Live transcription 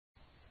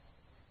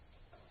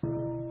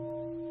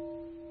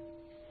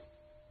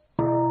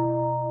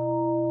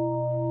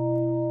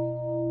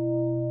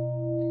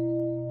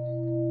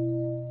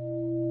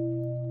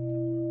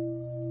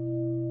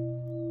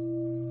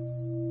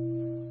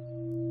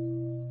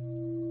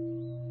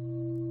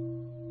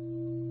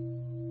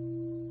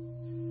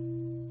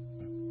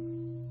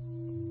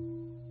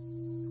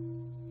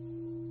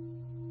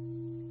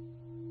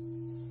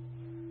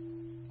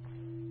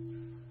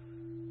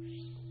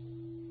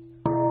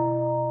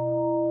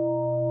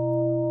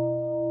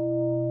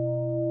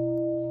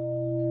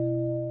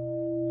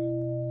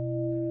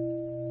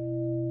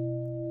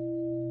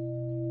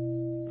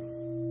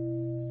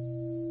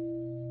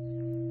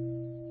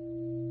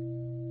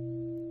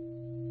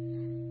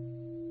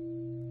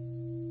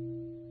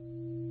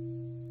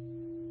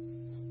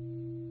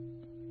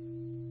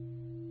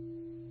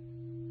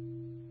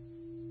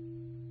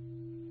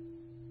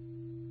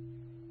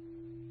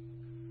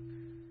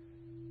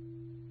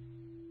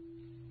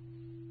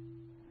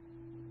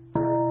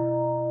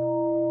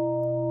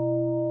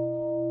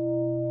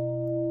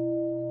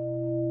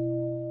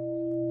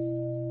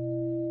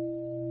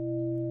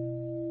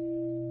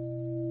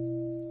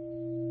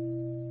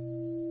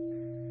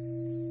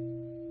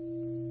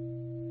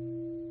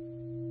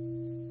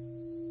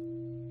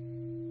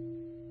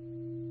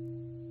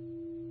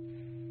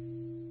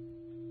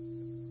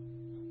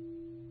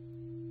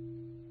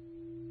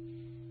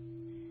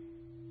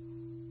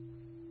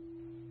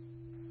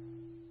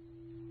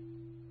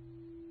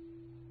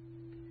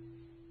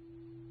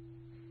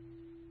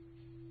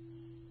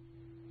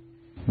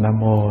Nam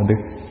mô Đức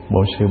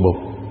Bổn Sư Bụt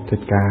Thích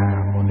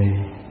Ca Mâu Ni.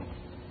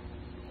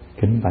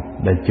 Kính bạch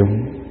đại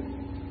chúng,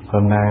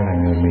 hôm nay là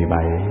ngày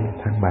 17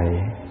 tháng 7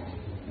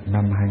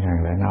 năm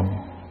 2005.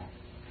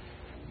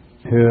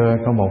 Thưa,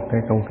 có một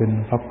cái câu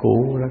kinh pháp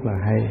cú rất là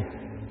hay.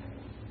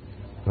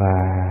 Và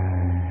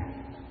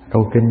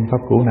câu kinh pháp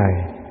cú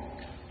này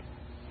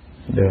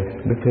được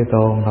Đức Thế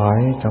Tôn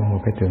nói trong một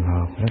cái trường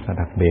hợp rất là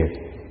đặc biệt.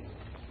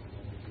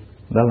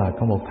 Đó là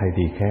có một thầy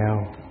tỳ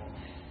kheo.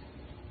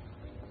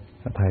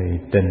 Thầy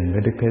trình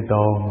với Đức Thế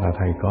Tôn là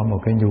thầy có một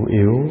cái nhu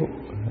yếu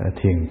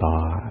thiền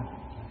tọa,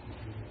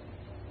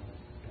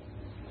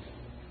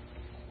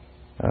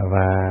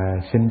 và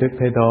xin Đức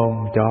Thế Tôn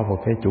cho một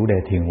cái chủ đề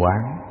thiền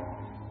quán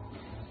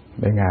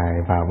để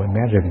Ngài vào bên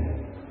mé rừng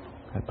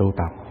tu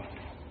tập.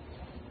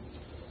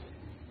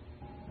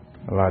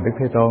 Và Đức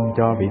Thế Tôn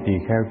cho vị tỳ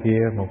kheo kia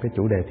một cái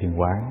chủ đề thiền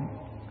quán.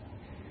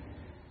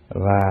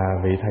 Và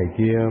vị thầy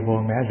kia vô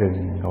mé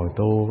rừng ngồi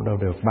tu đâu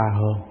được 3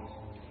 hôm,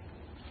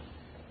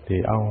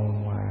 thì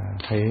ông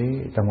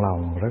thấy trong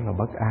lòng rất là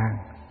bất an,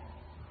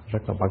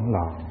 rất là bấn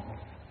loạn.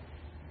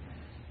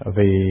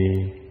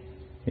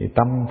 Vì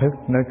tâm thức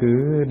nó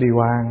cứ đi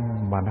quan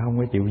mà nó không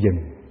có chịu dừng.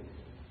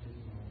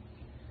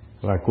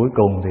 Và cuối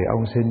cùng thì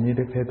ông xin với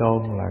Đức Thế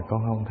Tôn là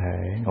con không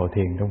thể ngồi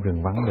thiền trong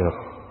rừng vắng được.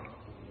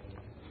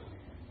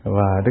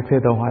 Và Đức Thế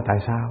Tôn hỏi tại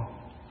sao?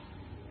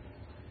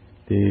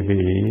 Thì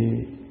vị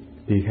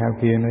tỳ kheo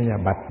kia nói là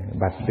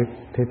bạch Đức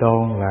Thế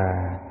Tôn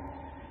là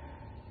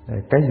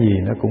cái gì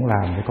nó cũng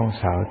làm cho con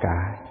sợ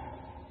cả.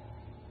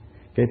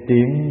 Cái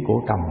tiếng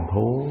của cầm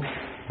thú,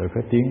 rồi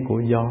cái tiếng của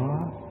gió,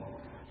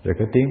 rồi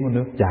cái tiếng của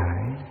nước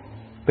chảy,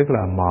 tức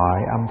là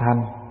mọi âm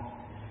thanh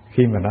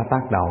khi mà nó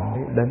tác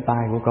động đến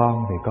tai của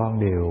con thì con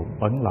đều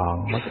bấn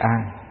loạn, bất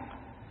an.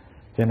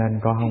 Cho nên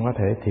con không có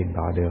thể thiền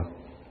tọa được.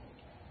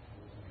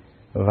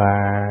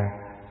 Và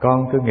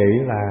con cứ nghĩ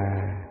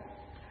là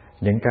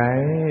những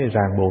cái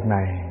ràng buộc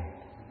này,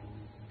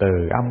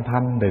 từ âm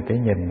thanh, từ cái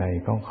nhìn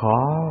này, con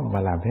khó mà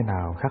làm thế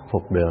nào khắc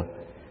phục được.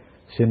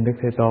 Xin Đức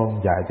Thế Tôn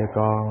dạy cho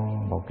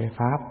con một cái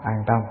pháp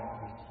an tâm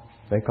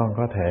để con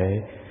có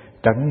thể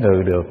trấn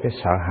ngự được cái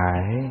sợ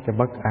hãi, cái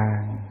bất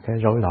an, cái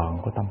rối loạn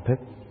của tâm thức.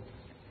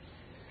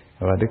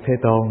 Và Đức Thế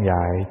Tôn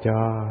dạy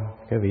cho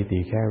cái vị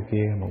tỳ kheo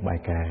kia một bài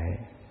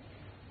kệ.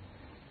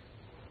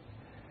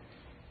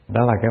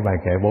 Đó là cái bài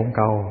kệ 4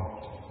 câu.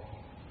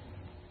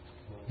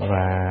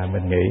 Và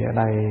mình nghĩ ở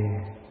đây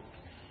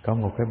có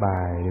một cái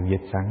bài được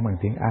dịch sẵn bằng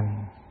tiếng Anh,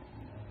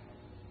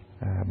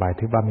 bài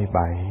thứ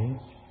 37.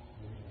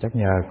 Chắc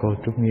nhờ cô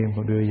Trúc Nghiêm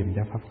cô đưa dùm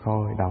cho Pháp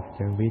Khôi đọc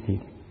cho quý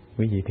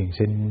vị thiền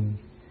sinh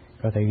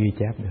có thể ghi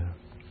chép được.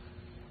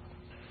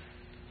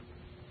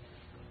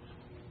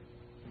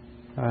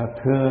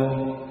 Thưa,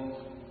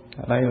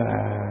 đây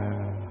là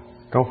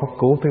câu pháp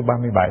cú thứ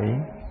 37.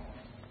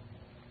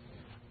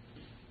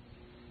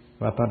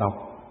 Và tôi đọc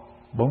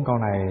 4 câu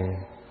này,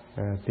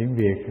 tiếng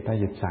Việt người ta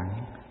dịch sẵn.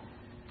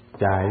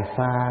 Chạy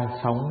xa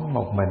sống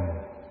một mình,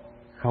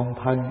 không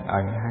thân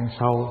ẩn hang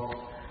sâu,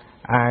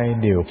 ai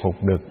điều phục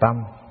được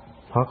tâm,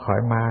 thoát khỏi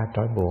ma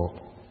trói buộc.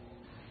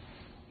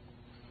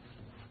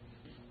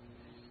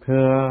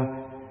 Thưa,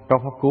 câu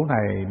pháp cú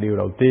này điều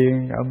đầu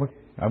tiên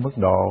ở mức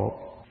độ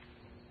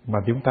mà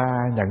chúng ta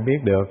nhận biết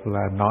được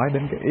là nói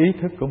đến cái ý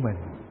thức của mình.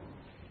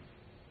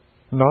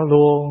 Nó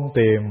luôn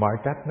tìm mọi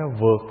cách nó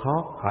vượt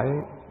thoát khỏi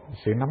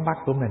sự nắm bắt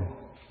của mình.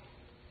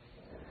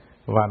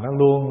 Và nó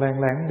luôn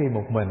len lén đi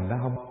một mình,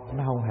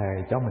 nó không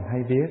hề cho mình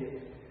hay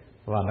biết.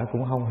 Và nó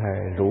cũng không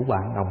hề rủ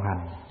bạn đồng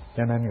hành.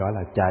 Cho nên gọi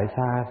là chạy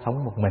xa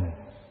sống một mình.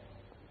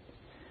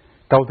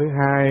 Câu thứ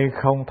hai,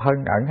 không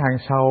thân ẩn hang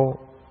sâu,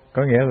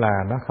 có nghĩa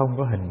là nó không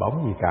có hình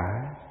bóng gì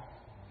cả,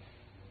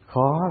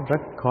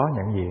 rất khó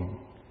nhận diện.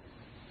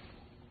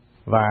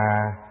 Và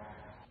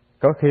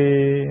có khi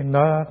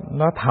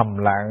nó thầm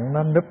lặng,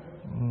 nó núp,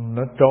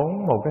 nó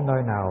trốn một cái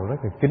nơi nào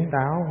rất là kín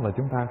đáo mà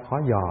chúng ta khó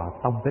dò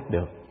tông tích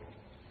được.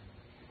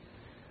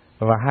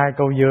 Và 2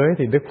 câu dưới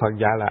thì Đức Phật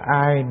dạy là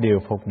ai điều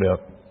phục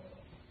được.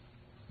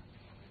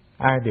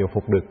 Ai điều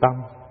phục được tâm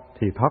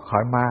thì thoát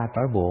khỏi ma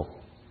trói buộc.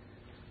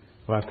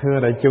 Và thưa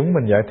đại chúng,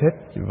 mình giải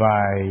thích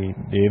vài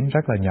điểm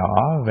rất là nhỏ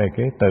về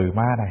cái từ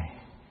ma này.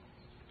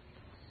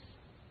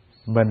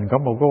 Mình có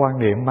một cái quan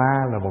niệm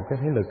ma là một cái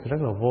thế lực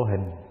rất là vô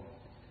hình.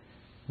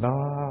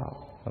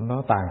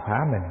 Nó tàn phá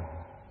mình,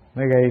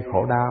 nó gây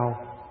khổ đau,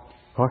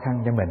 khó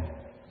khăn cho mình.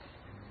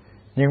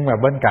 Nhưng mà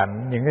bên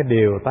cạnh những cái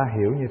điều ta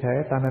hiểu như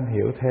thế, ta nên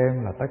hiểu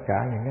thêm là tất cả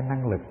những cái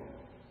năng lực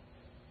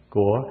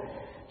của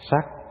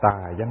sắc,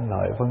 tà, danh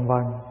lợi vân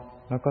vân,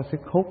 nó có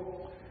sức hút,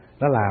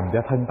 nó làm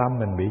cho thân tâm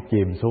mình bị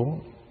chìm xuống,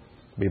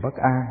 bị bất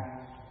an,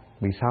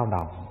 bị xao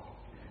động,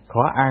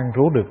 khó an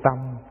trú được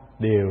tâm,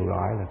 đều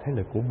gọi là thế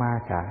lực của ma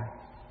cả.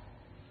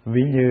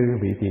 Ví như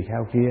vị tỳ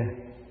kheo kia,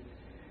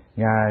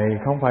 Ngài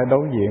không phải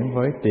đối diện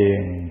với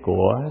tiền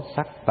của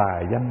sắc,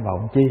 tài, danh,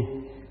 vọng chi.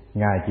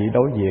 Ngài chỉ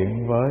đối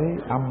diện với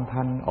âm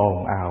thanh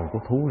ồn ào của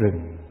thú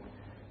rừng,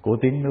 của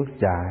tiếng nước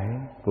chảy,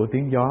 của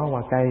tiếng gió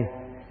qua cây.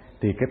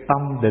 Thì cái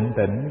tâm định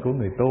tĩnh của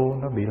người tu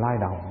nó bị lay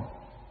động.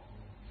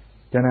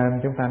 Cho nên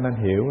chúng ta nên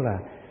hiểu là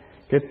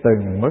Cái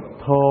từng mức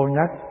thô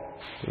nhất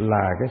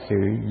là cái sự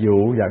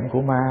dụ dẫn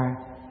của ma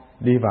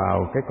đi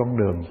vào cái con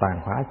đường tàn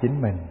phá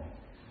chính mình.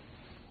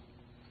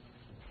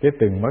 Cái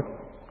từng mức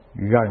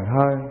gần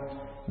hơn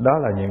đó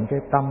là những cái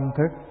tâm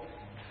thức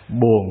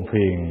buồn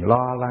phiền,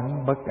 lo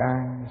lắng, bất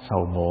an,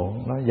 sầu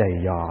muộn, nó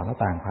dày dò, nó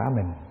tàn phá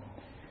mình.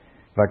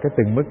 Và cái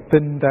từng mức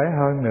tinh tế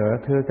hơn nữa,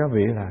 thưa các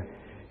vị, là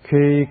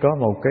khi có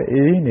một cái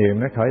ý niệm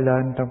nó khởi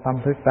lên trong tâm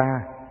thức ta,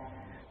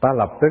 ta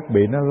lập tức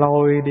bị nó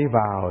lôi đi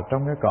vào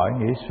trong cái cõi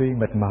nghĩ suy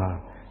mịt mờ,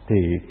 thì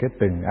cái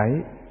từng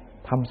ấy,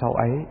 thâm sâu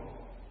ấy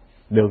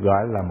được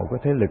gọi là một cái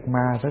thế lực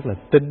ma rất là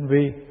tinh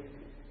vi,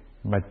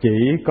 mà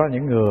chỉ có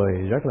những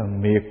người rất là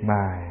miệt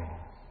mài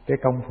cái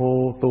công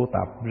phu tu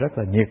tập rất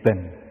là nhiệt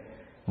tình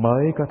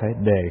mới có thể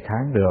đề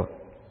kháng được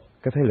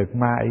cái thế lực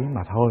ma ấy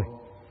mà thôi.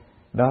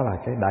 Đó là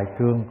cái đại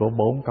cương của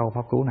 4 câu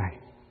pháp cú này.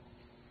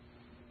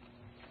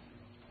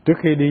 Trước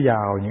khi đi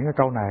vào những cái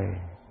câu này,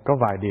 có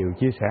vài điều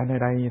chia sẻ nơi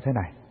đây như thế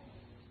này.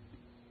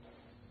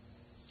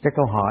 Cái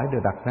câu hỏi được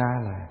đặt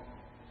ra là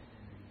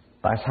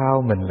tại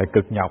sao mình lại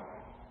cực nhọc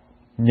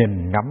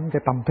nhìn ngắm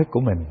cái tâm thức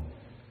của mình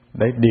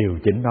để điều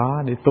chỉnh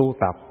nó, để tu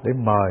tập, để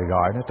mời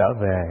gọi nó trở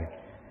về,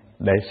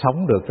 để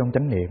sống được trong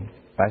chánh niệm.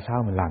 Tại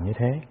sao mình làm như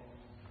thế?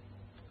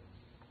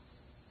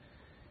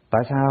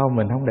 Tại sao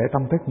mình không để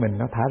tâm thức mình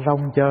nó thả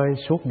rông chơi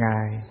suốt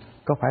ngày?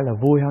 Có phải là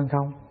vui hơn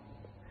không?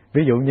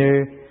 Ví dụ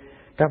như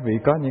các vị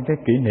có những cái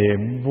kỷ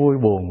niệm vui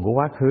buồn của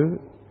quá khứ,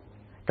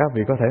 các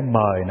vị có thể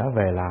mời nó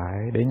về lại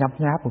để nhấm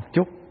nháp một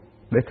chút,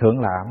 để thưởng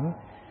lãm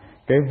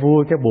cái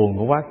vui, cái buồn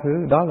của quá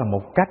khứ. Đó là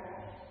một cách,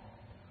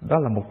 đó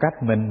là một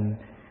cách mình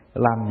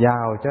làm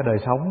giàu cho đời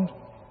sống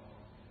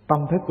tâm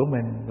thức của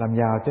mình, làm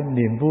giàu cho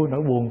niềm vui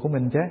nỗi buồn của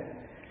mình chứ.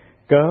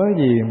 Cớ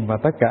gì mà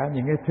tất cả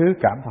những cái thứ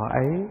cảm thọ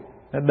ấy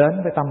nó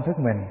đến với tâm thức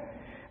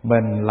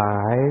mình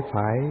lại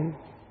phải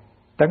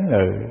trấn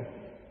ngự,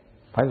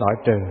 phải loại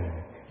trừ,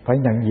 phải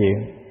nhận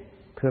diện.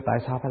 Thưa, tại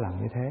sao phải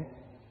làm như thế?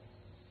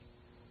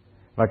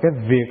 Và cái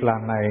việc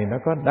làm này nó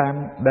có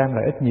đem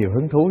lại ít nhiều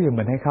hứng thú cho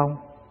mình hay không?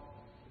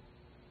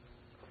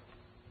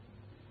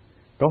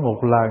 Có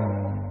một lần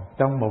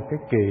trong một cái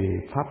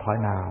kỳ pháp thoại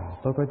nào,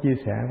 tôi có chia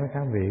sẻ với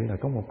các vị là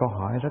có một câu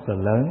hỏi rất là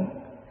lớn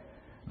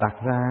đặt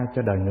ra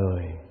cho đời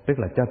người, tức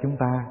là cho chúng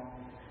ta.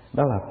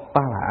 Đó là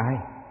ta là ai?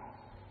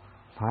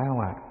 Phải không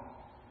ạ?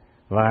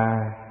 Và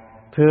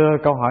thưa,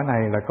 câu hỏi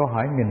này là câu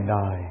hỏi nghìn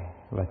đời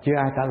và chưa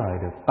ai trả lời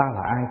được ta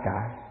là ai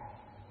cả.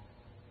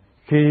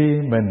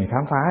 Khi mình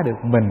khám phá được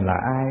mình là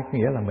ai, có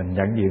nghĩa là mình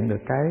nhận diện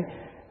được cái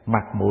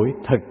mặt mũi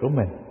thực của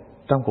mình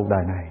trong cuộc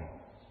đời này.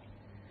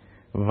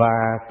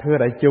 Và thưa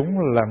đại chúng,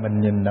 là mình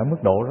nhìn ở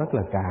mức độ rất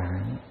là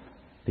cạn,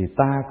 thì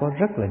ta có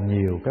rất là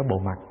nhiều cái bộ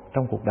mặt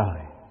trong cuộc đời.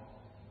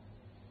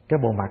 Cái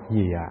bộ mặt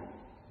gì ạ?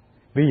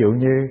 Ví dụ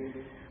như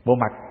bộ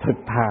mặt thực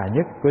thà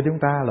nhất của chúng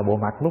ta là bộ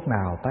mặt lúc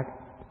nào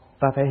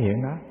ta thể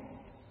hiện nó?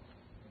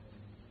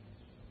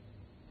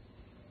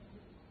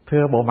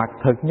 Thưa, bộ mặt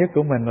thực nhất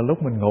của mình là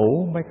lúc mình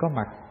ngủ mới có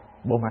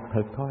bộ mặt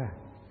thực thôi à.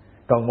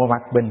 Còn bộ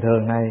mặt bình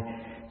thường này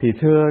thì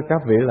thưa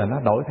các vị là nó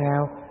đổi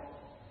theo.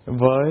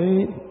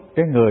 Với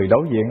cái người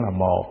đối diện là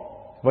một,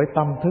 với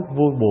tâm thức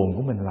vui buồn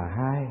của mình là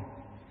hai.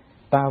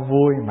 Ta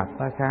vui mặt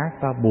ta khác,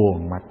 ta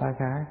buồn mặt ta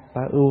khác,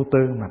 ta ưu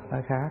tư mặt ta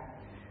khác.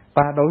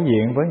 Ta đối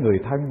diện với người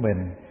thân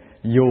mình,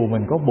 dù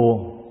mình có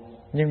buồn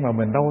nhưng mà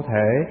mình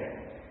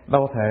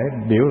đâu thể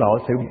biểu lộ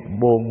sự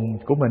buồn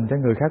của mình cho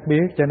người khác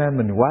biết, cho nên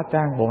mình hóa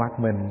trang bộ mặt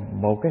mình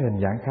một cái hình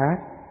dạng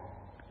khác.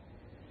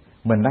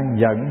 Mình đang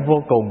giận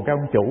vô cùng cái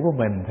ông chủ của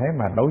mình, thế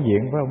mà đối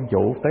diện với ông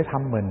chủ tới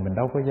thăm mình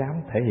đâu có dám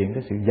thể hiện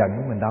cái sự giận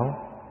của mình đâu.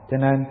 Cho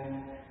nên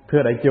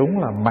thưa đại chúng,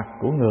 là mặt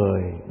của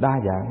người đa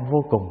dạng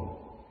vô cùng.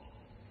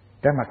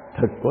 Cái mặt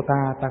thực của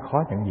ta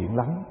khó nhận diện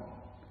lắm.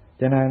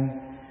 Cho nên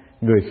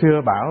người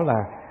xưa bảo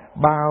là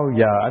bao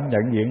giờ anh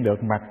nhận diện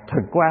được mặt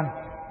thực của anh,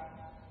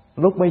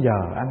 lúc bấy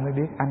giờ anh mới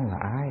biết anh là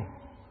ai.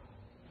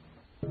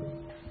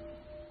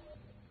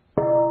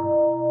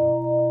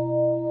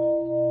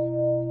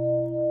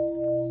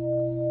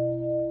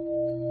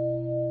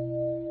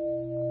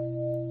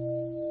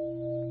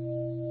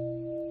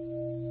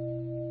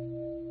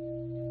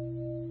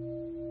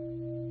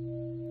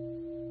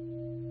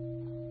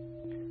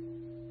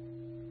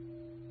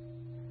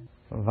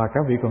 Và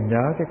các vị còn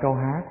nhớ cái câu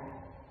hát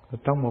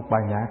trong một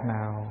bài nhạc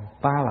nào: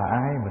 ta là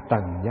ai mà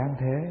trần gian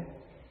thế,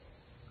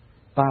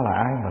 ta là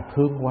ai mà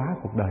thương quá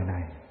cuộc đời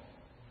này.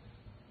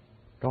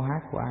 Câu hát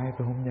của ai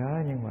tôi không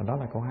nhớ, nhưng mà đó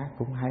là câu hát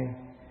cũng hay.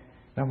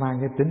 Nó mang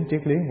cái tính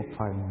triết lý một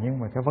phần, nhưng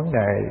mà cái vấn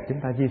đề chúng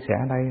ta chia sẻ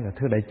ở đây là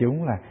thưa đại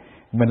chúng là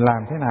mình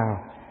làm thế nào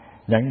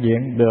nhận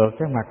diện được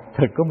cái mặt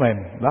thực của mình,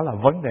 đó là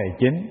vấn đề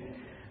chính.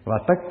 Và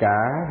tất cả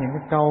những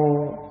cái câu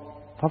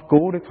pháp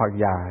cú Đức Phật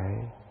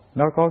dạy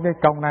nó có cái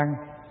công năng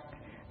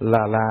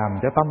là làm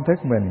cho tâm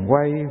thức mình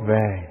quay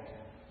về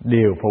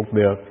điều phục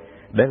được,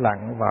 để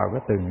lặn vào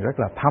cái tầng rất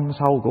là thâm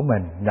sâu của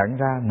mình, nhận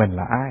ra mình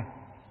là ai.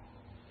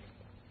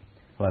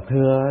 Và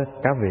thưa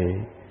các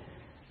vị,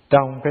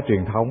 trong cái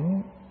truyền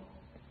thống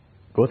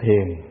của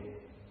thiền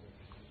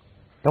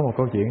có một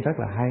câu chuyện rất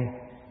là hay,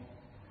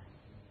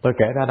 tôi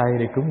kể ra đây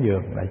để cúng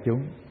dường đại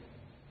chúng.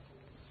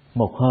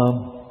 Một hôm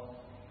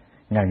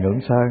Ngài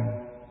Ngưỡng Sơn,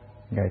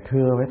 Ngài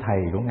thưa với thầy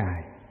của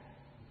Ngài,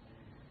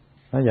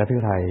 nói: dạ thưa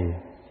thầy,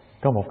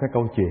 có một cái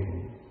câu chuyện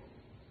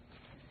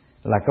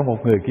là có một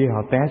người kia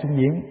họ té xuống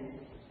giếng,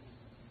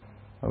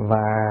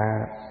 và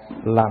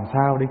làm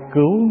sao để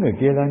cứu người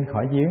kia lên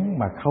khỏi giếng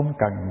mà không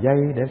cần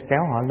dây để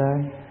kéo họ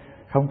lên,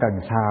 không cần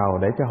sào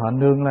để cho họ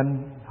nương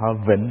lên, họ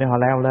vịn để họ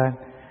leo lên,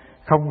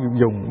 không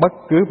dùng bất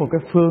cứ một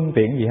cái phương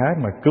tiện gì hết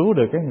mà cứu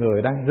được cái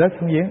người đang rớt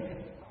xuống giếng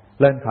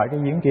lên khỏi cái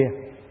giếng kia.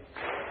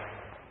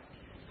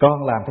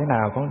 Con làm thế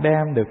nào con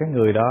đem được cái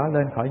người đó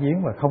lên khỏi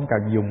giếng mà không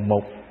cần dùng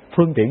một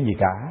phương tiện gì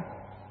cả?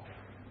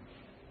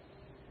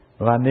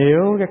 Và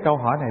nếu cái câu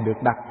hỏi này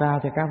được đặt ra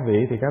cho các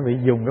vị thì các vị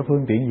dùng cái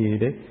phương tiện gì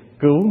để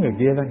cứu người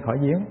kia lên khỏi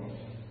giếng?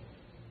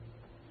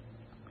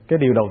 Cái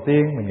điều đầu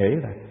tiên mình nghĩ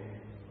là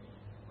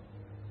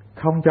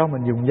không cho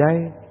mình dùng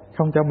dây,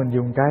 không cho mình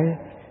dùng cây,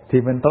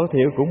 thì mình tối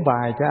thiểu cũng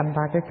bày cho anh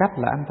ta cái cách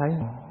là anh thấy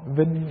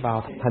vinh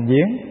vào thành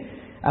giếng,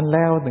 anh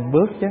leo từng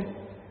bước chứ.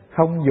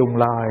 Không dùng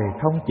lời,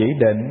 không chỉ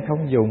định,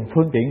 không dùng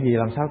phương tiện gì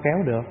làm sao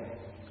kéo được.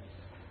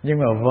 Nhưng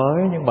mà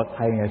với những bậc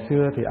thầy ngày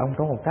xưa thì ông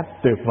có một cách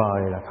tuyệt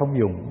vời là không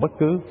dùng bất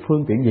cứ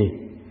phương tiện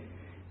gì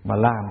mà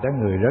làm cho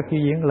người rớt cái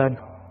giếng lên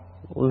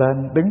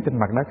đứng trên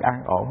mặt đất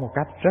an ổn một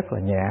cách rất là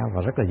nhẹ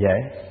và rất là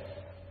dễ.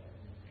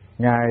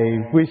 Ngài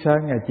Quy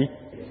Sơn, Ngài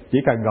chỉ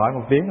cần gọi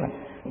một tiếng là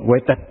Huệ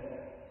Tịch,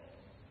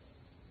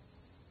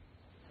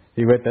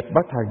 thì Huệ Tịch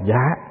bất thần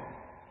dạ,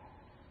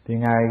 thì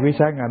Ngài Quy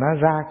Sơn Ngài nói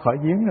ra khỏi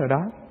giếng rồi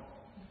đó.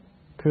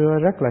 Thưa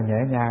rất là nhẹ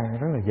nhàng,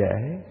 rất là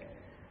dễ.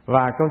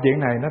 Và câu chuyện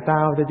này nó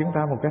trao cho chúng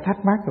ta một cái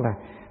thắc mắc là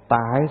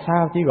tại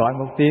sao chỉ gọi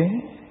một tiếng,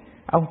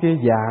 ông kia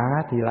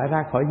dạ thì lại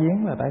ra khỏi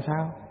giếng là tại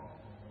sao?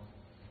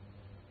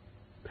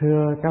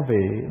 Thưa các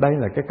vị, đây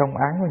là cái công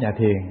án của nhà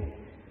thiền.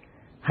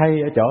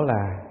 Hay ở chỗ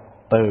là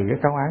từ cái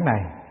công án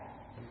này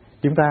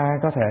chúng ta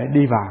có thể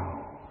đi vào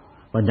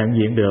và nhận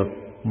diện được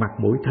mặt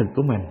mũi thực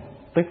của mình,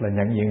 tức là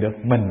nhận diện được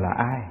mình là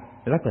ai,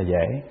 rất là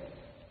dễ.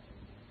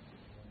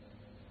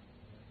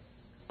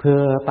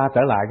 Thưa, ta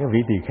trở lại cái vị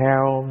tỳ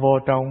kheo vô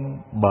trong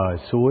bờ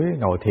suối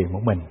ngồi thiền một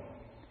mình,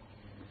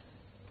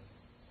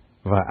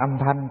 và âm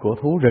thanh của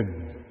thú rừng,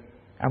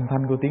 âm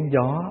thanh của tiếng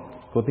gió,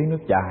 của tiếng nước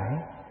chảy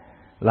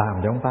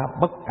làm cho ông ta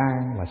bất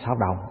an và xao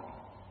động.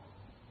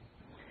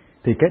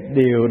 Thì cái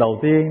điều đầu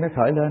tiên nó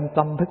khởi lên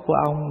tâm thức của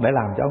ông để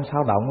làm cho ông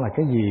xao động là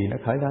cái gì nó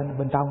khởi lên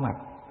bên trong mặt?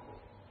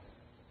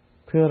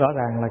 Thưa, rõ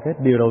ràng là cái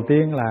điều đầu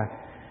tiên là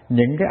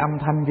những cái âm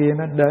thanh kia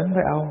nó đến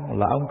với ông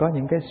là ông có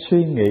những cái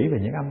suy nghĩ về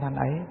những âm thanh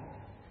ấy.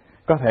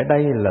 Có thể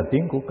đây là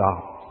tiếng của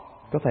cọp,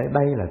 có thể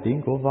đây là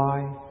tiếng của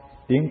voi,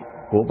 tiếng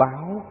của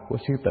báo, của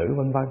sư tử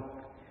vân vân.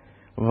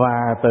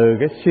 Và từ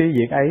cái suy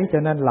diễn ấy cho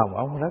nên lòng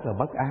ông rất là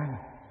bất an.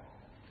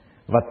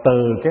 Và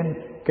từ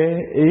cái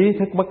ý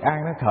thức bất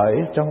an nó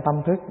khởi trong tâm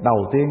thức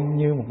đầu tiên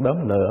như một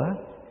đốm lửa.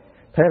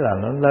 Thế là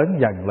nó lớn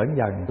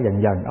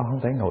dần ông không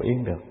thể ngồi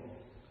yên được.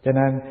 Cho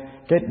nên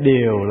cái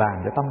điều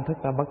làm cho tâm thức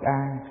ta bất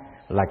an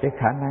là cái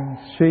khả năng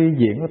suy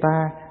diễn của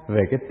ta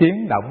về cái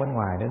tiếng động bên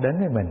ngoài nó đến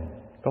với mình.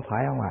 Có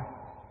phải không ạ?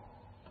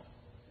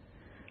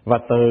 Và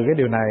từ cái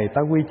điều này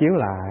ta quy chiếu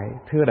lại,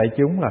 thưa đại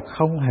chúng, là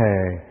không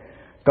hề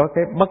có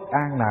cái bất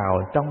an nào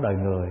trong đời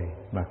người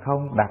mà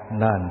không đặt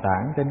nền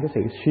tảng trên cái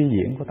sự suy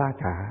diễn của ta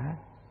cả.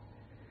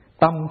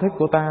 Tâm thức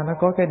của ta nó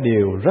có cái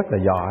điều rất là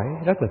giỏi,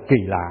 rất là kỳ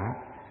lạ.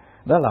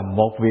 Đó là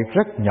một việc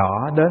rất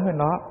nhỏ đến với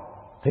nó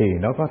thì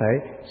nó có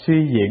thể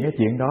suy diễn cái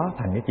chuyện đó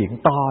thành cái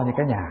chuyện to như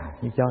cái nhà,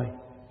 như chơi.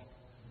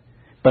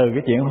 Từ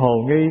cái chuyện hồ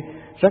nghi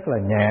rất là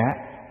nhẹ,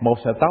 một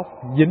sợi tóc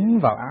dính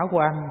vào áo của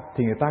anh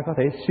thì người ta có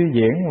thể suy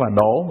diễn và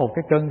đổ một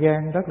cái cơn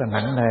ghen rất là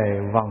nặng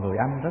nề vào người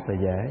anh rất là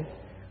dễ.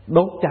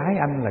 Đốt cháy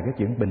anh là cái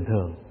chuyện bình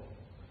thường.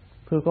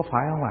 Thưa, có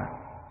phải không ạ?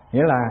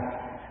 Nghĩa là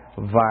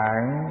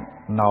vạn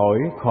nỗi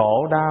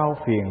khổ đau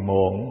phiền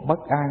muộn bất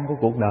an của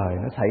cuộc đời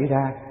nó xảy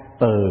ra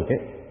từ cái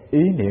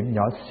ý niệm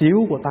nhỏ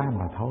xíu của ta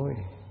mà thôi.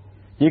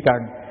 Chỉ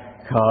cần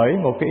khởi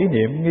một cái ý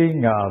niệm nghi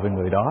ngờ về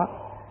người đó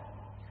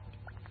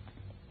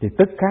thì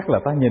tức khắc là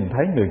ta nhìn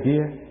thấy người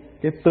kia,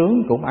 cái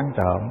tướng cũng ăn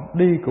trộm,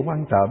 đi cũng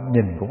ăn trộm,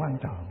 nhìn cũng ăn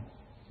trộm.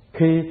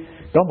 Khi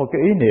có một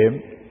cái ý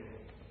niệm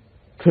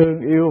thương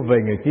yêu về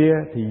người kia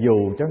thì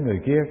dù cho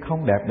người kia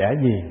không đẹp đẽ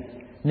gì,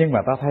 nhưng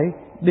mà ta thấy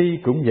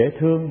đi cũng dễ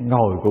thương,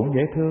 ngồi cũng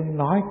dễ thương,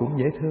 nói cũng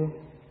dễ thương,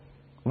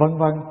 vân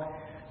vân.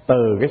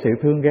 Từ cái sự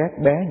thương ghét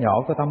bé nhỏ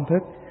của tâm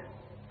thức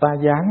ta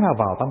dán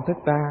vào tâm thức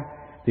ta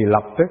thì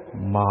lập tức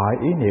mọi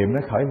ý niệm nó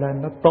khởi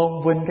lên, nó tôn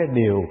vinh cái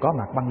điều có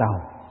mặt ban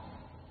đầu.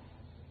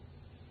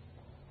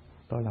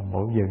 Tôi làm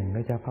bộ dừng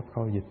để cho pháp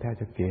câu dịch theo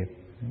cho kịp.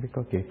 Không biết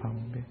có kịp không?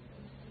 Không biết.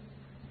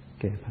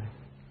 Kịp thôi.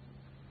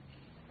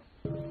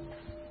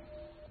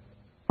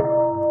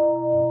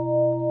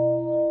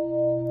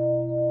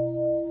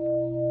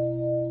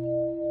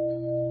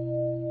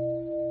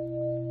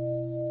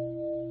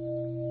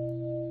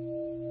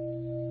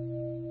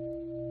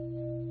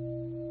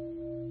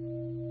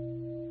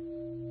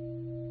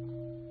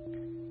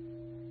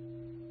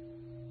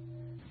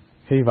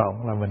 Hy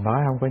vọng là mình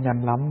nói không có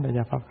nhanh lắm để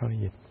cho pháp câu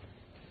dịch.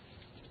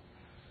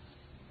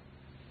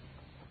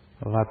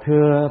 Và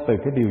thưa, từ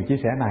cái điều chia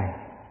sẻ này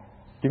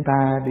chúng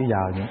ta đi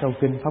vào những câu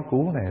kinh pháp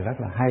cú này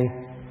rất là hay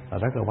và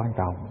rất là quan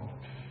trọng.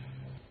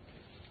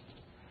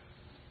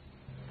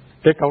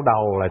 Cái câu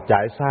đầu là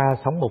chạy xa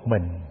sống một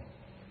mình.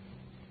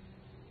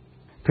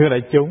 Thưa đại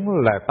chúng,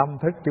 là tâm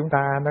thức chúng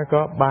ta nó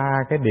có 3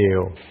 cái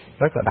điều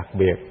rất là đặc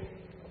biệt.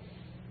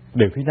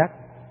 Điều thứ nhất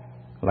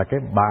là cái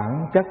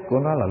bản chất của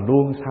nó là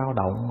luôn xao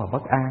động và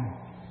bất an.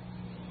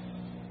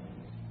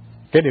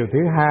 Cái điều thứ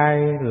hai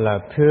là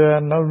thưa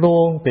nó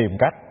luôn tìm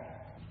cách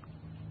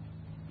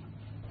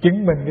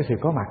chứng minh cái sự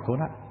có mặt của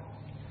nó.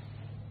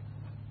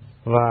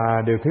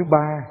 Và điều thứ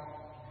ba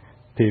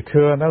thì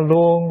thưa nó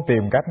luôn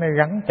tìm cách nó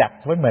gắn chặt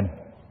với mình.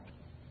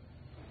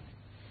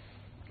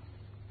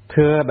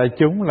 Thưa đại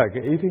chúng, là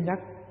cái ý thứ nhất.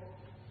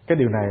 Cái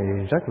điều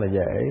này rất là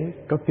dễ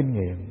có kinh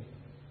nghiệm.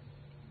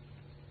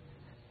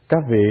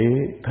 Các vị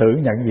thử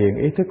nhận diện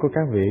ý thức của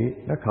các vị,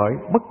 nó khởi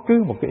bất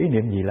cứ một cái ý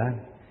niệm gì lên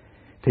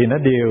thì nó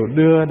đều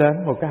đưa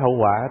đến một cái hậu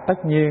quả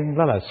tất nhiên,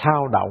 đó là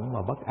xao động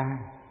và bất an.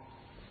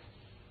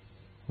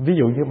 Ví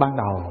dụ như ban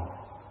đầu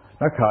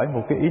nó khởi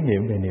một cái ý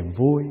niệm về niềm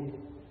vui,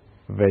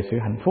 về sự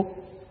hạnh phúc,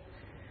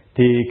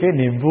 thì cái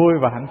niềm vui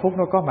và hạnh phúc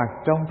nó có mặt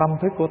trong tâm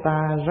thức của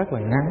ta rất là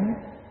ngắn,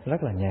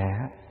 rất là nhẹ.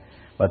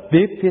 Và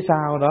tiếp phía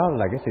sau đó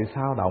là cái sự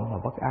xao động và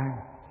bất an.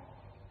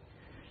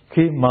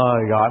 Khi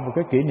mời gọi một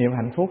cái kỷ niệm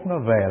hạnh phúc nó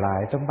về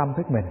lại trong tâm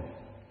thức mình,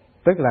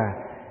 tức là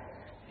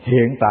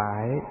hiện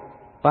tại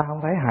ta không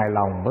thấy hài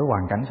lòng với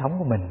hoàn cảnh sống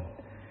của mình,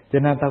 cho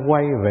nên ta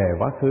quay về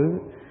quá khứ,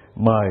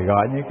 mời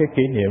gọi những cái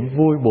kỷ niệm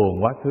vui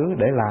buồn quá khứ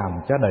để làm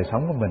cho đời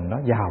sống của mình nó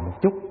giàu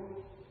một chút,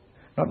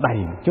 nó đầy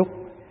một chút.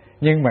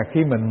 Nhưng mà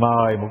khi mình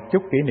mời một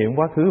chút kỷ niệm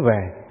quá khứ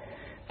về,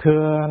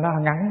 thưa nó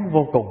ngắn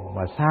vô cùng,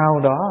 và sau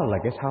đó là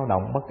cái xao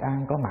động bất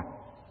an có mặt.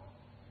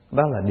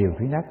 Đó là điều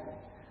thứ nhất.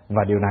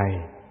 Và điều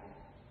này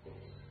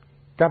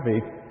các vị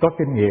có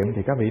kinh nghiệm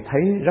thì các vị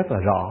thấy rất là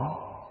rõ.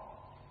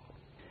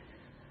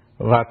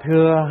 Và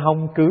thưa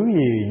không cứ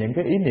gì những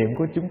cái ý niệm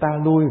của chúng ta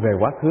lui về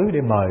quá khứ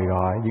để mời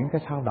gọi những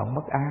cái xao động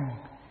bất an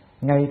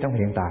ngay trong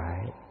hiện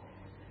tại.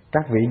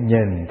 Các vị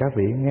nhìn, các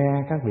vị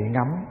nghe, các vị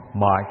ngắm,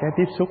 mọi cái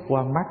tiếp xúc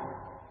qua mắt,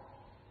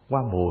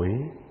 qua mũi,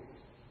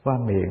 qua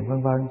miệng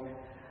vân vân,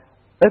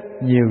 ít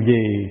nhiều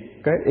gì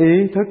cái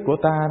ý thức của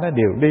ta nó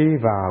đều đi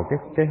vào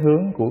cái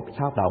hướng của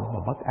xao động và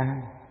bất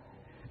an.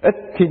 Ít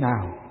khi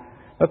nào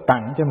nó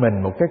tặng cho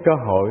mình một cái cơ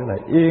hội là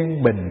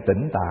yên bình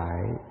tĩnh tại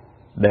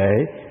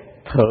để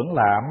thưởng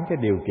lãm cái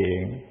điều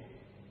kiện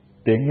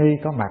tiện nghi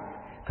có mặt,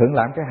 thưởng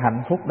lãm cái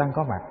hạnh phúc đang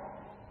có mặt.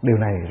 Điều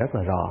này rất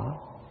là rõ.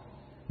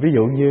 Ví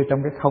dụ như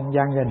trong cái không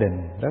gian gia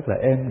đình rất là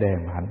êm đềm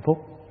hạnh phúc,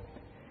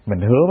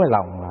 mình hứa với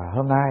lòng là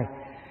hôm nay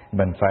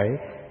mình phải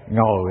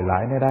ngồi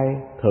lại nơi đây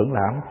thưởng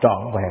lãm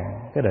trọn vẹn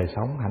cái đời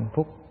sống hạnh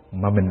phúc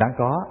mà mình đang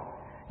có.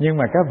 Nhưng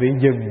mà các vị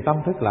dừng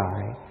tâm thức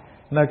lại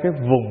nơi cái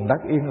vùng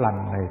đất yên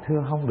lành này,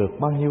 thưa không được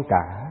bao nhiêu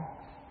cả.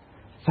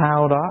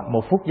 Sau đó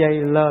một phút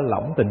giây lơ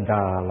lỏng tình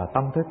cờ là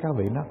tâm thức các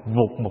vị nó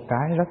vụt một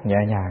cái rất nhẹ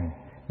nhàng,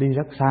 đi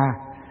rất xa.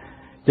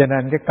 Cho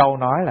nên cái câu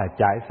nói là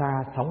chạy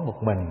xa sống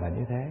một mình là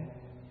như thế.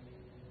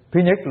 Thứ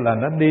nhất là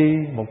nó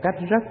đi một cách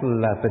rất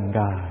là tình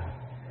cờ,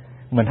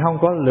 mình không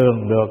có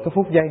lường được cái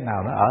phút giây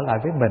nào nó ở lại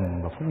với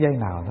mình và phút giây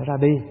nào nó ra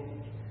đi.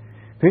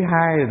 Thứ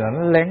hai là nó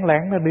lén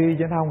lén nó đi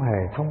chứ nó không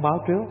hề thông báo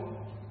trước.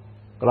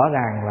 Rõ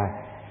ràng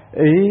là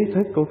ý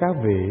thức của các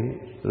vị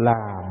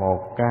là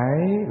một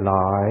cái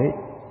loại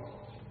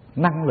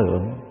năng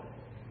lượng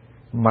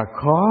mà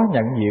khó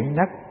nhận diện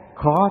nhất,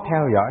 khó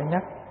theo dõi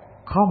nhất,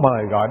 khó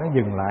mời gọi nó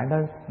dừng lại,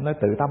 nó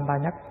tự tâm ta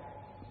nhất.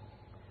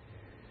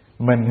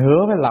 Mình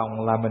hứa với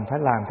lòng là mình phải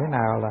làm thế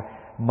nào là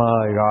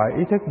mời gọi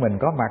ý thức mình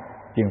có mặt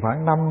chừng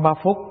khoảng 5-3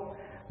 phút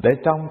để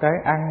trong cái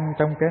ăn,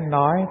 trong cái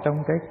nói,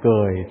 trong cái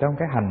cười, trong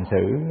cái hành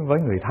xử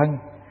với người thân,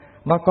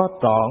 nó có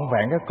trọn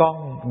vẹn cái con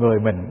người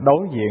mình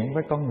đối diện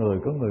với con người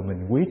của người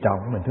mình quý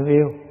trọng, mình thương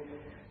yêu.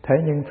 Thế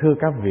nhưng thưa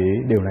các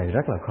vị, điều này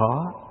rất là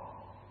khó.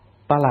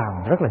 Ta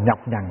làm rất là nhọc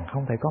nhằn,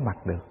 không thể có mặt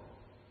được.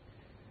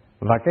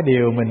 Và cái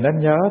điều mình nên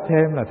nhớ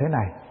thêm là thế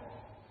này: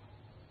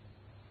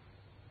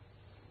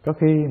 có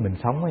khi mình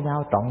sống với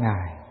nhau trọn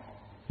ngày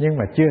nhưng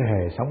mà chưa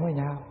hề sống với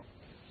nhau.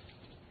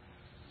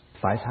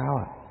 Tại sao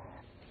ạ?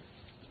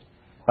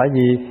 Tại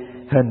vì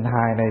hình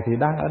hài này thì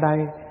đang ở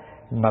đây,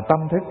 mà tâm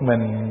thức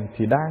mình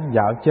thì đang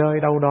dạo chơi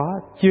đâu đó,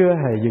 chưa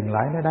hề dừng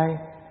lại nơi đây.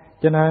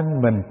 Cho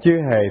nên mình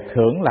chưa hề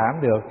thưởng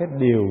lãm được cái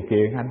điều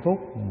kiện hạnh phúc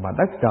mà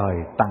đất trời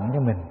tặng cho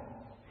mình,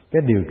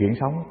 cái điều kiện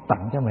sống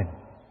tặng cho mình.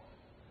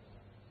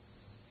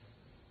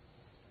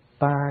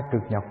 Ta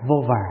cực nhọc vô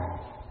vàn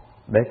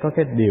để có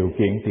cái điều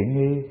kiện tiện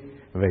nghi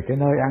về cái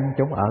nơi ăn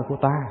chốn ở của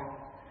ta.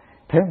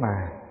 Thế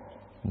mà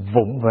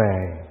vụng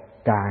về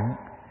cạn,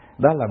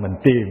 đó là mình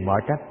tìm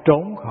mọi cách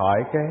trốn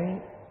khỏi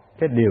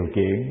cái điều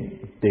kiện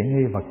tiện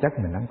nghi vật chất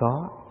mình đang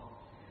có.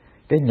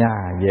 Cái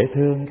nhà dễ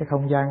thương, cái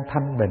không gian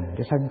thanh bình,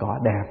 cái sân cỏ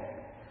đẹp,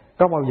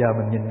 có bao giờ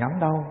mình nhìn ngắm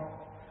đâu.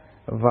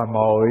 Và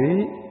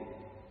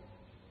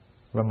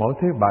mỗi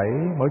thứ Bảy,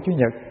 mỗi Chủ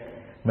nhật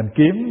mình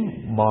kiếm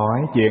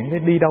mọi chuyện để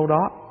đi đâu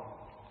đó.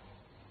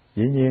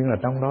 Dĩ nhiên là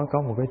trong đó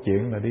có một cái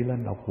chuyện là đi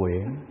lên đọc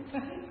quyển.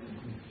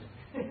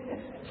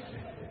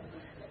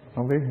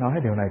 Không biết nói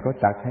điều này có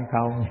chặt hay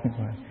không, nhưng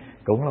mà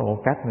cũng là một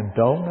cách mình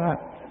trốn đó.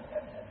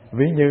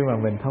 Ví như mà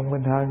mình thông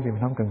minh hơn thì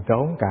mình không cần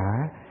trốn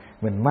cả.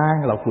 Mình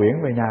mang Lộc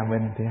Quyển về nhà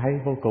mình thì hay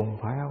vô cùng,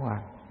 phải không ạ?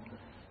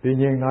 Tuy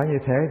nhiên nói như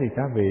thế thì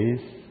các vị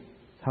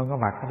không có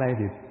mặt ở đây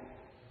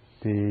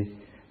thì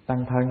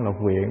tăng thân Lộc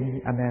Quyển,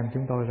 anh em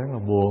chúng tôi rất là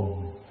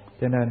buồn.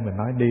 Cho nên mình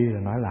nói đi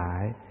rồi nói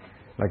lại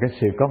là cái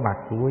sự có mặt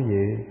của quý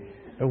vị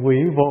nó quý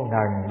vô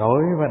ngần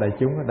đối với đại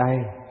chúng ở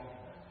đây.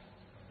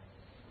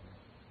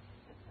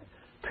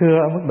 Thưa,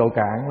 ở mức độ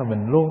cạn là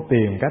mình luôn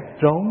tìm cách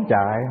trốn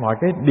chạy mọi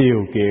cái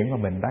điều kiện mà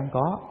mình đang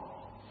có.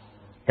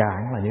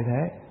 Cạn là như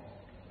thế.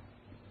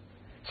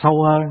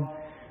 Sâu hơn,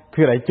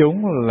 thưa đại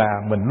chúng,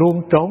 là mình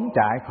luôn trốn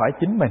chạy khỏi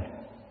chính mình.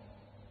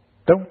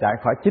 Trốn chạy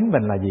khỏi chính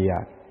mình là gì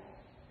ạ?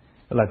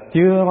 Là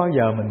chưa bao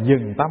giờ mình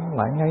dừng tâm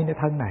lại ngay nơi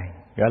thân này,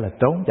 gọi là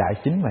trốn chạy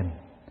chính mình.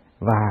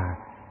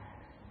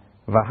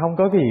 Và không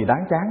có cái gì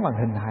đáng chán bằng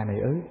hình hài này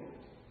ư?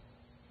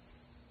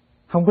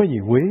 Không có gì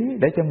quý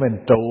để cho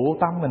mình trụ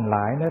tâm mình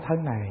lại nơi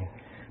thân này,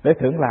 để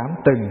thưởng lãm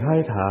từng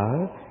hơi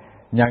thở,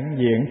 nhận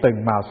diện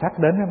từng màu sắc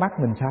đến với mắt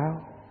mình sao?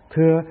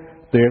 Thưa,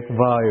 tuyệt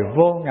vời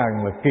vô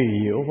ngần và kỳ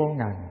diệu vô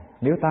ngần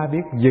nếu ta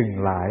biết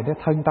dừng lại để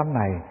thân tâm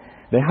này,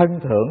 để hân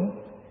thưởng,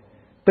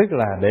 tức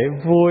là để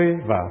vui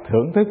và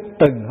thưởng thức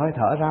từng hơi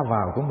thở ra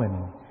vào của mình,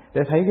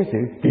 để thấy cái sự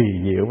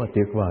kỳ diệu và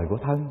tuyệt vời của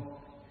thân.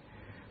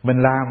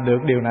 Mình làm được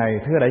điều này,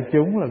 thưa đại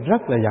chúng, là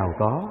rất là giàu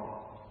có.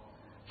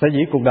 Sở dĩ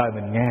cuộc đời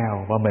mình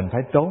nghèo và mình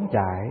phải trốn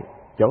chạy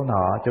chỗ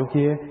nọ chỗ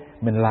kia,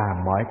 mình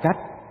làm mọi cách,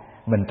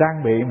 mình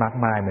trang bị mặt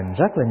mày mình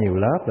rất là nhiều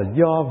lớp, là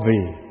do vì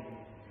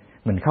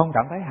mình không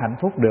cảm thấy hạnh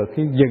phúc được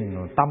khi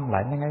dừng tâm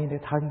lại ngay nơi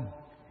thân.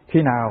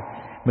 Khi nào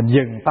mình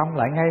dừng tâm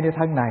lại ngay nơi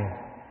thân này,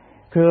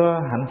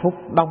 thưa, hạnh phúc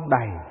đông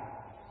đầy,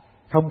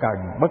 không cần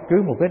bất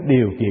cứ một cái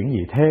điều kiện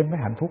gì thêm với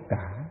hạnh phúc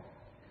cả.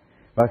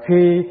 Và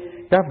khi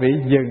các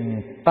vị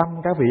dừng tâm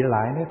các vị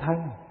lại nơi thân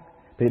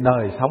thì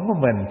đời sống của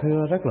mình,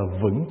 thưa, rất là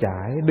vững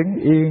chãi, đứng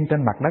yên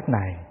trên mặt đất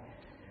này.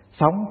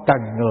 Sống cần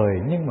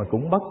người nhưng mà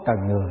cũng bất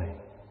cần người.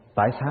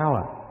 Tại sao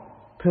ạ?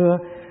 Thưa,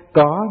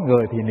 có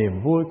người thì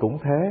niềm vui cũng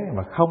thế,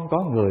 mà không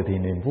có người thì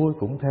niềm vui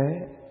cũng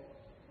thế.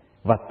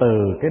 Và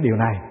từ cái điều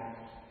này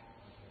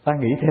ta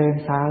nghĩ thêm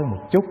xa hơn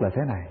một chút là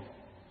thế này.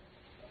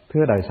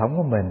 Thưa, đời sống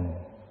của mình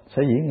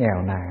sở dĩ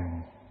nghèo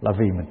nàn là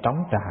vì mình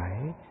trống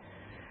trải.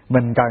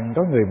 Mình cần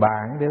có người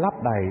bạn để lấp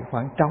đầy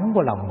khoảng trống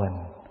của lòng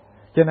mình.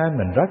 Cho nên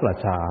mình rất là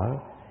sợ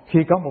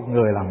khi có một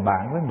người làm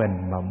bạn với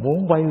mình mà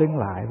muốn quay lưng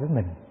lại với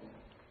mình.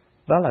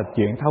 Đó là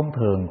chuyện thông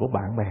thường của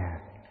bạn bè.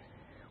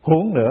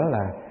 Huống nữa là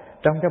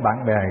trong cái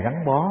bạn bè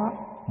gắn bó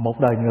một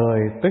đời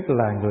người, tức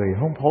là người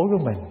hôn phối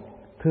của mình.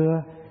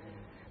 Thưa,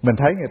 mình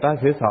thấy người ta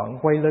sửa soạn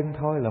quay lưng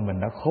thôi là mình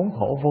đã khốn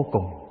khổ vô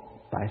cùng.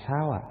 Tại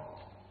sao ạ?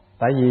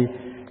 Tại vì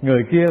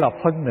người kia là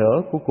phân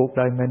nửa của cuộc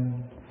đời mình.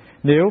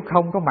 Nếu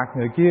không có mặt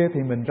người kia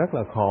thì mình rất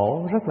là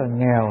khổ, rất là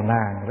nghèo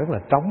nàn, rất là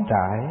trống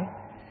trải.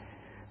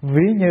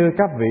 Ví như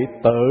các vị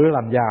tự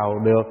làm giàu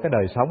được cái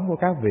đời sống của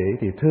các vị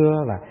thì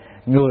thưa là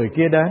người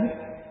kia đến,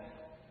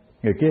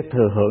 người kia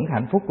thừa hưởng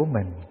hạnh phúc của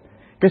mình.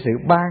 Cái sự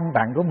ban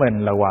tặng của mình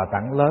là quà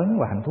tặng lớn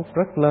và hạnh phúc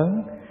rất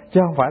lớn,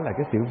 chứ không phải là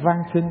cái sự van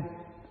xin.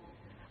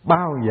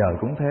 Bao giờ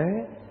cũng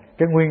thế.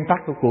 Cái nguyên tắc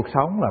của cuộc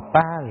sống là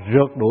ta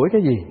rượt đuổi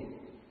cái gì,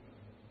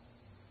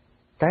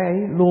 cái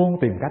ấy luôn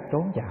tìm cách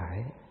trốn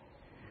chạy.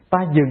 Ta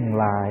dừng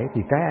lại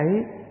thì cái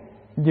ấy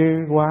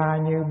như hoa,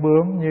 như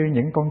bướm, như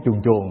những con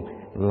chuồn chuồn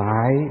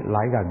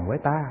lại gần với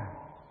ta.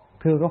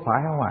 Thưa, có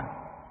phải không ạ?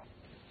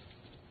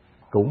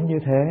 Cũng như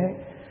thế,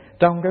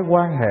 trong cái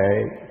quan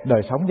hệ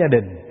đời sống gia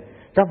đình,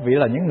 các vị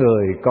là những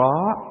người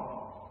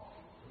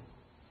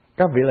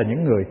các vị là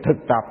những người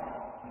thực tập,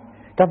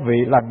 các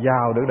vị làm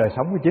giàu được đời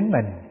sống của chính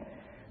mình.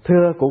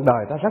 Thưa, cuộc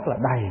đời ta rất là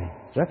đầy,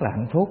 rất là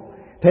hạnh phúc.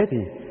 Thế thì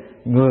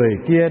người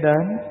kia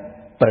đến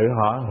tự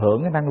họ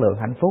hưởng cái năng lượng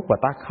hạnh phúc, và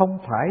ta không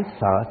phải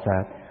sợ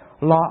sệt,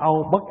 lo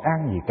âu, bất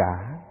an gì cả.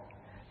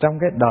 Trong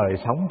cái đời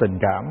sống tình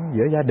cảm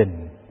giữa gia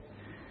đình,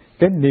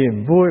 cái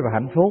niềm vui và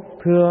hạnh phúc,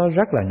 thưa,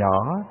 rất là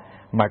nhỏ,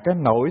 mà cái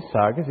nỗi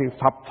sợ, cái sự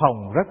phập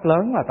phồng rất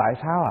lớn là tại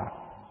sao ạ?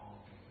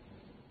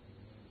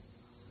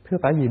 Thưa,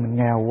 tại vì mình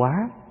nghèo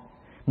quá.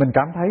 Mình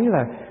cảm thấy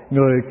là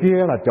người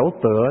kia là chỗ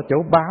tựa, chỗ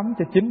bám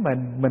cho chính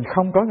mình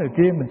không có người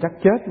kia mình chắc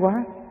chết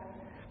quá.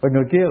 Và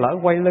người kia lỡ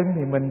quay lưng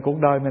thì cuộc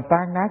đời mình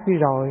tan nát đi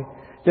rồi.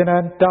 Cho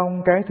nên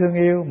trong cái thương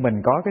yêu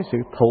mình có cái sự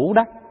thủ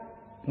đắc,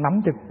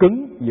 nắm cho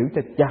cứng, giữ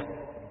cho chặt.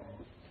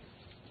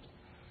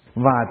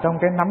 Và trong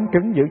cái nắm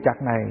cứng giữ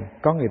chặt này,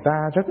 con người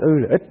ta rất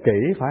là ích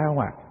kỷ, phải không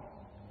ạ?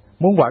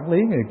 Muốn quản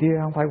lý người kia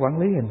không phải quản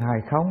lý hình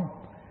hài không,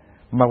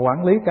 mà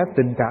quản lý cả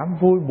tình cảm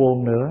vui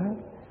buồn nữa.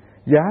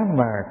 Giá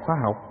mà khoa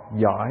học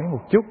giỏi một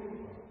chút,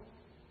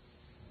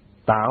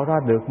 tạo ra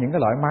được những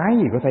cái loại máy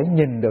gì có thể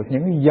nhìn được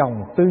những cái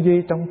dòng tư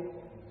duy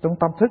trong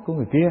tâm thức của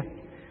người kia.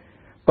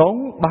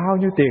 Tốn bao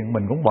nhiêu tiền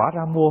mình cũng bỏ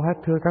ra mua hết,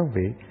 thưa các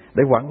vị,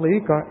 để quản lý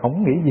coi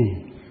ổng nghĩ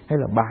gì hay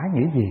là bả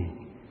nghĩ gì,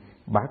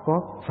 bả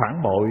có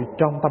phản bội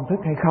trong tâm thức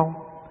hay không.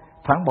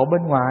 Phản bội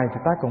bên ngoài thì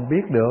ta còn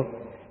biết được,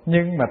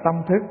 nhưng mà tâm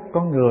thức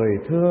con người,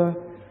 thưa,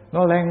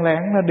 nó len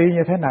lén, nó đi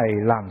như thế này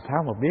làm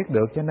sao mà biết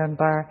được. Cho nên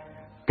ta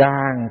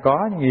Càng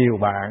có nhiều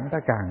bạn ta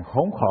càng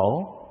khốn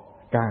khổ,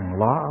 càng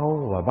lo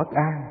âu và bất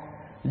an,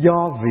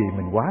 do vì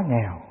mình quá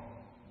nghèo.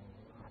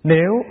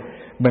 Nếu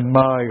mình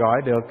mời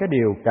gọi được, cái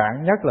điều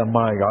cản nhất là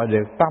mời gọi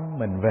được tâm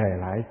mình về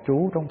lại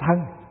trú trong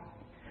thân,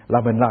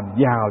 là mình làm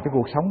giàu cho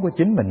cuộc sống của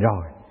chính mình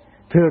rồi.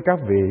 Thưa các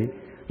vị,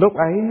 lúc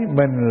ấy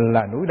mình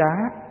là núi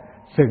đá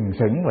sừng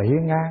sững và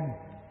hiên ngang.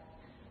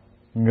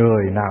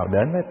 Người nào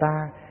đến với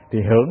ta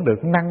thì hưởng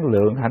được năng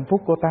lượng hạnh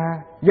phúc của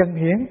ta, dâng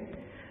hiến.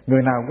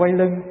 Người nào quay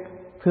lưng,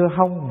 thưa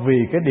không, vì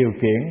cái điều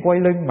kiện quay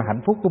lưng mà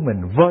hạnh phúc của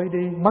mình vơi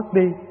đi, mất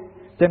đi.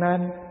 Cho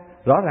nên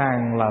rõ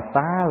ràng là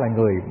ta là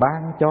người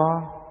ban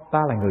cho, ta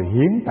là người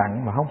hiến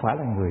tặng mà không phải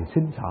là người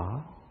xin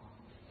xỏ.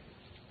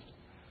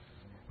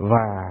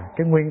 Và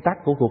cái nguyên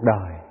tắc của cuộc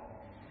đời,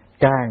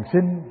 càng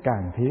xin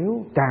càng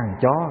thiếu, càng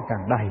cho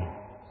càng đầy.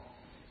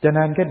 Cho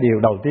nên cái điều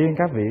đầu tiên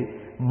các vị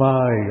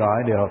mời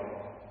gọi được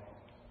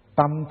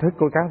tâm thức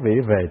của các vị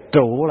về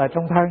trụ lại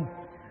trong thân,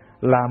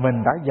 là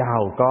mình đã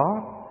giàu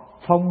có,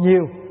 phong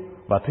nhiêu,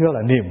 và thưa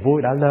là niềm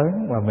vui đã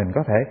lớn và mình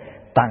có thể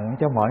tặng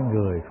cho mọi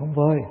người không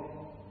vơi.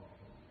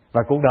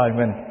 Và cuộc đời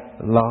mình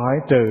loại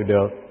trừ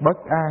được bất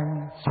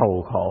an,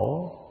 sầu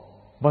khổ,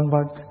 vân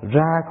vân,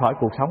 ra khỏi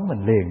cuộc sống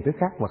mình liền tức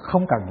khắc, và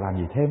không cần làm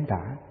gì thêm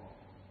cả.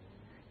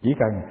 Chỉ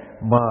cần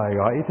mời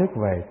gọi ý thức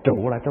về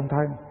trụ lại trong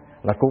thân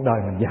là cuộc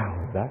đời mình giàu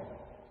rồi đó.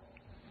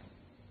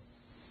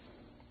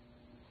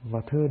 Và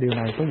thưa, điều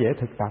này có dễ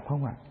thực tập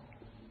không ạ?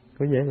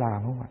 Có dễ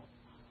làm không ạ?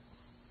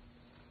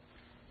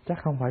 Chắc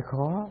không phải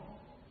khó,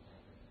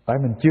 tại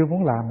mình chưa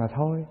muốn làm mà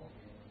thôi.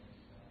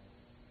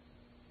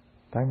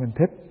 Tại mình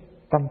thích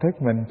tâm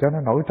thức mình cho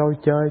nó nổi trôi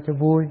chơi cho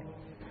vui.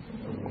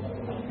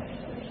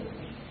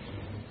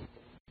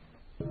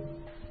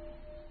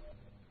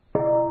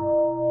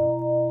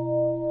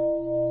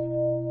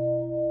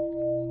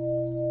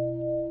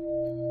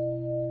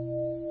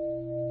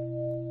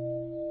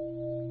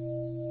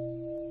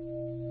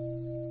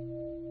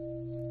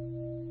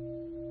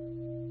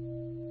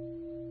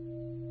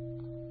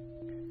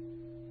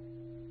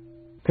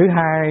 Thứ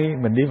hai,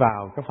 mình đi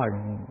vào cái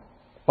phần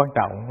quan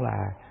trọng là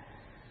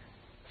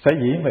sở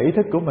dĩ mà ý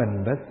thức của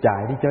mình đã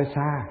chạy đi chơi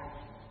xa,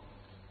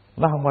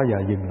 nó không bao giờ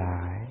dừng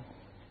lại,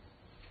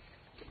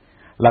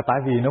 là tại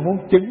vì nó muốn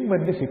chứng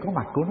minh cái sự có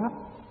mặt của nó.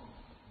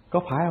 Có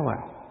phải không ạ?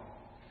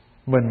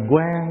 Mình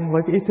quen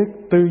với cái ý thức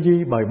tư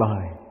duy bời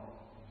bời,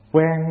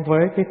 quen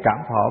với cái cảm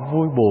thọ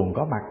vui buồn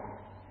có mặt.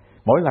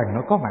 Mỗi lần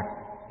nó có mặt,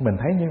 mình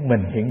thấy như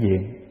mình hiện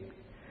diện,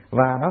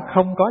 và nó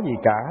không có gì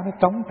cả, nó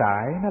trống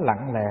trải, nó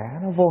lặng lẽ,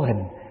 nó vô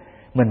hình.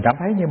 Mình cảm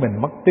thấy như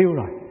mình mất tiêu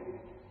rồi,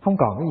 không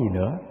còn cái gì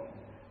nữa.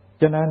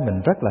 Cho nên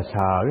mình rất là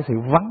sợ cái sự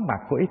vắng mặt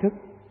của ý thức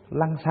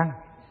lăng xăng.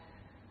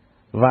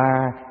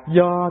 Và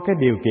do cái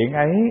điều kiện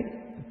ấy,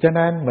 cho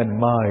nên mình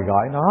mời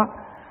gọi nó,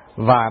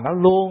 và nó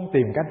luôn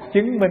tìm cách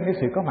chứng minh cái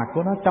sự có mặt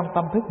của nó trong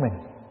tâm thức mình.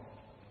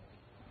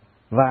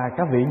 Và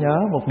các vị nhớ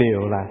một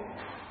điều là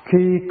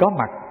khi có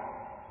mặt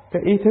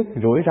cái ý thức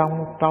rủi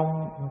rong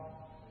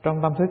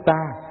trong tâm thức ta,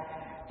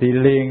 thì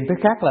liền tức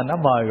khắc là nó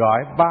mời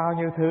gọi bao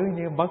nhiêu thứ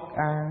như bất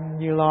an,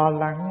 như lo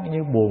lắng,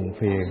 như buồn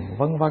phiền,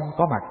 vân vân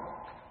có mặt.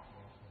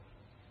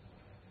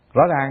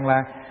 Rõ ràng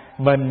là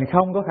mình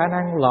không có khả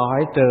năng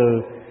loại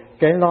trừ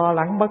cái lo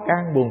lắng, bất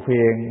an, buồn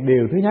phiền.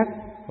 Điều thứ nhất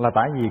là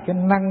tại vì cái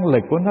năng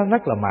lực của nó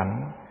rất là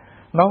mạnh,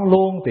 nó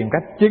luôn tìm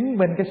cách chứng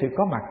minh cái sự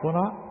có mặt của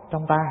nó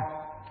trong ta.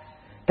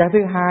 Cái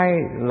thứ hai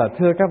là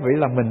thưa các vị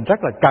là mình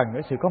rất là cần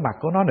cái sự có mặt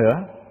của nó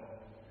nữa.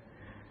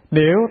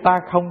 Nếu ta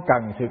không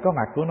cần sự có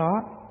mặt của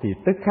nó thì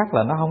tức khắc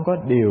là nó không có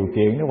điều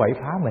kiện để quậy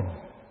phá mình.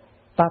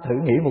 Ta thử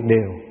nghĩ một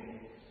điều,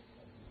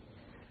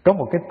 có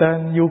một cái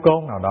tên du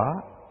côn nào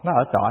đó, nó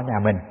ở trọ nhà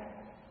mình,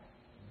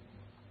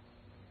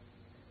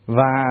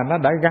 và nó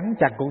đã gắn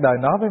chặt cuộc đời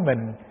nó với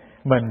mình.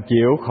 Mình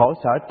chịu khổ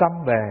sở trăm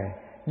bề,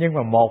 nhưng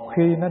mà một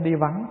khi nó đi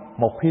vắng,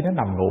 một khi nó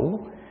nằm ngủ,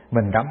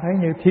 mình cảm thấy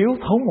như thiếu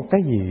thốn một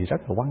cái gì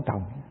rất là quan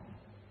trọng.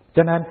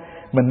 Cho nên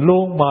mình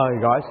luôn mời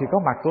gọi sự có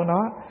mặt của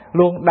nó,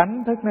 luôn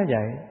đánh thức nó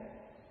dậy.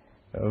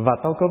 Và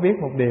tôi có biết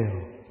một điều,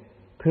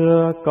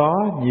 thưa, có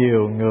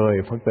nhiều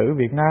người Phật tử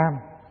Việt Nam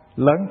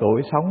lớn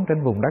tuổi sống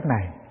trên vùng đất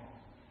này,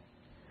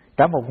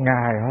 cả một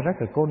ngày họ rất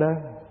là cô đơn.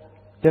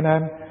 Cho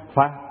nên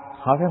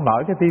họ phải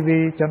mở cái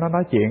tivi cho nó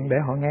nói chuyện để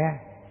họ nghe.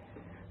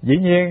 Dĩ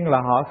nhiên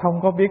là họ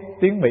không có biết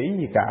tiếng Mỹ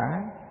gì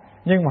cả,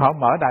 nhưng mà họ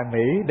mở đài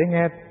Mỹ để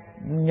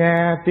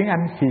nghe tiếng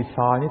Anh xì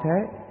xò như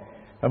thế.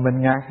 Và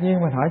mình ngạc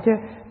nhiên, mình hỏi chứ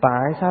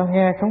tại sao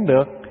nghe không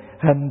được?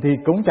 Hình thì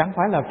cũng chẳng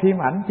phải là phim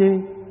ảnh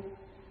chi,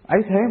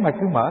 ấy thế mà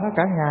cứ mở nó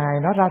cả ngày,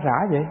 nó ra rã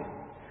vậy.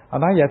 Họ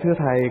nói dạ thưa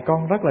thầy,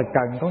 con rất là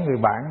cần có người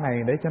bạn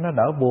này để cho nó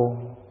đỡ buồn.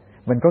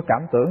 Mình có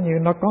cảm tưởng như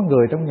nó có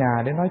người trong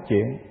nhà để nói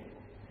chuyện.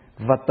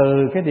 Và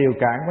từ cái điều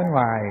cản bên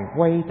ngoài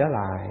quay trở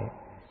lại,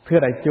 thưa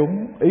đại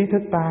chúng, ý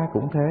thức ta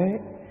cũng thế.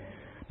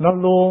 Nó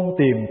luôn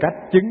tìm cách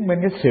chứng minh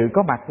cái sự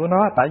có mặt của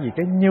nó, tại vì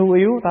cái nhu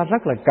yếu ta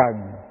rất là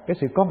cần cái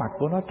sự có mặt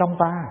của nó trong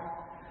ta.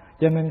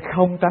 Cho nên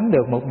không tránh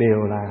được một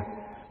điều là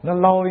nó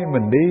lôi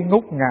mình đi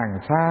ngút ngàn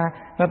xa,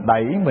 nó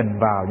đẩy mình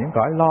vào những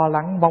cõi lo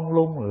lắng mông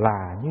lung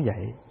là như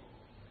vậy.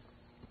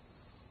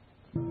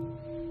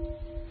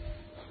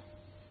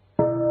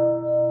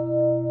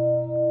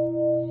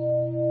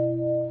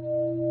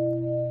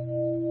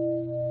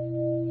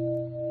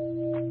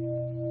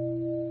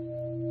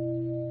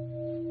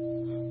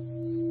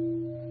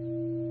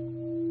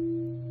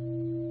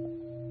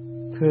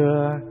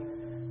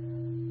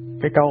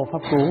 Cái câu pháp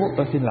cú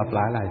tôi xin lặp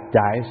lại là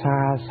chạy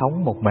xa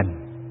sống một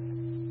mình.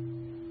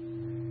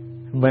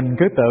 Mình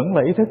cứ tưởng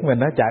là ý thức mình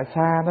nó chạy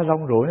xa, nó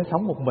rong ruổi, nó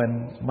sống một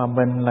mình, mà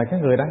mình là cái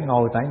người đang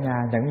ngồi tại nhà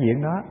nhận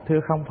diện nó. Thưa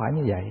không phải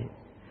như vậy.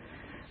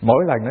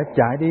 Mỗi lần nó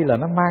chạy đi là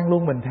nó mang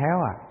luôn mình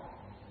theo à.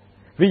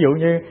 Ví dụ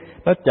như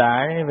nó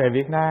chạy về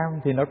Việt Nam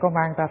thì nó có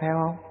mang ta theo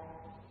không?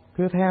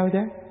 Thưa theo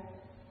chứ.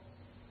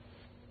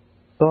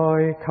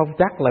 Tôi không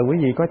chắc là quý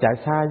vị có chạy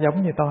xa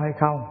giống như tôi hay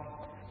không,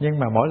 nhưng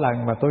mà mỗi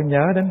lần mà tôi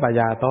nhớ đến bà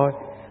già tôi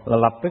là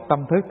lập tức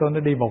tâm thức tôi nó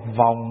đi một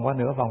vòng qua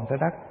nửa vòng tới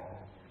đất.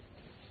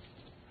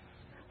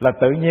 Là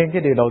tự nhiên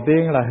cái điều đầu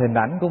tiên là hình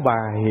ảnh của bà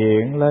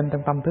hiện lên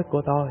trong tâm thức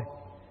của tôi.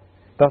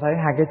 Tôi thấy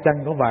hai cái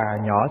chân của bà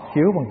nhỏ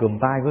xíu bằng cùm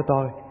tay của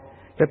tôi.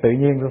 Cái tự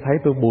nhiên tôi thấy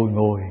tôi bùi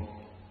ngùi.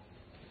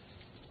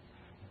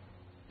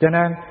 Cho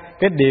nên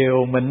cái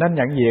điều mình nên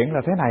nhận diện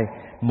là thế này: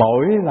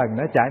 mỗi lần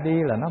nó chạy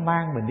đi là nó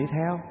mang mình đi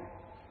theo.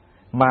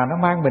 Mà nó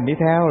mang mình đi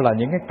theo là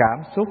những cái cảm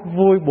xúc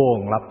vui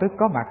buồn lập tức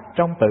có mặt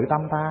trong tự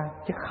tâm ta,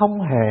 chứ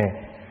không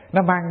hề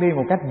nó mang đi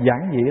một cách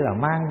giản dị là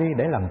mang đi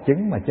để làm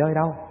chứng mà chơi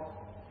đâu.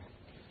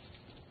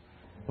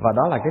 Và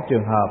đó là cái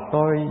trường hợp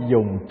tôi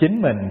dùng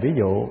chính mình ví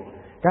dụ.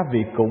 Các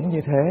vị cũng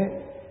như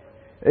thế.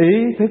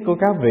 Ý thức của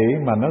các vị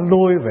mà nó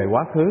lui về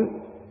quá khứ,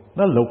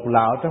 nó lục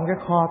lạo trong cái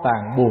kho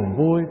tàng buồn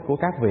vui của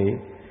các vị,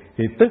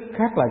 thì tức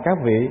khắc là các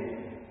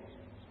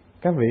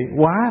vị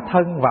quá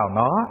thân vào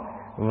nó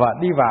và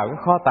đi vào cái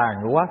kho tàng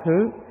của quá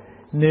khứ.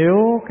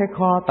 Nếu cái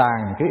kho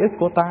tàng ký ức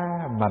của ta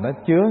mà nó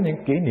chứa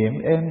những kỷ niệm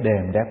êm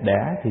đềm đẹp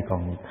đẽ thì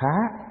còn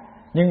khá.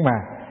 Nhưng mà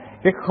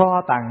cái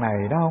kho tàng này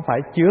nó không phải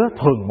chứa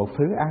thuần một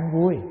thứ an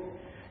vui.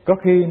 Có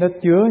khi nó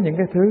chứa những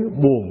cái thứ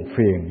buồn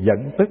phiền,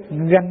 giận tức,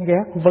 ganh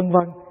ghét vân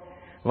vân.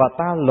 Và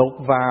ta lục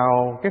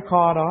vào cái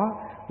kho đó,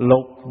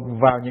 lục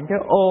vào những cái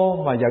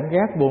ô mà giận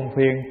ghét buồn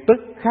phiền, tức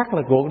khắc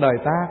là cuộc đời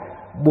ta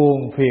buồn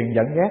phiền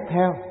giận ghét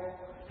theo.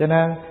 Cho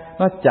nên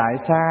nó chạy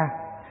xa,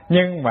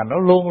 nhưng mà nó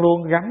luôn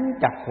luôn gắn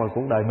chặt vào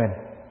cuộc đời mình.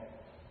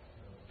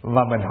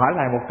 Và mình hỏi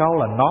lại một câu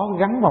là nó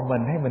gắn vào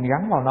mình hay mình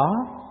gắn vào nó?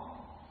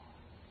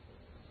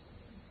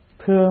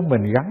 Thưa,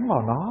 mình gắn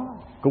vào nó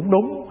cũng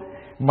đúng,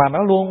 mà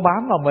nó luôn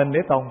bám vào mình để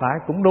tồn tại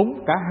cũng đúng.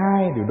 Cả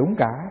hai đều đúng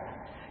cả.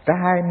 Cả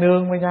hai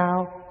nương với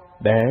nhau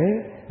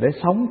để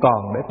sống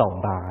còn, để tồn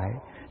tại.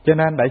 Cho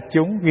nên đại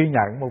chúng ghi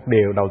nhận một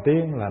điều đầu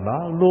tiên là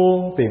nó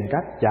luôn tìm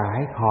cách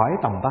chạy khỏi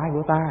tầm tay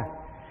của ta,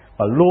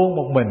 và luôn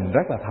một mình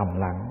rất là thầm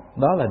lặng.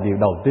 Đó là điều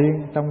đầu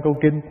tiên trong câu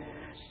kinh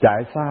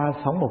chạy xa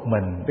sống một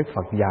mình Đức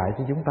Phật dạy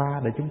cho chúng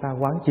ta, để chúng ta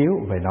quán chiếu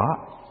về nó.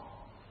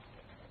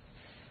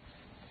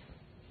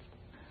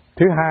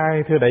 Thứ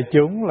hai, thưa đại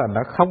chúng, là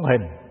nó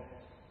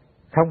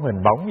không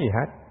hình bóng gì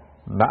hết.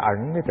 Nó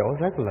ẩn cái chỗ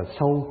rất là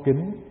sâu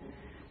kín,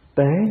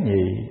 tế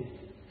nhị,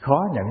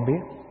 khó nhận biết.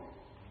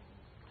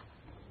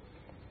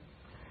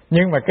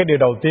 Nhưng mà cái điều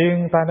đầu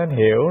tiên ta nên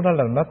hiểu đó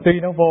là nó tuy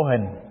nó vô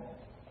hình,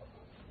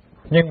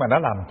 nhưng mà nó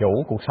làm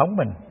chủ cuộc sống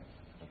mình.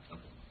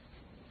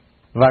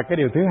 Và cái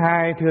điều thứ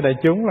hai, thưa đại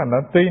chúng, là nó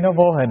tuy nó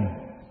vô hình,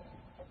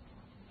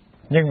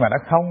 nhưng mà nó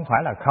không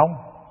phải là không.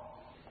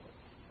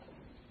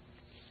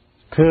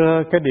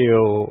 Thưa, cái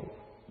điều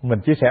mình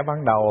chia sẻ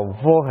ban đầu,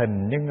 vô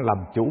hình nhưng làm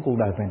chủ cuộc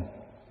đời mình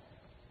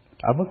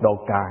ở mức độ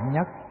cạn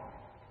nhất.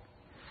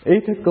 Ý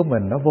thức của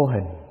mình nó vô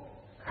hình,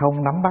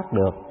 không nắm bắt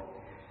được,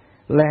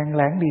 len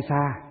lén đi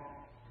xa.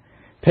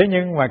 Thế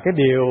nhưng mà cái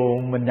điều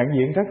mình nhận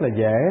diện rất là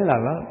dễ là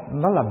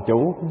nó làm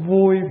chủ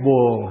vui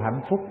buồn,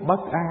 hạnh phúc, bất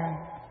an,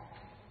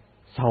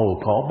 sầu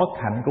khổ,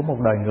 bất hạnh của một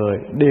đời người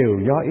đều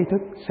do ý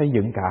thức xây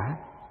dựng cả.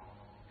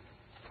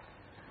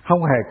 Không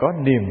hề có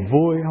niềm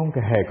vui, không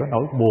hề có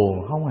nỗi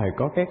buồn, không hề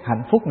có cái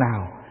hạnh phúc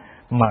nào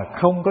mà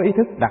không có ý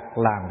thức đặt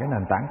làm cái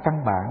nền tảng căn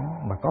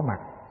bản mà có mặt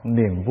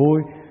niềm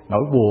vui,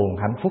 nỗi buồn,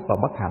 hạnh phúc và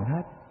bất hạnh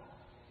hết.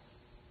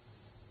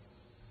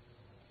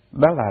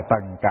 Đó là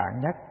tầng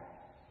cạn nhất.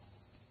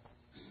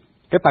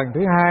 Cái tầng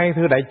thứ hai,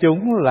 thưa đại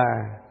chúng,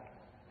 là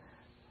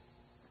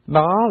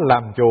nó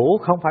làm chủ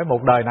không phải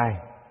một đời này,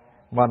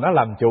 mà nó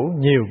làm chủ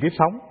nhiều kiếp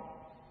sống.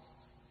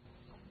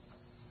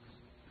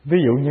 Ví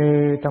dụ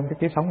như trong cái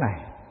kiếp sống này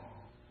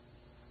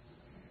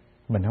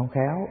mình không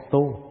khéo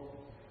tu,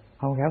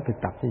 không khéo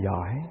thực tập cho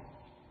giỏi,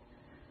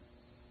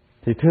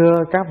 thì thưa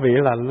các vị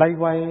là lây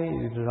quay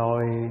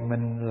rồi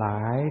mình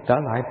lại trở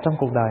lại trong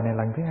cuộc đời này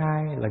lần thứ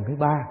hai, lần thứ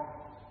ba.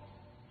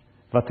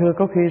 Và thưa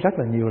có khi rất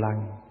là nhiều lần.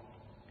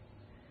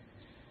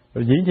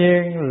 Rồi dĩ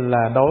nhiên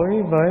là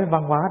đối với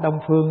văn hóa Đông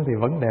Phương thì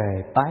vấn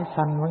đề tái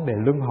sanh, vấn đề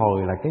luân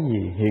hồi là cái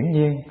gì hiển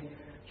nhiên,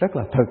 rất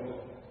là thực,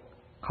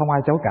 không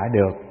ai chối cãi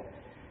được.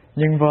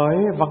 Nhưng với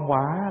văn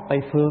hóa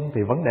Tây Phương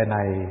thì vấn đề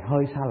này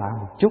hơi xa lạ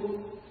một chút.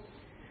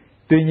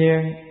 Tuy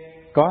nhiên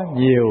có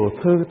nhiều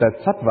thư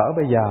tịch sách vở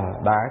bây giờ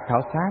đã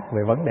khảo sát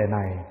về vấn đề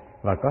này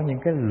và có những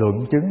cái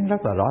luận chứng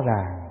rất là rõ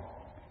ràng,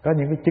 có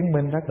những cái chứng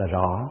minh rất là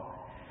rõ.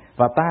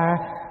 Và ta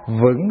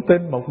vững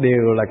tin một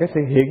điều là cái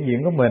sự hiện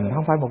diện của mình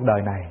không phải một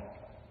đời này.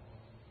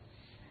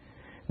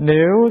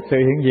 Nếu sự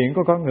hiện diện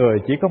của con người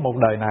chỉ có một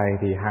đời này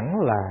thì hẳn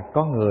là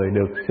con người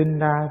được sinh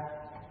ra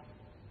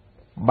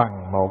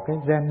bằng một cái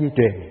gen di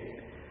truyền,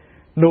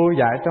 nuôi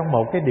dạy trong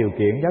một cái điều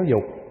kiện giáo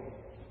dục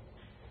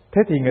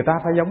Thế thì người ta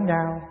phải giống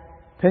nhau.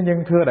 Thế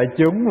nhưng thưa đại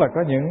chúng là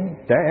có những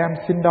trẻ em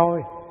sinh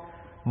đôi,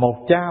 một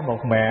cha một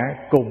mẹ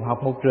cùng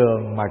học một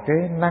trường mà cái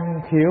năng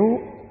khiếu,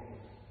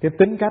 cái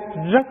tính cách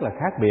rất là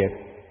khác biệt.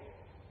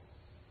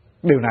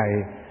 Điều này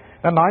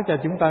nó nói cho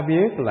chúng ta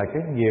biết là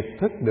cái nghiệp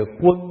thức được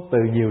quân từ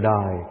nhiều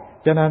đời.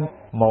 Cho nên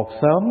một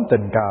sớm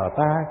tình cờ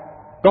ta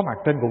có mặt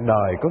trên cuộc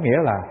đời, có nghĩa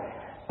là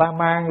ta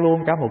mang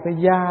luôn cả một cái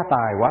gia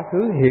tài quá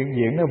khứ hiện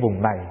diện ở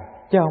vùng này,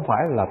 chứ không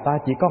phải là ta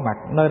chỉ có mặt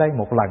nơi đây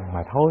một lần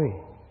mà thôi.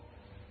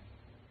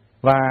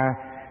 Và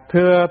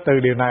thưa, từ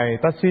điều này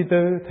ta suy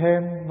tư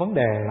thêm vấn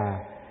đề là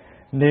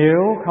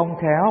nếu không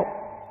khéo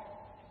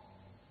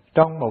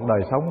trong một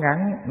đời sống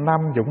ngắn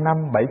 50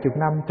 năm, 70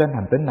 năm trên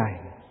hành tinh này,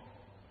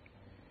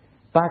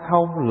 ta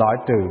không loại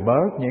trừ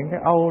bớt những cái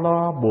âu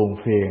lo buồn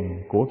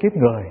phiền của kiếp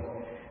người,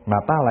 mà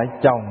ta lại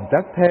chồng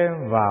chất thêm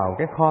vào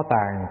cái kho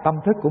tàng tâm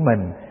thức của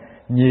mình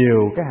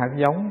nhiều cái hạt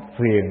giống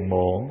phiền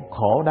muộn,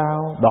 khổ đau,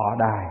 đọa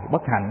đài,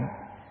 bất hạnh.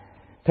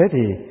 Thế thì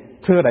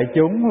thưa đại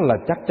chúng là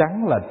chắc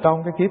chắn là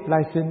trong cái kiếp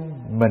lai sinh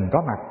mình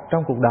có mặt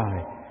trong cuộc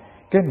đời,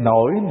 cái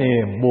nỗi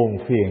niềm buồn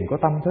phiền của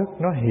tâm thức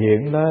nó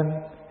hiện lên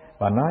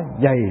và nó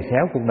dày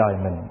xéo cuộc đời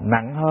mình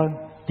nặng hơn,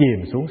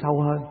 chìm xuống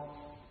sâu hơn.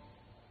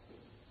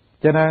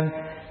 Cho nên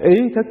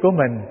ý thức của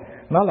mình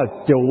nó là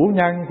chủ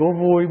nhân của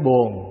vui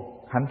buồn,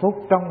 hạnh phúc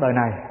trong đời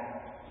này.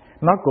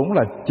 Nó cũng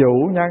là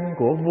chủ nhân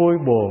của vui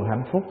buồn,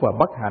 hạnh phúc và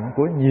bất hạnh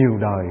của nhiều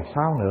đời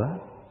sau nữa.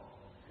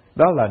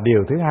 Đó là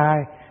điều thứ hai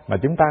mà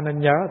chúng ta nên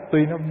nhớ.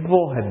 Tuy nó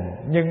vô hình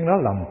nhưng nó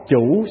làm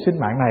chủ sinh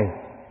mạng này,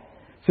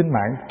 sinh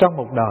mạng trong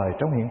một đời,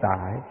 trong hiện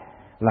tại,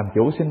 làm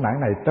chủ sinh mạng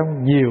này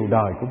trong nhiều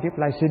đời của kiếp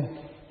lai sinh.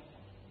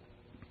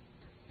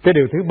 Cái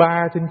điều thứ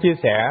ba xin chia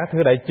sẻ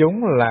thưa đại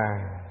chúng là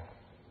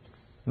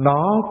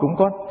nó cũng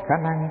có khả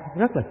năng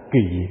rất là kỳ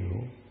diệu.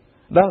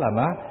 Đó là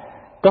nó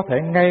có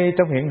thể ngay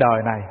trong hiện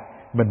đời này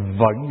mình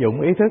vận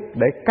dụng ý thức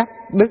để cắt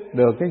đứt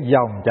được cái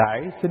dòng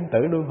chảy sinh tử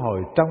luân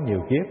hồi trong nhiều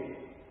kiếp.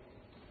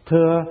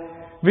 Thưa,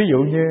 ví dụ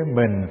như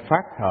mình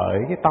phát khởi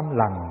cái tâm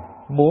lành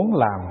muốn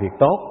làm việc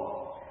tốt,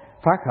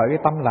 phát khởi cái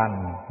tâm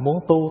lành muốn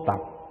tu tập,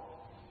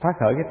 phát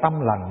khởi cái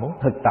tâm lành muốn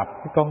thực tập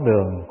cái con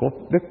đường của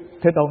Đức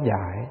Thế Tôn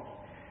dạy,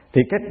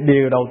 thì cái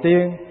điều đầu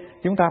tiên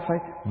chúng ta phải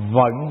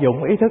vận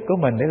dụng ý thức của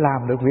mình để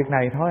làm được việc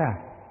này thôi à.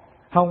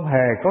 Không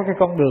hề có cái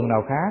con đường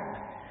nào khác.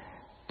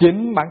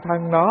 Chính bản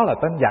thân nó là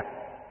tên giặc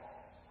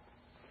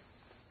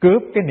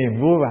cướp cái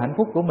niềm vui và hạnh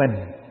phúc của mình.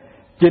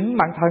 Chính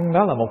bản thân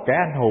nó là một kẻ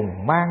anh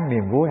hùng mang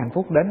niềm vui hạnh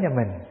phúc đến cho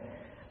mình.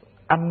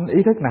 Anh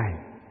ý thức này,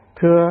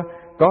 thưa,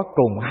 có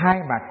cùng hai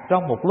mặt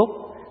trong một lúc,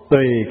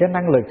 tùy cái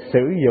năng lực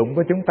sử dụng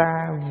của chúng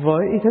ta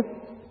với ý thức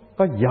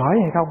có giỏi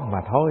hay không mà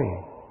thôi.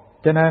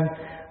 Cho nên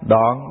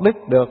đoạn đứt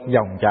được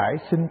dòng chảy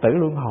sinh tử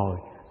luân hồi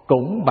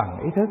cũng bằng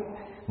ý thức,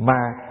 mà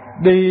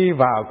đi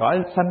vào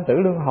cõi sanh tử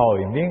luân hồi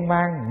miên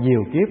man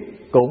nhiều kiếp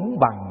cũng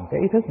bằng cái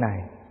ý thức này.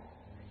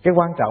 Cái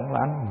quan trọng là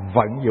anh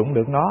vận dụng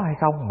được nó hay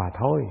không mà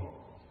thôi.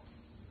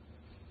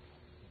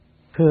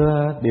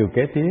 Thưa, điều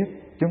kế tiếp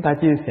chúng ta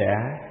chia sẻ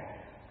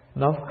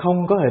nó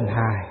không có hình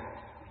hài,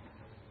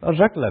 nó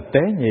rất là tế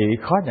nhị,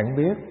 khó nhận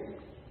biết.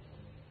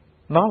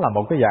 Nó là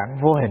một cái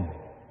dạng vô hình,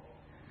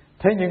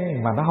 thế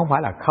nhưng mà nó không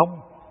phải là không.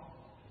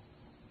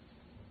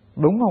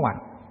 Đúng không ạ?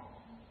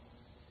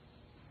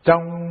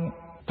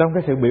 Trong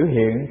cái sự biểu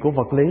hiện của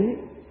vật lý,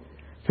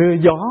 thưa,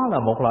 gió là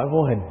một loại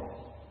vô hình,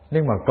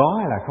 nhưng mà có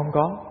hay là không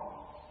có?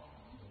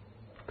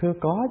 Thưa,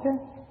 có chứ.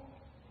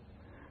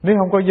 Nếu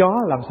không có gió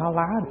làm sao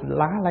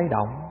lá lay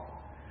động?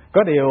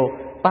 Có điều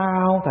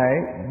ta không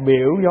thể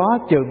biểu gió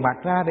trườn mặt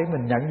ra để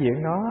mình nhận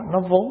diện nó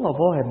vốn là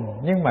vô hình,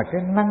 nhưng mà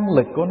cái năng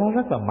lực của nó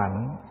rất là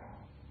mạnh.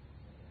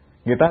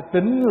 Người ta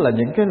tính là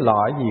những cái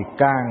loại gì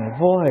càng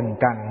vô hình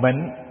càng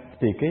mịn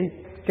thì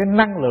cái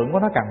năng lượng của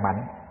nó càng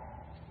mạnh.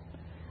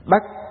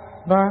 Đất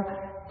nó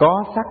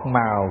có sắc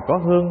màu, có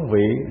hương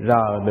vị,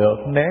 rờ được,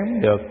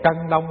 nếm được, cân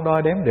đong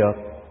đo đếm được.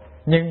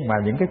 Nhưng mà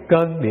những cái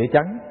cơn địa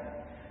chấn,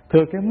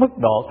 thưa, cái mức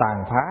độ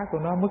tàn phá của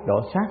nó, mức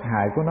độ sát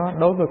hại của nó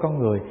đối với con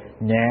người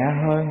nhẹ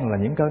hơn là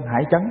những cơn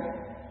hải chấn.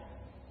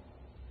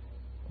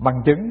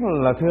 Bằng chứng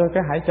là thưa,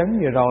 cái hải chấn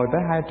vừa rồi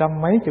tới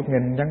 200 mấy chục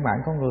nghìn nhân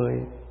mạng con người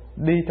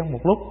đi trong một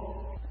lúc.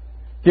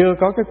 Chưa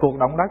có cái cuộc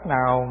động đất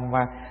nào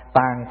mà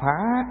tàn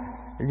phá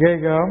ghê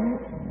gớm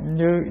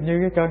như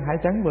cái cơn hải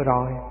chấn vừa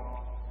rồi.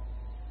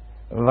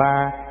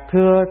 Và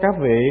thưa các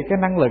vị, cái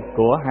năng lực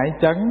của hải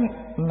chấn,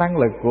 năng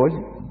lực của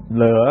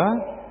lửa,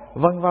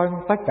 vân vân,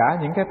 tất cả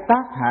những cái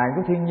tác hại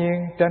của thiên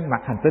nhiên trên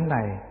mặt hành tinh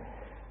này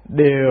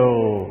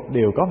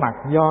đều có mặt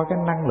do cái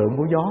năng lượng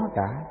của gió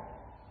cả.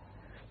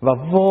 Và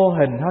vô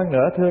hình hơn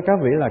nữa thưa các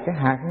vị là cái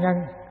hạt nhân,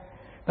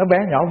 nó bé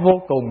nhỏ vô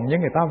cùng,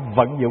 nhưng người ta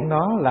vận dụng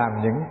nó làm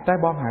những trái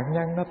bom hạt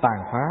nhân, nó tàn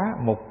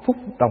phá một phút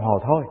đồng hồ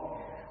thôi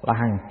là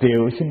hàng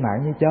triệu sinh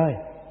mạng như chơi.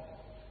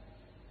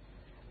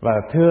 Và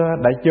thưa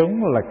đại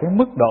chúng là cái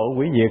mức độ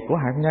hủy diệt của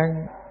hạt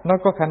nhân, nó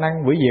có khả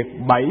năng hủy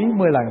diệt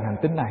 70 lần hành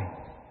tinh này.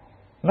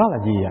 Nó là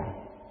gì ạ?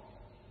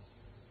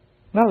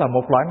 Nó là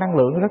một loại năng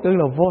lượng rất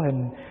là vô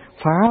hình,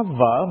 phá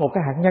vỡ một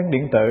cái hạt nhân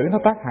điện tử, nó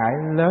tác hại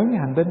lớn như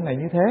hành tinh này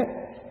như thế.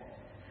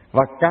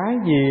 Và cái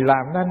gì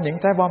làm nên những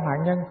trái bom hạt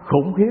nhân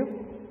khủng khiếp?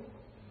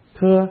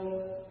 Thưa,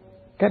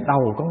 cái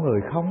đầu con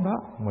người không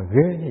đó mà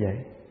ghê như vậy,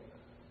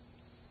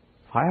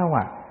 phải không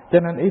ạ? Cho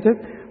nên ý thức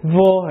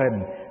vô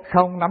hình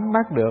không nắm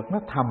bắt được, nó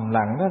thầm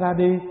lặng nó ra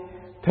đi.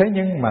 Thế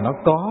nhưng mà nó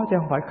có chứ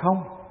không phải không.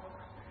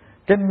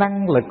 Cái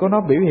năng lực của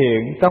nó biểu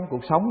hiện trong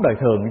cuộc sống đời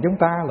thường của chúng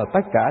ta là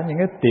tất cả những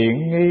cái tiện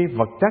nghi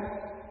vật chất,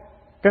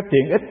 cái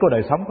tiện ích của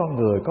đời sống con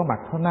người có mặt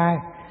hôm nay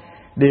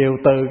đều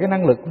từ cái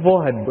năng lực vô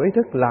hình của ý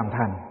thức làm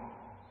thành.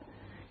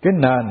 Cái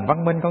nền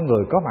văn minh con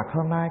người có mặt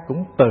hôm nay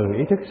cũng từ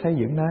ý thức xây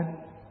dựng nên.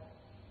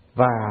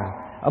 Và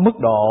ở mức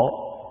độ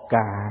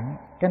cạn,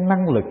 cái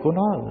năng lực của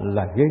nó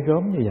là ghê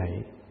gớm như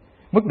vậy.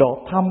 Mức độ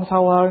thâm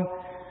sâu hơn,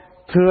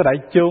 thưa đại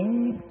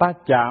chúng, ta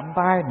chạm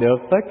tay được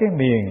tới cái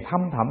miền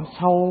thâm thẳm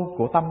sâu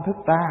của tâm thức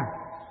ta,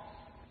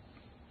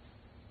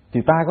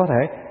 thì ta có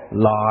thể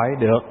loại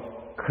được,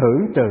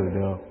 khử trừ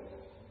được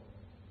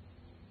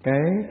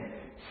cái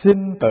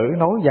sinh tử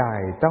nối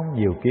dài trong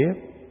nhiều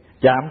kiếp.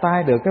 Chạm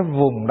tay được cái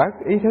vùng đất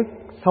ý thức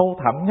sâu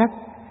thẳm nhất,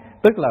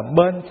 tức là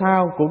bên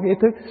sau của cái ý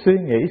thức suy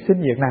nghĩ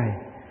sinh diệt này,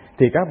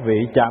 thì các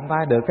vị chạm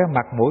tay được cái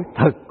mặt mũi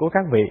thực của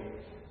các vị.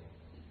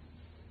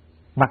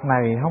 Mặt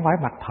này không phải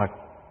mặt thật,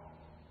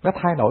 nó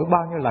thay đổi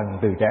bao nhiêu lần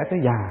từ trẻ tới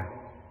già.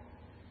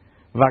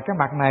 Và cái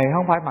mặt này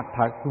không phải mặt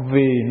thật,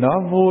 vì nó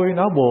vui,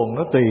 nó buồn,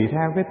 nó tùy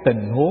theo cái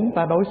tình huống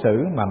ta đối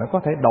xử mà nó có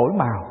thể đổi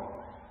màu.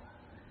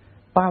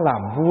 Ta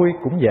làm vui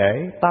cũng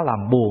dễ, ta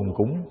làm buồn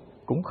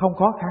cũng không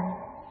khó khăn.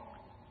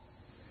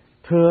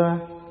 Thưa,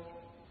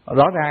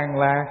 rõ ràng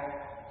là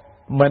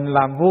mình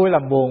làm vui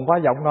làm buồn qua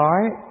giọng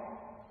nói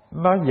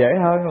nó dễ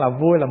hơn là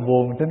vui làm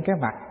buồn trên cái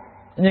mặt.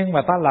 Nhưng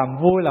mà ta làm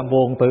vui làm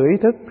buồn từ ý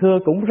thức, thưa,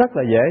 cũng rất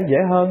là dễ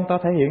hơn ta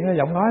thể hiện ở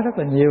giọng nói rất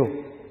là nhiều.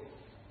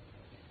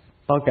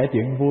 Tôi kể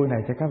chuyện vui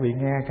này cho các vị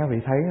nghe, các vị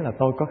thấy là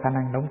tôi có khả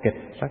năng đóng kịch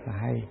rất là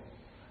hay.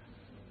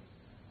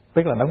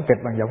 Tức là đóng kịch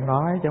bằng giọng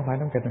nói chứ không phải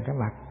đóng kịch bằng cái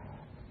mặt.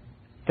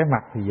 Cái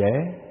mặt thì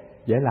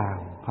dễ làm,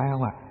 phải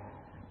không ạ?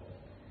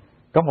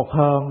 Có một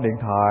hôm điện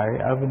thoại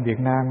ở bên Việt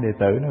Nam đệ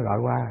tử nó gọi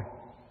qua.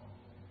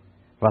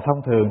 Và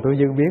thông thường tôi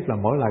dư biết là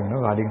mỗi lần nó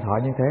gọi điện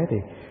thoại như thế thì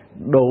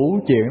đủ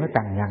chuyện nó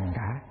cằn nhằn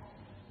cả.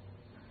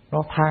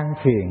 Nó than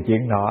phiền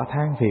chuyện nọ,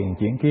 than phiền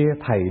chuyện kia,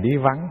 thầy đi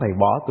vắng, thầy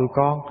bỏ tụi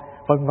con,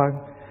 vân vân.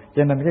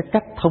 Cho nên cái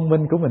cách thông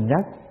minh của mình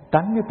nhất,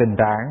 tránh cái tình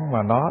trạng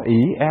mà nó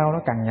ỷ eo, nó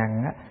cằn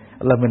nhằn á,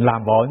 là mình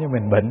làm bộ như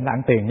mình bệnh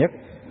ăn tiền nhất.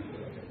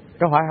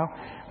 Có phải không?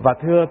 Và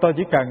thưa, tôi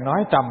chỉ cần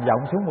nói trầm giọng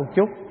xuống một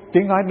chút,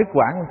 tiếng nói đứt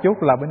quãng một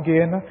chút là bên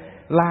kia nó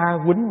la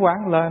quýnh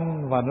quán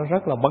lên và nó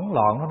rất là bấn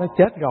loạn. Nó nói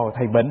chết rồi,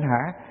 thầy bệnh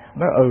hả?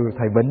 Nói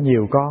thầy bệnh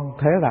nhiều con.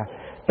 Thế là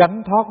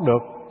tránh thoát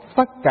được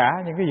tất cả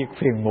những cái việc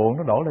phiền muộn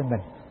nó đổ lên mình.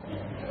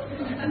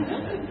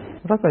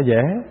 Rất là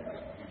dễ.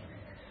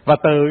 Và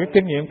từ cái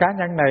kinh nghiệm cá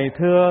nhân này,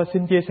 thưa,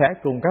 xin chia sẻ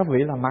cùng các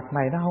vị là mặt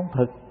này nó không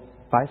thực.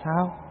 Tại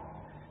sao?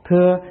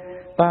 Thưa,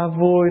 ta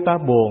vui, ta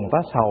buồn, ta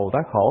sầu, ta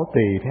khổ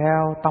tùy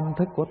theo tâm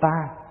thức của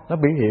ta, nó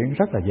biểu hiện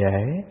rất là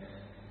dễ.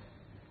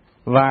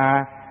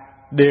 Và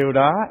điều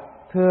đó,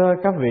 thưa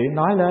các vị,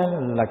 nói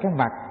lên là cái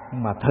mặt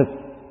mà thực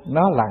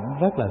nó lặn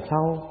rất là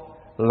sâu,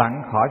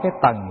 lặn khỏi cái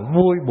tầng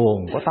vui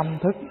buồn của tâm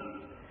thức.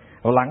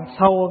 Lặn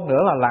sâu hơn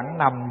nữa là lặn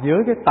nằm dưới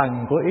cái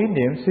tầng của ý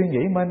niệm suy nghĩ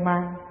mênh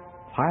mang,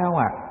 phải không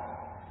ạ?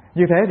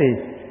 Như thế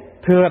thì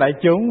thưa đại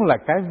chúng là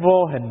cái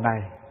vô hình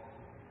này,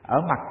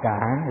 ở mặt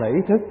cạn là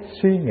ý thức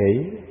suy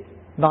nghĩ,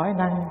 nói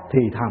năng thì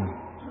thầm,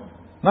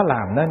 nó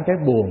làm nên cái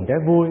buồn, cái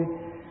vui,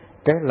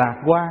 cái lạc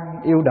quan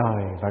yêu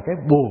đời và cái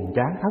buồn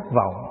chán thất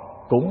vọng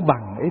cũng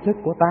bằng ý thức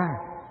của ta.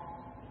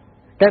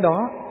 Cái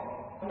đó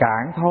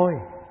cạn thôi,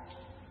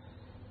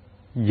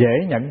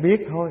 dễ nhận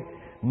biết thôi,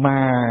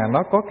 mà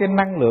nó có cái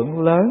năng lượng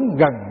lớn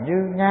gần như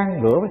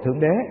ngang ngửa với Thượng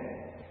Đế.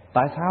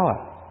 Tại sao ạ?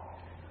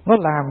 Nó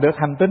làm được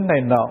hành tinh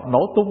này nổ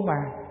tung mà.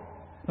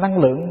 Năng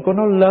lượng của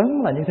nó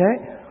lớn là như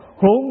thế.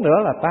 Huống nữa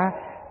là ta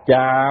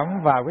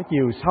chạm vào cái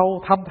chiều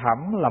sâu thâm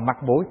thẳm là mặt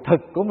mũi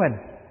thực của mình.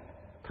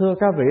 Thưa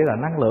các vị là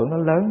năng lượng nó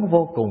lớn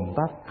vô cùng,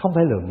 ta không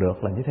thể lường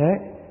được là như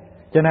thế.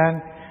 Cho nên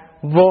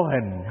vô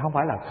hình không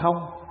phải là không,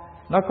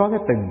 nó có cái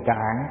từng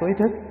cạn của ý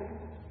thức,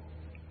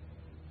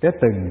 cái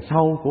từng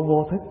sâu của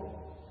vô thức.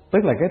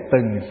 Tức là cái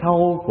từng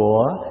sâu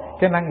của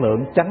cái năng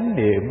lượng chánh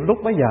niệm lúc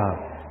bấy giờ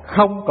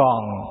không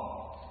còn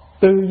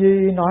tư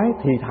duy nói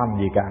thì thầm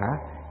gì cả,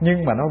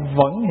 nhưng mà nó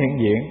vẫn hiện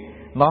diện.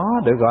 Nó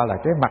được gọi là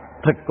cái mặt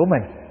thực của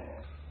mình.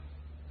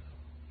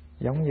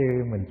 Giống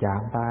như mình chạm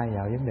tay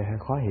vào vấn đề hơi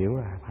khó hiểu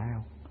là phải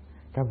không?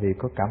 Các vị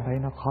có cảm thấy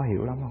nó khó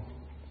hiểu lắm không?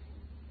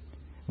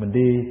 Mình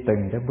đi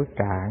từng cái bước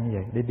cạn như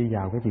vậy để đi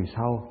vào cái chiều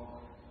sâu,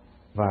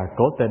 và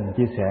cố tình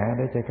chia sẻ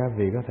để cho các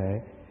vị có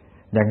thể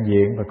nhận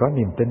diện và có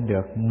niềm tin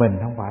được mình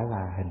không phải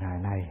là hình hài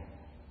này,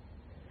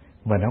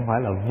 mình không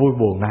phải là vui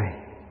buồn này,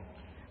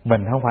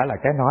 mình không phải là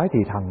cái nói thì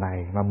thầm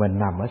này, mà mình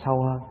nằm ở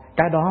sâu hơn.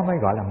 Cái đó mới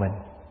gọi là mình.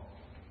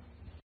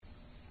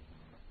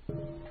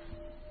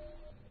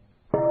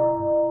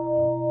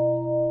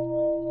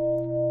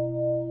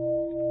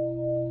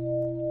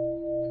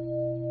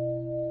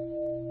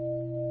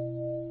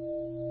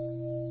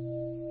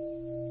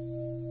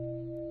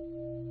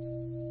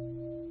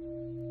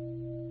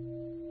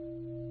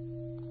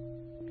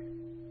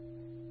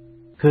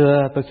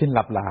 Thưa, tôi xin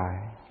lặp lại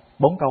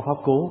 4 câu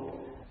pháp cú.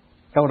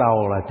 Câu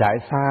đầu là chạy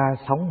xa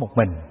sống một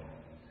mình.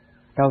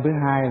 Câu thứ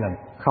hai là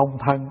không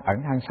thân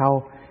ẩn hang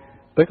sâu,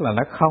 tức là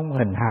nó không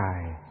hình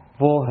hài,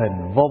 vô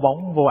hình, vô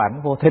bóng, vô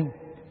ảnh, vô thinh,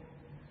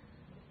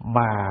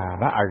 mà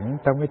nó ẩn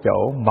trong cái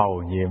chỗ màu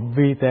nhiệm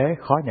vi tế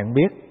khó nhận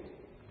biết.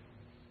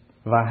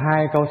 Và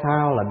 2 câu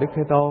sau là Đức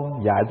Thế Tôn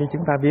dạy cho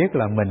chúng ta biết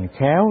là mình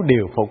khéo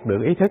điều phục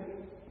được ý thức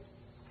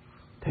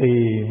thì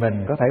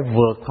mình có thể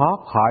vượt thoát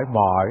khỏi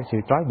mọi sự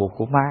trói buộc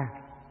của ma.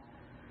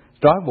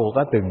 Trói buộc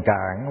ở từng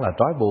cạn là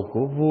trói buộc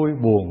của vui,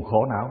 buồn,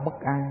 khổ não,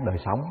 bất an đời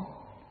sống.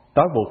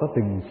 Trói buộc có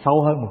từng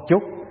sâu hơn một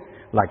chút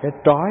là cái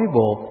trói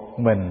buộc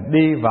mình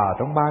đi vào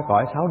trong 3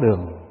 cõi 6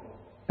 đường,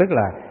 tức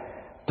là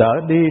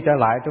trở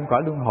lại trong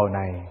cõi luân hồi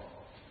này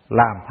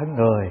làm thân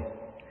người,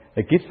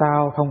 thì kiếp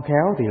sau không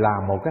khéo thì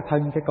làm một cái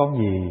thân cái con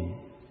gì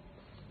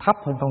thấp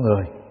hơn con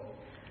người,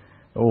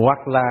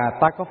 hoặc là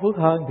ta có phước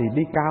hơn thì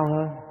đi cao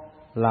hơn,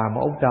 là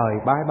một ông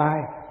trời bay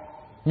bay,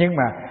 nhưng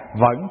mà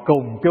vẫn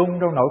cùng chung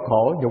trong nỗi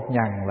khổ nhục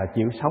nhằn là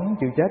chịu sống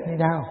chịu chết như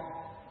nhau.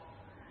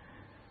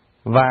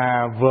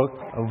 Và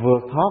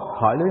vượt thoát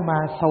khỏi lưới ma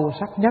sâu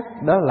sắc nhất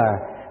đó là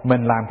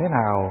mình làm thế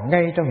nào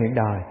ngay trong hiện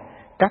đời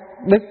cắt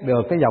đứt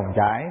được cái dòng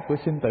chảy của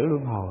sinh tử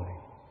luân hồi.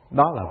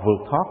 Đó là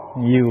vượt thoát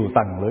nhiều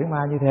tầng lưới ma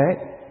như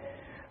thế.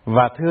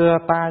 Và thưa,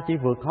 ta chỉ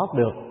vượt thoát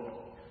được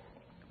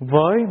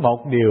với một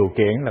điều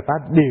kiện là ta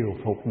điều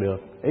phục được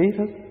ý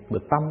thức,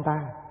 được tâm ta.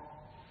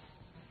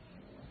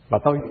 Và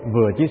tôi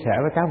vừa chia sẻ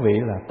với các vị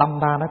là tâm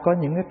ta nó có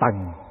những cái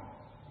tầng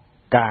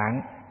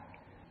cạn,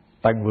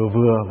 tầng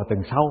vừa và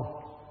tầng sâu.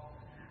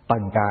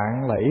 Tầng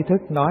cạn là ý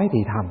thức nói thì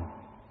thầm.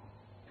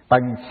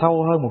 Tầng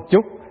sâu hơn một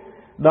chút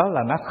đó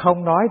là nó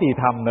không nói thì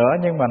thầm nữa,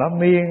 nhưng mà nó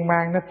miên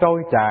man, nó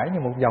trôi chảy như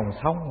một dòng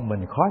sông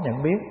mình khó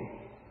nhận biết.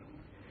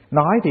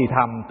 Nói thì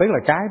thầm tức là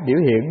cái biểu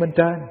hiện bên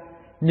trên,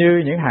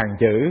 như những hàng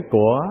chữ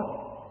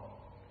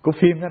của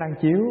phim nó đang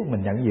chiếu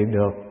mình nhận diện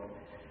được.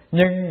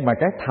 Nhưng mà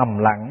cái thầm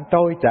lặng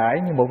trôi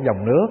chảy như một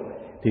dòng nước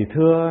thì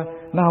thưa,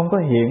 nó không có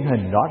hiện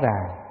hình rõ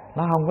ràng,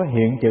 nó không có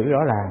hiện chữ rõ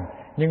ràng,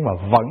 nhưng mà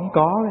vẫn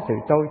có cái sự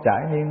trôi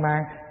chảy miên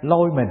man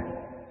lôi mình.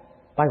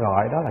 Ta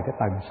gọi đó là cái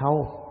tầng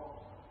sâu.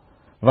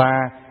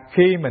 Và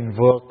khi mình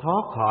vượt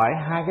thoát khỏi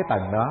 2 cái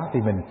tầng đó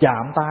thì mình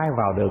chạm tay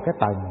vào được cái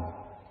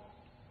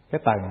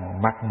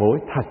tầng mặt mũi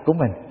thật của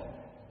mình,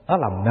 nó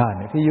làm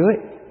nền ở phía dưới.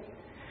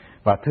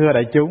 Và thưa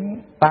đại chúng,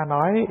 ta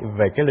nói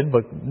về cái lĩnh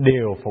vực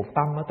điều phục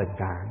tâm ở tình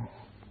cạn.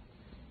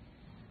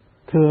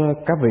 Thưa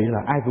các vị,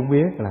 là ai cũng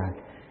biết là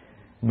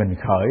mình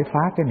khởi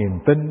phát cái niềm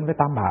tin với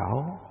Tam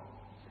Bảo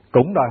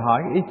cũng đòi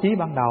hỏi ý chí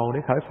ban đầu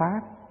để khởi phát.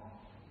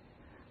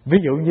 Ví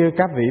dụ như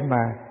các vị mà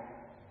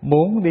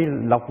muốn đi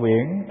Lộc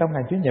Viễn trong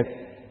ngày Chủ nhật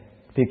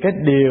thì cái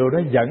điều đó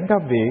dẫn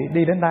các vị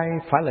đi đến đây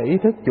phải là ý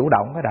thức chủ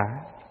động mới đã.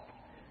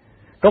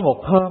 Có một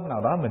hôm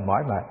nào đó mình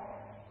mỏi mệt,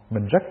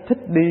 mình rất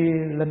thích đi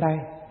lên đây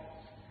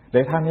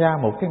để tham gia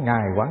một cái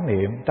ngày quán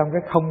niệm trong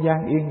cái không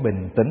gian yên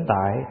bình tĩnh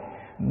tại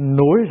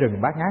núi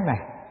rừng Bát Ngát này.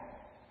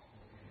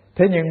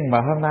 Thế nhưng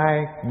mà hôm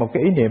nay một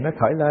cái ý niệm nó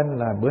khởi lên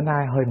là bữa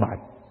nay hơi mệt,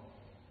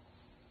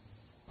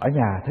 ở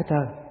nhà thích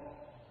hơn.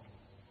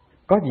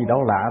 Có gì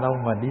đâu lạ đâu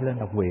mà đi lên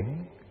Lộc Viễn.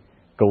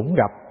 Cũng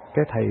gặp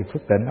cái thầy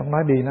Phước Tịnh, ông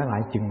nói đi nói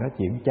lại chừng nói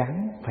chuyện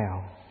chán phèo,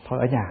 thôi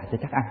ở nhà cho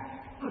chắc ăn.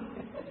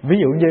 Ví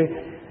dụ như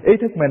ý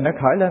thức mình nó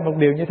khởi lên một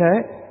điều như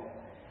thế.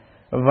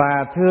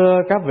 Và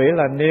thưa các vị,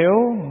 là nếu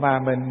mà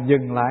mình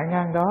dừng lại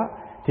ngang đó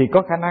thì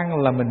có khả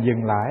năng là mình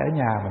dừng lại ở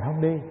nhà, mình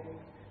không đi.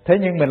 Thế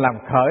nhưng mình làm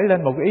khởi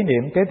lên một cái ý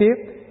niệm kế tiếp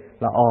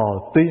là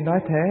tuy nói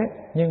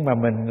thế nhưng mà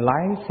mình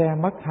lái xe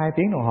mất 2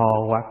 tiếng đồng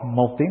hồ hoặc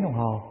 1 tiếng đồng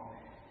hồ.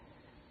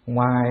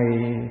 Ngoài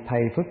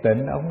thầy Phước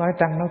Tịnh, ông nói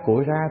trăng nói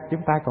cuội ra,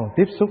 chúng ta còn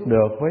tiếp xúc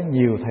được với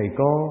nhiều thầy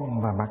cô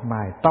mà mặt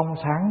mày trong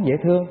sáng dễ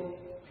thương.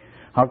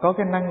 Họ có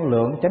cái năng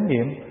lượng chánh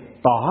niệm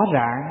tỏ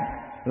rạng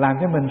làm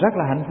cho mình rất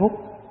là hạnh phúc.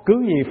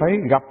 Cứ gì phải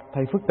gặp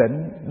thầy Phước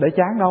Tịnh để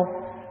chán đâu,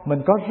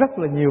 mình có rất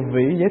là nhiều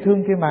vị dễ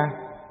thương kia mà.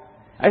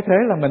 Ấy thế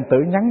là mình tự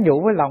nhắn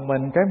nhủ với lòng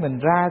mình, cái mình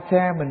ra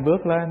xe, mình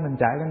bước lên, mình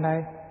chạy lên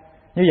đây.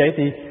 Như vậy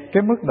thì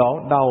cái mức độ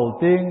đầu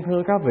tiên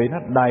thưa các vị, nó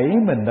đẩy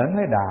mình đến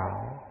với đạo,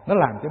 nó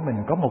làm cho mình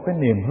có một cái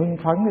niềm hưng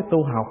phấn để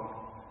tu học.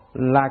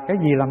 Là cái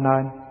gì làm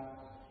nền?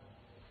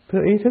 Thưa,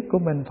 ý thức của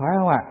mình, phải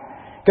không ạ?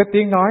 Cái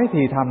tiếng nói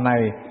thì thầm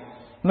này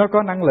nó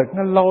có năng lực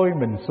nó lôi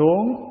mình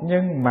xuống,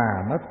 nhưng mà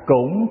nó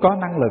cũng có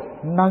năng lực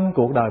nâng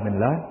cuộc đời mình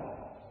lên.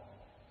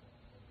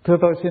 Thưa,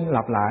 tôi xin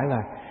lặp lại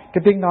là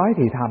cái tiếng nói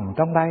thì thầm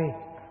trong đây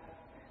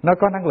nó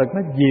có năng lực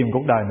nó dìm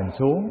cuộc đời mình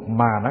xuống,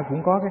 mà nó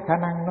cũng có cái khả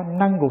năng nó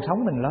nâng cuộc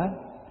sống mình lên.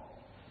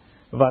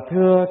 Và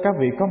thưa các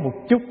vị, có một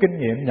chút kinh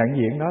nghiệm nhận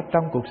diện đó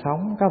trong cuộc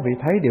sống, các vị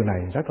thấy điều này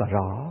rất là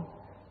rõ.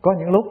 Có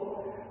những lúc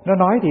nó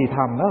nói thì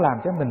thầm, nó làm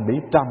cho mình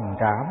bị trầm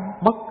cảm,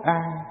 bất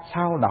an,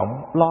 xao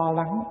động, lo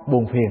lắng,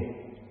 buồn phiền.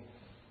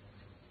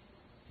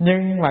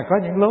 Nhưng mà có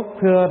những lúc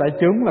thưa đại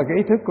chúng, là cái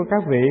ý thức của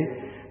các vị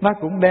nó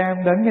cũng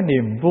đem đến cái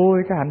niềm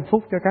vui, cái hạnh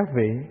phúc cho các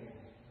vị.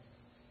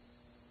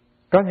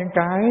 Có những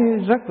cái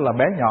rất là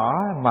bé nhỏ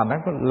mà nó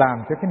làm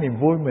cho cái niềm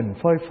vui mình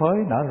phơi phới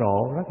nở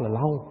rộ rất là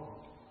lâu.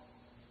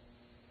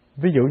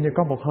 Ví dụ như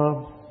có một hôm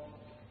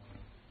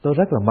tôi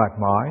rất là mệt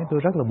mỏi, tôi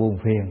rất là buồn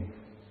phiền,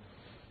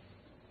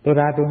 tôi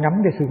ra tôi ngắm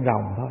cái xương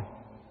rồng thôi.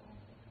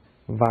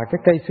 Và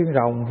cái cây xương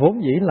rồng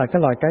vốn dĩ là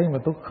cái loài cây mà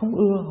tôi không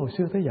ưa hồi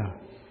xưa tới giờ.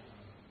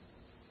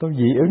 Tôi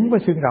dị ứng với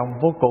xương rồng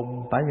vô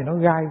cùng, tại vì nó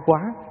gai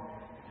quá.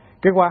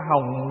 Cái hoa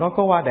hồng nó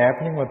có hoa đẹp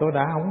nhưng mà tôi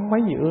đã không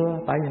mấy gì ưa,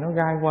 tại vì nó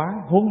gai quá.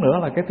 Huống nữa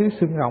là cái thứ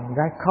xương rồng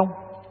gai không.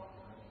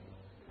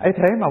 Ấy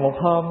thế mà một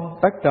hôm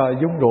đất trời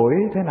rung rủi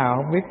thế nào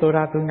không biết, tôi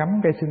ra tôi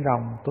ngắm cây xương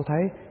rồng, tôi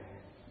thấy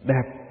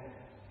đẹp.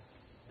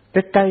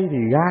 Cái cây thì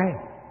gai,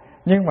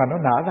 nhưng mà nó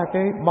nở ra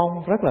cái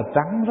bông rất là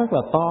trắng, rất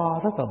là to,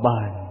 rất là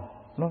bền.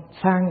 Nó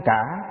sang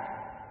cả,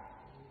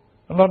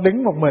 nó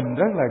đứng một mình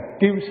rất là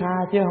kiêu sa,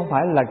 chứ không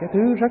phải là cái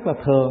thứ rất là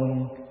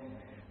thường.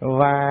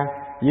 Và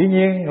dĩ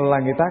nhiên là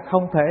người ta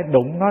không thể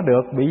đụng nó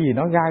được, bởi vì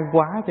nó gai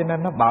quá, cho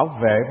nên nó bảo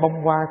vệ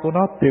bông hoa của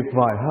nó tuyệt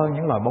vời hơn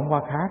những loài bông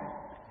hoa khác.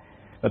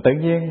 Và tự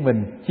nhiên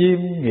mình chiêm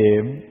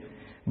nghiệm,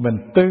 mình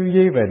tư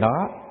duy về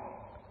nó,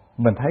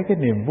 mình thấy cái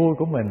niềm vui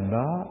của mình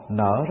nó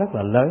nở rất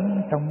là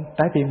lớn trong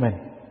trái tim mình.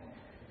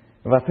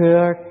 Và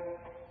thưa,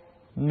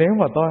 nếu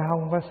mà tôi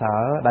không có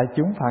sợ đại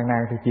chúng phàn nàn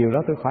thì chiều đó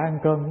tôi khỏi ăn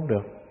cơm cũng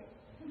được.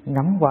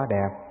 Ngắm hoa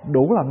đẹp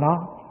đủ làm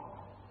no.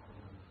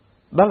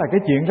 Đó là cái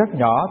chuyện rất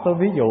nhỏ, tôi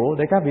ví dụ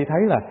để các vị thấy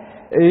là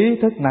ý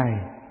thức này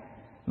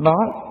nó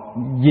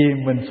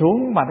dìm mình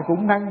xuống mà nó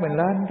cũng nâng mình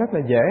lên rất là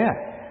dễ.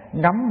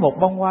 Ngắm một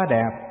bông hoa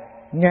đẹp,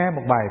 nghe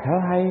một bài thơ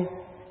hay,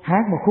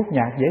 hát một khúc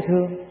nhạc dễ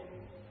thương,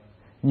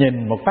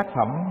 nhìn một tác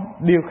phẩm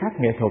điêu khắc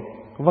nghệ thuật,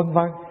 vân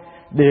vân,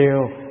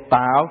 đều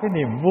tạo cái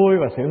niềm vui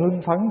và sự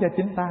hưng phấn cho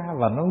chính ta,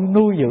 và nó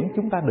nuôi dưỡng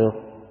chúng ta được,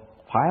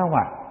 phải không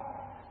ạ?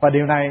 Và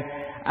điều này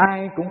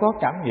ai cũng có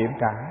cảm nghiệm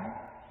cả.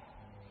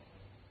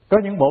 Có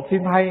những bộ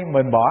phim hay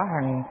mình bỏ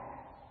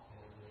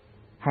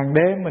hàng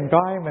đêm mình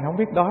coi, mình không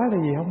biết đói là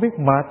gì, không biết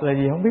mệt là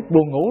gì, không biết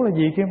buồn ngủ là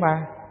gì kia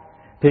mà.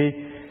 Thì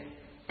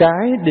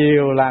cái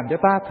điều làm cho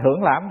ta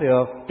thưởng lãm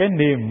được cái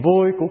niềm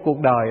vui của cuộc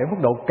đời ở mức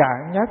độ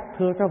cạn nhất,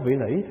 thưa các vị,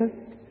 là ý thức.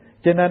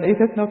 Cho nên ý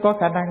thức nó có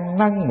khả năng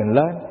nâng mình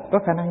lên, có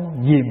khả năng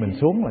dìm mình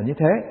xuống là như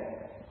thế.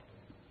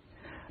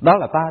 Đó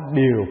là ta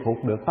điều phục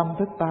được tâm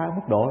thức ta ở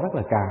mức độ rất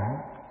là cạn.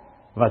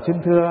 Và xin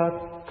thưa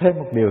thêm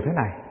một điều thế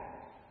này.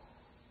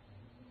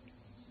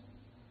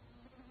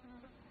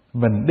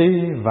 Mình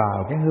đi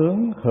vào cái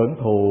hướng hưởng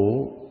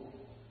thụ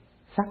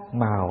sắc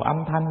màu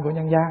âm thanh của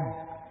nhân gian,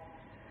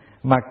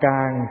 mà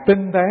càng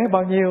tinh tế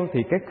bao nhiêu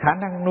thì cái khả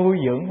năng nuôi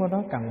dưỡng của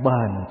nó càng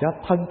bền cho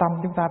thân tâm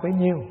chúng ta bấy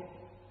nhiêu.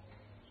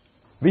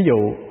 Ví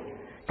dụ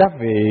các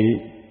vị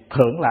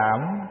thưởng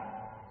lãm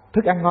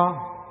thức ăn ngon,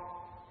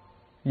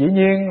 dĩ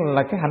nhiên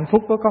là cái hạnh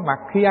phúc đó có mặt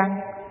khi ăn,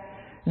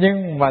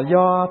 nhưng mà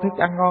do thức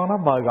ăn ngon nó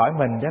mời gọi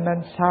mình, cho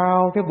nên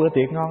sau cái bữa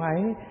tiệc ngon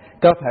ấy,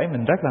 cơ thể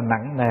mình rất là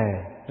nặng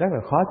nề, rất là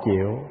khó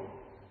chịu.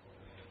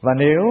 Và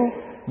nếu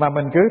mà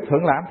mình cứ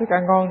thưởng lãm thức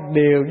ăn ngon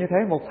đều như thế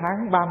một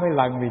tháng 30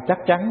 lần thì chắc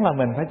chắn là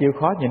mình phải chịu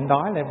khó nhịn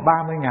đói lại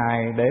 30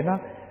 ngày để nó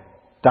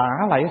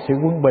trả lại cái sự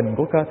quân bình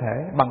của cơ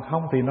thể. Bằng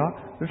không thì nó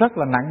rất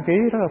là nặng ký,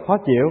 rất là khó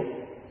chịu.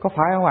 Có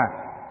phải không ạ?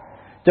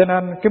 Cho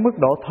nên cái mức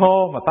độ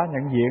thô mà ta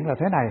nhận diện là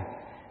thế này.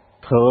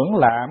 Thưởng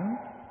lãm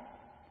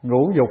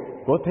ngũ dục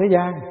của thế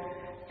gian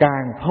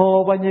càng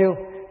thô bao nhiêu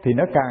thì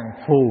nó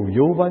càng phù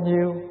du bao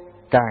nhiêu,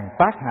 càng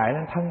tác hại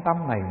lên thân tâm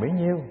này bấy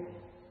nhiêu.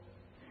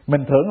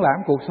 Mình thưởng lãm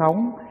cuộc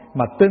sống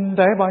mà tinh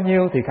tế bao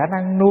nhiêu thì khả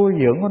năng nuôi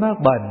dưỡng của nó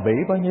bền bỉ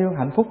bao nhiêu,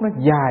 hạnh phúc nó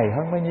dài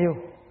hơn bao nhiêu.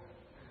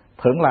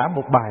 Thưởng lãm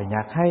một bài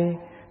nhạc hay,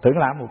 thưởng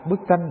lãm một bức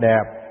tranh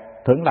đẹp,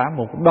 thưởng lãm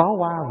một đóa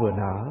hoa vừa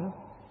nở,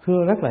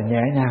 thưa rất là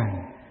nhẹ nhàng,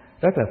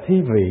 rất là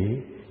thi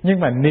vị. Nhưng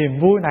mà niềm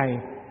vui này,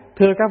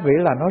 thưa các vị,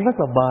 là nó rất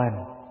là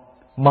bền,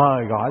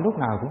 mời gọi lúc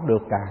nào cũng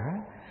được cả,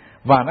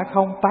 và nó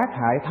không tác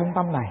hại thân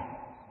tâm này.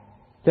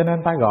 Cho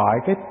nên ta gọi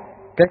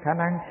cái khả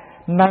năng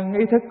nâng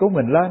ý thức của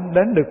mình lên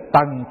đến được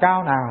tầng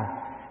cao nào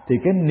thì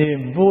cái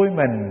niềm vui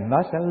mình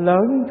nó sẽ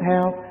lớn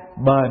theo,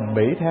 bền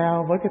bỉ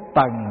theo với cái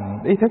tầng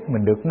ý thức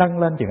mình được nâng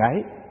lên chừng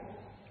ấy.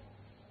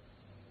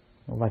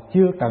 Và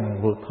chưa cần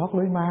vượt thoát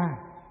lưới ma.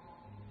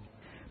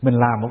 Mình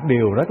làm một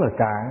điều rất là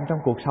cạn trong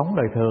cuộc sống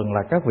đời thường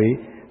là các vị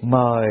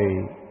mời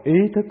ý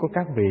thức của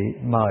các vị,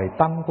 mời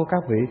tâm của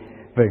các vị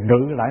về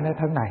ngự lại nơi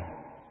thân này.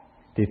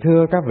 Thì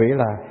thưa các vị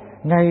là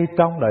ngay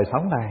trong đời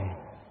sống này,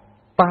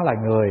 ta là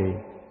người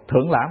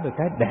thưởng lãm được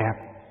cái đẹp,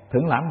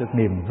 thưởng lãm được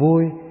niềm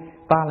vui.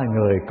 Ta là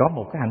người có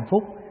một cái hạnh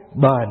phúc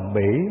bền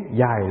bỉ,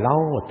 dài lâu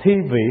và thi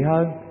vị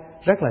hơn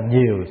rất là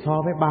nhiều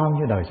so với bao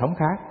nhiêu đời sống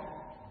khác.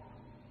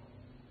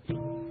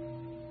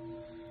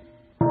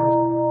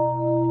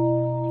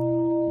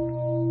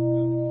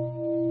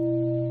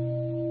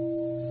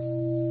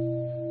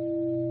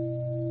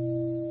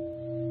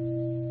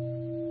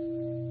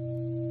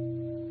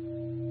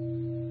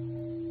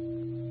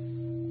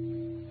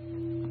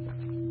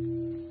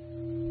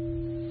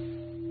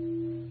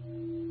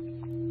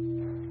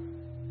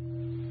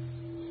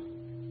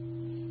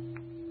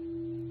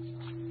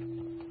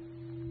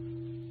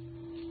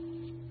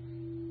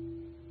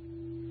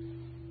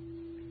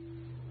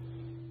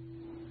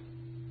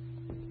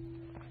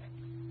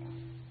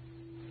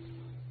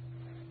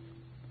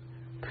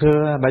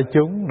 Thưa đại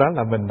chúng, đó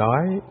là mình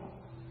nói,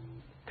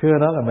 thưa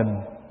đó là mình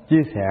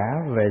chia sẻ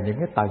về những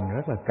cái tầng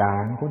rất là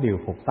cạn của điều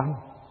phục tâm.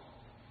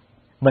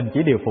 Mình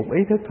chỉ điều phục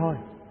ý thức thôi,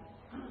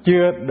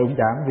 chưa đụng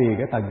chạm vì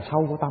cái tầng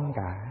sâu của tâm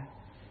cả.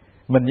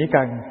 Mình chỉ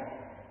cần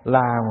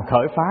làm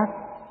khởi phát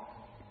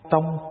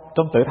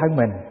trong tự thân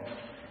mình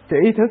cái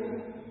ý thức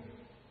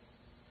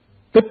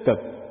tích cực,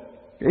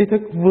 cái ý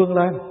thức vươn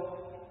lên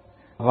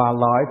và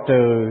loại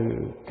trừ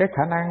cái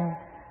khả năng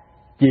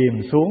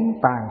chìm xuống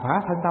tàn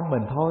phá thân tâm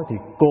mình thôi, thì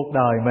cuộc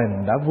đời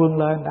mình đã vươn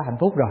lên, đã hạnh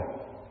phúc rồi.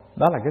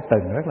 Đó là cái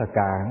tầng rất là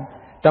cạn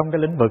trong cái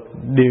lĩnh vực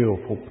điều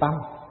phục tâm,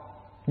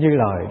 như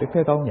lời Đức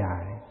Thế Tôn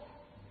dạy.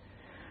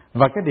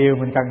 Và cái điều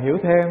mình cần hiểu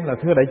thêm là,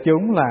 thưa đại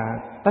chúng, là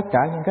tất cả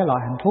những cái loại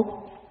hạnh phúc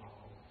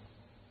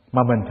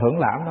mà mình thưởng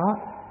lãm nó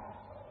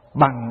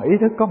bằng ý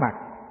thức có mặt,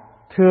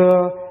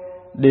 thưa,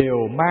 đều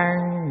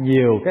mang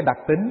nhiều cái đặc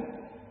tính.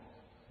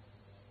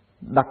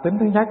 Đặc tính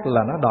thứ nhất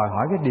là nó đòi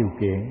hỏi cái điều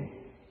kiện.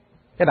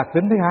 Cái đặc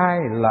tính thứ hai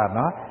là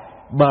nó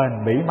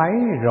bền bỉ mấy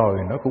rồi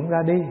nó cũng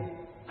ra đi,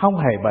 không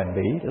hề bền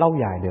bỉ lâu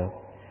dài được.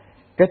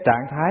 Cái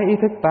trạng thái ý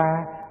thức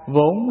ta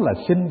vốn là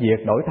sinh diệt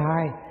đổi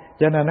thay,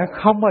 cho nên nó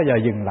không bao giờ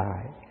dừng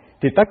lại.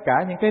 Thì tất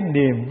cả những cái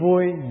niềm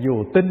vui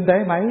dù tinh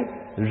tế mấy,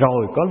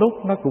 rồi có lúc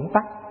nó cũng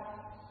tắt.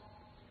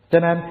 Cho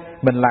nên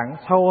mình lặn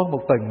sâu hơn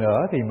một tầng nữa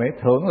thì mới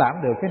thưởng lãm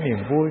được cái niềm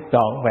vui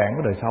trọn vẹn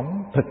của đời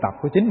sống thực tập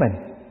của chính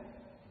mình.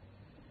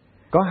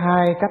 Có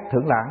hai cách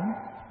thưởng lãm.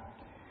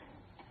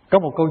 Có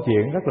một câu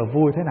chuyện rất là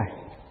vui thế này.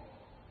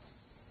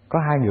 Có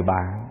hai người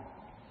bạn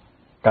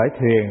cởi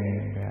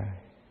thuyền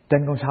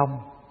trên con sông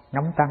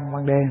ngắm trăng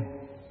ban đêm.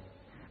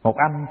 Một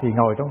anh thì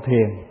ngồi trong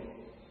thuyền,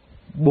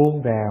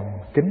 buông rèm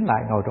kín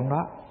lại ngồi trong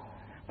đó.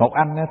 Một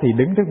anh thì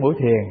đứng trước mũi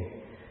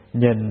thuyền,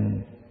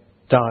 nhìn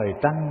trời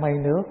trăng mây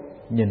nước,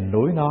 nhìn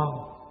núi non,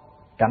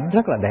 cảnh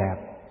rất là đẹp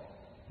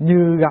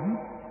như gấm.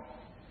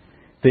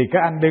 Thì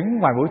cái anh đứng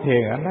ngoài mũi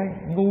thuyền, anh nói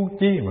ngu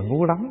chi mà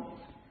ngu lắm,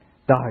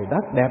 trời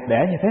đất đẹp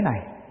đẽ như thế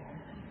này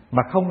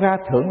mà không ra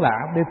thưởng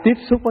lãm để tiếp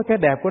xúc với cái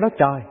đẹp của đất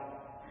trời,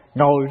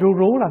 ngồi ru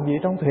rú làm gì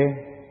trong thuyền.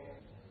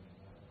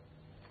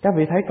 Các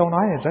vị thấy câu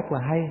nói này rất là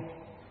hay.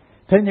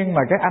 Thế nhưng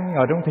mà cái anh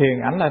ngồi trong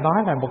thuyền, ảnh lại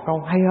nói là một câu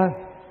hay hơn.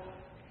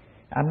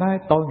 Anh nói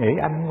tôi nghĩ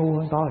anh ngu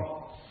hơn tôi.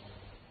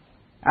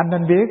 Anh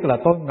nên biết là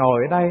tôi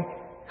ngồi ở đây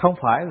không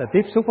phải là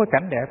tiếp xúc với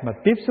cảnh đẹp, mà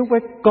tiếp xúc với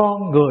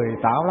con người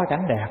tạo ra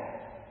cảnh đẹp.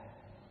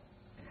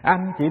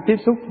 Anh chỉ tiếp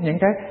xúc những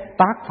cái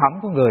tác phẩm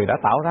của người đã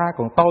tạo ra,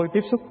 còn tôi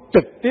tiếp xúc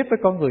trực tiếp với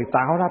con người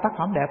tạo ra tác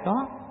phẩm đẹp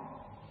đó.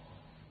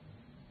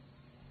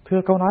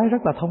 Thưa, câu nói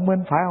rất là thông minh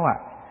phải không ạ?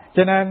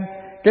 Cho nên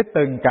cái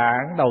từng cạn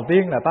đầu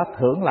tiên là ta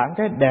thưởng lãm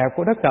cái đẹp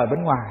của đất trời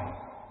bên ngoài.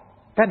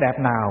 Cái đẹp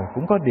nào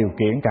cũng có điều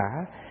kiện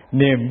cả.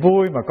 Niềm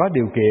vui mà có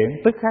điều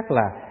kiện tức khắc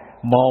là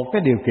một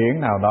cái điều kiện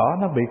nào đó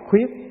nó bị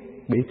khuyết,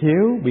 bị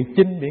thiếu, bị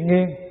chinh, bị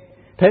nghiêng.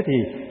 Thế thì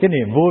cái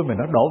niềm vui mình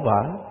nó đổ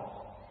vỡ.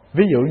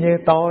 Ví dụ như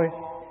tôi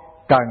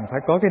cần phải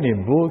có cái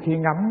niềm vui khi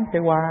ngắm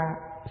cái hoa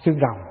xương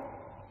rồng.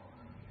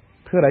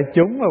 Thưa đại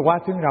chúng, là hoa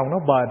xương rồng nó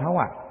bền không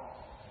ạ?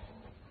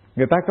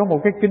 Người ta có một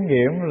cái kinh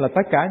nghiệm là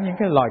tất cả những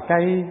cái loài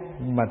cây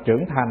mà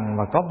trưởng thành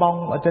mà có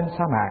bông ở trên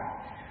sa mạc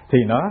thì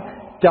nó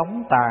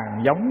chóng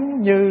tàn giống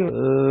như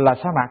là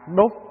sa mạc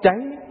đốt cháy,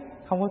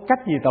 không có cách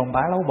gì tồn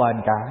tại lâu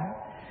bền cả.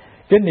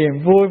 Cái niềm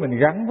vui mình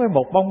gắn với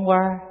một bông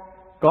hoa,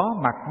 có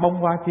mặt bông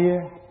hoa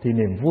kia thì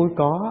niềm vui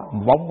có,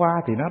 bông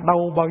hoa thì nó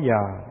đâu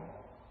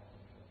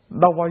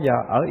bao giờ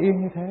ở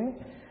yên như thế.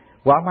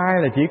 Quả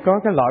mai là chỉ có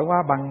cái loại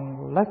hoa bằng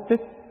plastic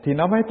thì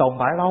nó mới tồn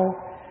tại lâu.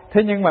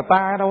 Thế nhưng mà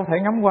ta đâu thể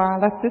ngắm hoa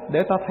plastic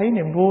để ta thấy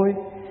niềm vui,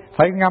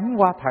 phải ngắm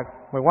hoa thật,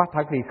 mà hoa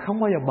thật thì không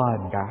bao giờ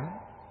bền cả.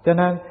 Cho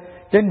nên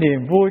cái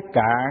niềm vui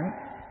cạn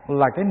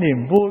là cái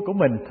niềm vui của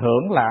mình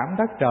thưởng lãm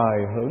đất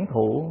trời, hưởng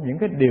thụ những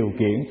cái điều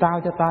kiện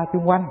trao cho ta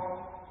xung quanh.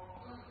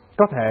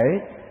 Có thể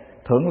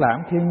thưởng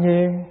lãm thiên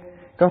nhiên,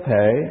 có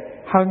thể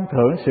hân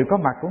thưởng sự có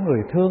mặt của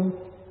người thương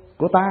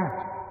của ta.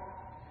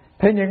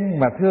 Thế nhưng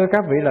mà thưa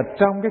các vị là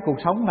trong cái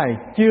cuộc sống này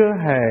chưa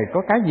hề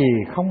có cái gì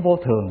không vô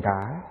thường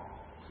cả.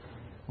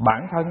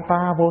 Bản thân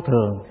ta vô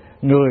thường,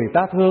 người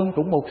ta thương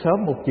cũng một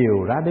sớm một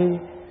chiều ra đi,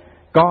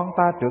 con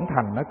ta trưởng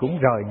thành nó cũng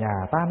rời nhà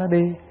ta nó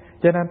đi.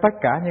 Cho nên tất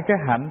cả những cái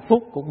hạnh phúc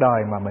cuộc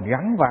đời mà mình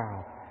gắn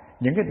vào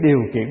những cái điều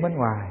kiện bên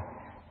ngoài,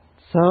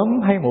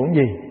 sớm hay muộn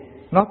gì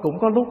nó cũng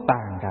có lúc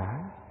tàn cả.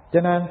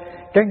 Cho nên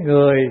cái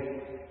người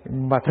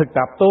mà thực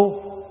tập tu,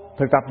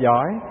 thực tập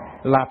giỏi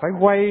là phải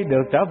quay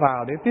được trở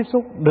vào để tiếp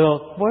xúc được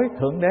với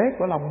Thượng Đế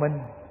của lòng mình.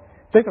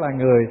 Tức là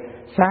người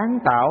sáng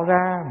tạo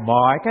ra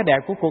mọi cái đẹp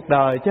của cuộc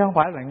đời, chứ không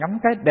phải là ngắm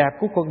cái đẹp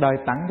của cuộc đời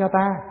tặng cho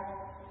ta.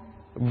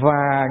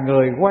 Và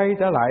người quay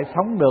trở lại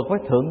sống được với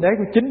Thượng Đế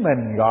của chính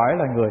mình, gọi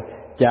là người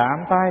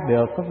chạm tay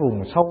được cái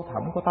vùng sâu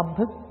thẳm của tâm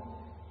thức.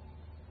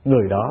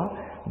 Người đó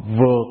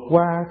vượt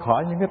qua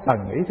khỏi những cái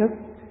tầng ý thức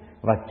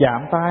và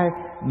chạm tay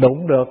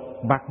đụng được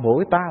mặt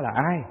mũi ta là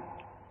ai.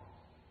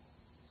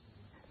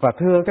 Và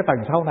thưa, cái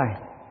tầng sâu này,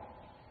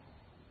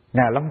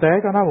 Ngài Lâm Tế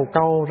có nói một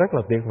câu rất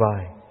là tuyệt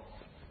vời.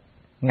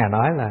 Ngài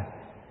nói là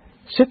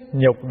xích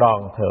nhục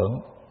đòn thượng.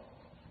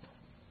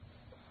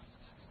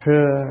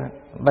 Thưa,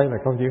 đây là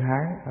câu chữ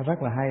Hán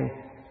rất là hay.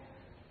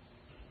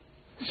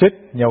 Xích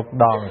nhục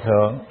đòn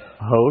thượng,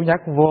 hữu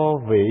nhất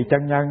vô vị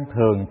chân nhân,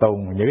 thường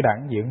tùng nhữ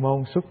đẳng diện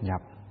môn xuất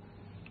nhập.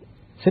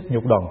 Xích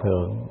nhục đoàn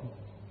thượng,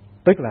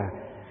 tức là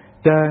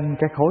trên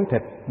cái khối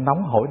thịt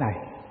nóng hổi này,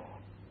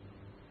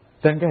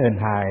 trên cái hình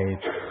hài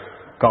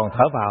còn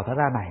thở vào thở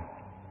ra này,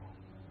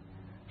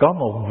 có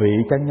một vị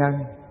chân nhân,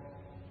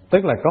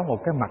 tức là có một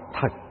cái mặt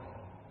thật,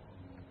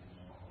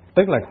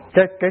 tức là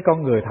cái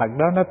con người thật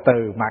đó, nó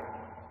từ mặt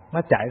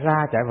nó chạy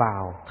ra chạy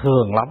vào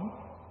thường lắm.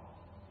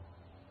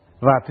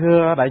 Và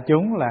thưa đại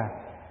chúng, là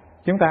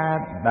chúng ta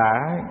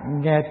đã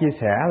nghe chia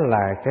sẻ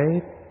là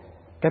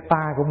cái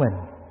ta của mình,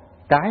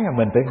 cái mà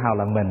mình tự hào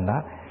là mình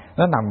đó,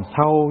 nó nằm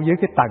sâu dưới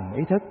cái tầng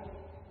ý thức.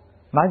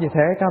 Nói như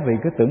thế các vị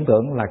cứ tưởng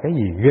tượng là cái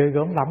gì ghê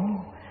gớm lắm,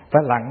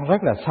 phải lặn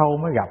rất là sâu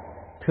mới gặp.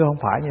 Thưa không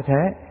phải như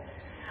thế.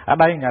 Ở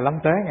đây Ngài Lâm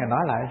Tế Ngài nói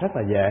lại rất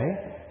là dễ,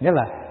 nghĩa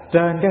là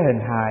trên cái hình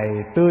hài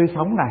tươi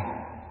sống này,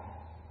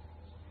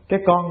 cái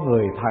con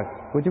người thật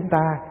của chúng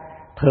ta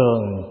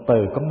thường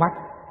từ con mắt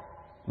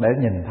để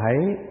nhìn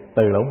thấy,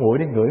 từ lỗ mũi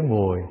để ngửi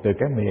mùi, từ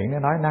cái miệng để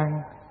nói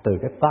năng, từ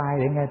cái tai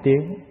để nghe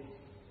tiếng.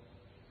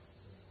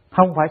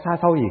 Không phải xa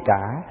xôi gì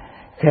cả.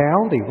 Khéo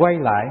thì quay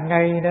lại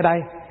ngay nơi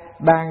đây,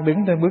 đang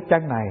đứng trên bước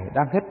chân này,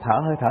 đang hít thở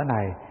hơi thở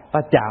này, ta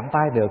chạm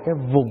tay được cái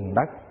vùng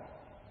đất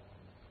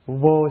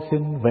vô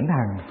sinh vĩnh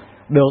hằng,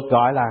 được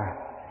gọi là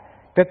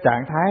cái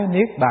trạng thái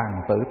niết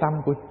bàn tự tâm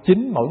của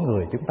chính mỗi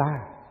người chúng ta.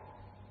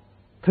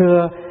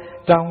 Thưa,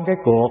 trong cái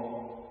cuộc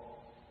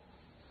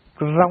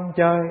rong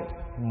chơi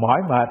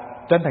mỏi mệt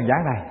trên trần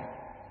gian này,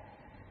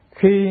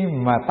 khi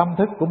mà tâm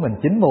thức của mình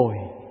chín mùi,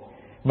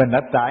 mình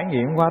đã trải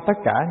nghiệm qua tất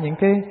cả những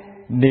cái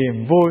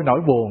niềm vui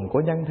nỗi buồn của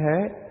nhân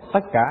thế, tất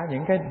cả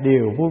những cái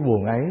điều vui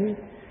buồn ấy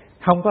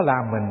không có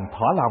làm mình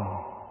thỏa lòng.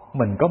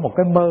 Mình có một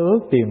cái mơ ước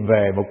tìm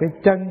về một cái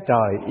chân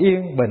trời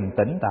yên bình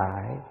tĩnh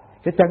tại.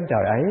 Cái chân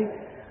trời ấy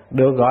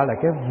được gọi là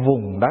cái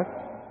vùng đất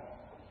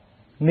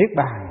niết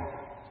bàn,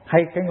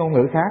 hay cái ngôn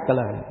ngữ khác gọi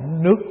là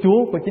nước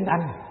Chúa của chính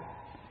anh,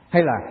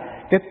 hay là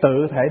cái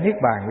tự thể niết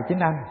bàn của chính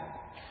anh.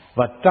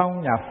 Và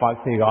trong nhà Phật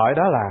thì gọi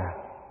đó là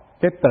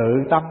cái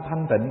tự tâm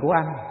thanh tịnh của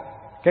anh,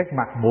 cái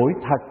mặt mũi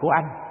thật của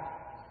anh.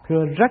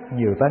 Thưa, rất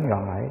nhiều tên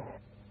gọi,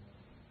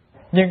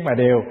 nhưng mà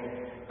đều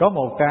có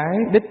một cái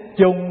đích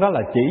chung, đó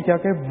là chỉ cho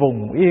cái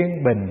vùng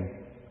yên bình,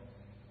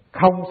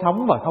 không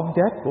sống và không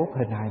chết của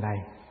hình hài này.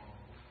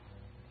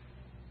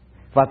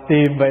 Và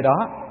tìm về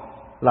đó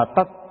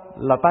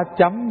là ta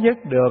chấm dứt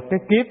được cái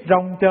kiếp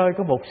rong chơi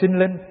của một sinh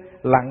linh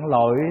lặn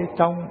lội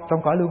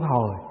trong cõi luân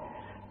hồi.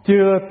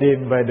 Chưa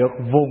tìm về được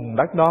vùng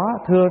đất đó,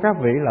 thưa các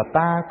vị, là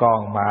ta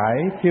còn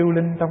mãi phiêu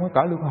linh trong cái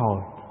cõi luân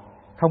hồi,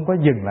 không có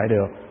dừng lại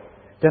được.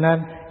 Cho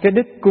nên cái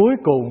đích cuối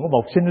cùng của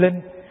một sinh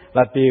linh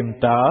là tìm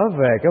trở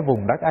về cái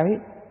vùng đất ấy.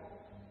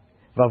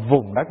 Và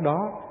vùng đất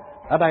đó,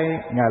 ở đây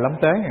Ngài Lâm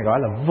Tế Ngài gọi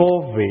là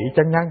vô vị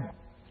chân nhân,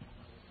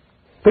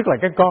 tức là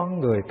cái con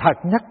người thật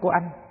nhất của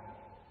anh,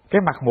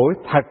 cái mặt mũi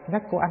thật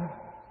nhất của anh.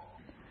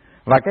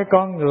 Và cái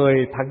con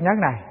người thật nhất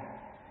này,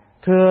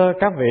 thưa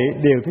các vị,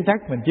 điều thứ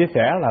nhất mình chia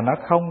sẻ là nó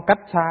không cách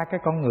xa cái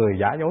con người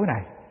giả dối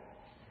này.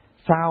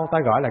 Sao ta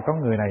gọi là con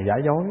người này giả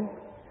dối?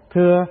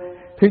 Thưa,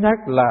 thứ nhất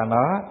là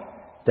nó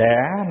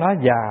trẻ, nó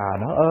già,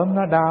 nó ốm,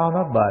 nó đau,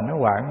 nó bệnh, nó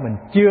hoạn, mình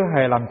chưa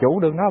hề làm chủ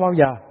được nó bao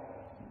giờ.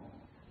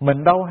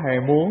 Mình đâu hề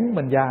muốn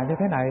mình già như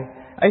thế này.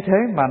 Ấy thế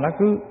mà nó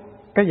cứ,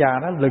 cái già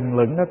nó lừng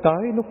lững nó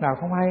tới lúc nào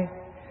không hay.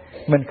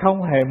 Mình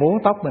không hề muốn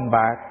tóc mình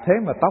bạc, thế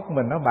mà tóc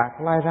mình nó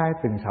bạc lai rai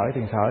từng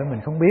sợi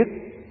mình không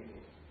biết.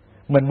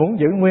 Mình muốn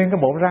giữ nguyên cái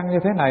bộ răng như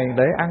thế này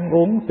để ăn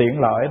uống tiện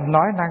lợi,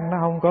 nói năng nó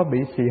không có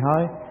bị xì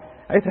hơi.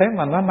 Ấy thế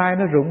mà nó nay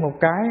nó rụng một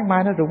cái,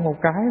 mai nó rụng một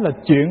cái, là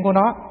chuyện của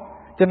nó.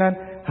 Cho nên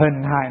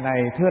hình hài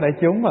này, thưa đại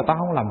chúng, mà ta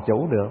không làm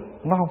chủ được,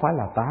 nó không phải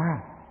là ta.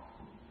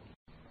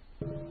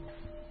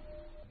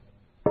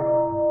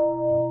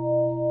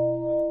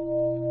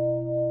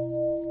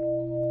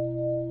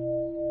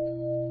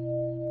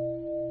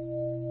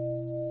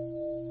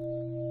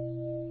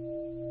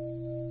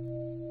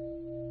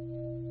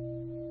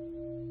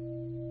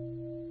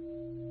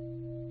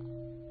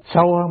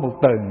 Sâu hơn một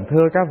tầng,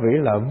 thưa các vị,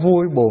 là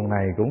vui buồn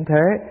này cũng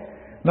thế.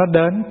 Nó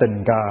đến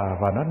tình cờ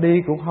và nó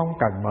đi cũng không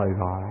cần mời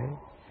gọi.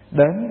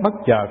 Đến bất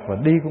chợt và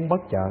đi cũng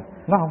bất chợt,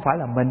 nó không phải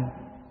là mình.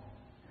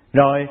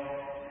 Rồi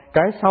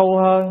cái sâu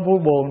hơn vui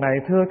buồn này,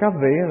 thưa các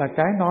vị, là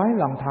cái nói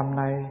lầm thầm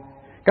này.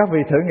 Các vị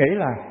thử nghĩ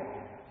là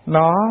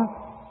nó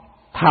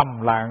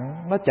thầm lặng,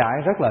 nó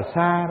chạy rất là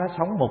xa, nó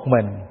sống một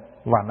mình,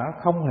 và nó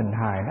không hình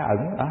hài, nó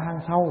ẩn ở hang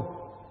sâu.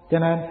 Cho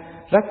nên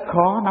rất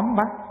khó nắm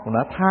bắt, và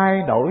nó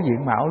thay đổi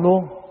diện mạo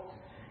luôn.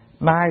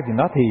 Nay thì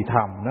nó thì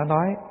thầm, nó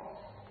nói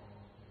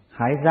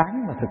hãy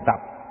ráng mà thực tập.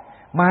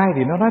 Mai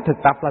thì nó nói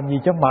thực tập làm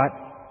gì cho mệt,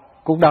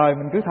 cuộc đời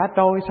mình cứ thả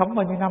trôi, sống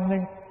bao nhiêu năm đi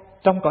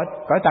trong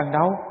cõi trần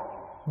đâu.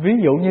 Ví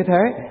dụ như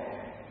thế.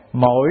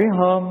 Mỗi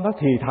hôm nó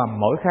thì thầm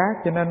mỗi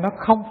khác, cho nên nó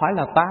không phải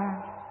là ta.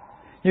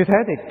 Như thế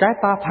thì cái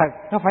ta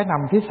thật nó phải nằm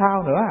phía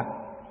sau nữa.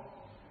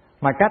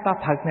 Mà cái ta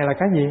thật này là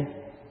cái gì?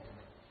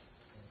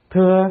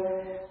 Thưa,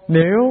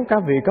 nếu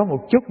các vị có một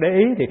chút để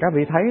ý thì các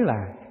vị thấy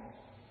là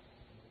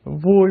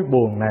vui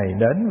buồn này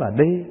đến và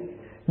đi.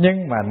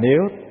 Nhưng mà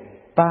nếu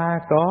ta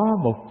có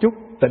một chút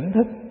tỉnh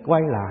thức,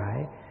 quay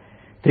lại.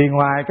 Thì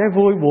ngoài cái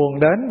vui buồn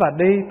đến và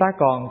đi, ta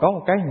còn có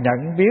một cái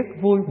nhận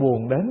biết vui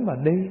buồn đến và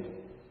đi,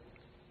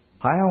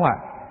 phải không ạ?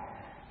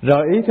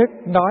 Rồi ý thức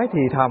nói thì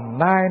thầm,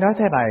 nay nói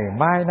thế này,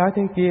 mai nói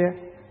thế kia.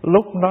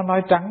 Lúc nó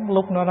nói trắng,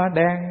 lúc nó nói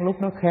đen, lúc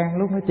nó khen,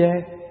 lúc nó chê.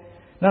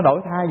 Nó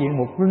đổi thay diện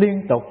mục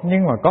liên tục.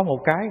 Nhưng mà có một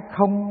cái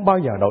không bao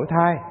giờ đổi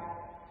thay.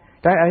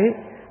 Cái ấy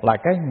là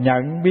cái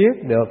nhận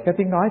biết được cái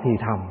tiếng nói thì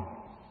thầm,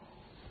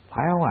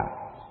 phải không ạ?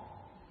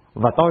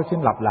 Và tôi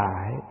xin lặp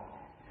lại,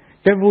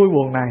 cái vui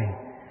buồn này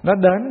nó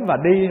đến và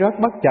đi rất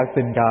bất chợt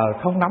tình cờ,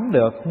 không nắm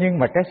được. Nhưng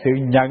mà cái sự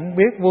nhận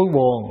biết vui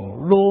buồn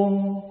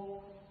luôn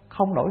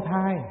không đổi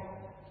thay.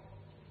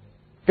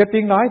 Cái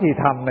tiếng nói thì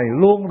thầm này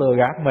luôn lừa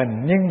gạt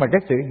mình, nhưng mà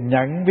cái sự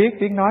nhận biết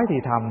tiếng nói thì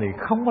thầm thì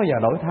không bao giờ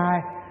đổi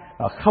thay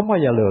và không bao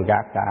giờ lừa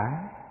gạt cả.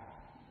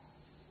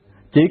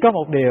 Chỉ có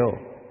một điều,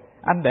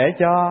 anh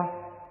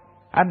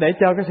để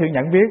cho cái sự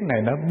nhận biết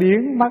này nó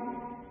biến mất,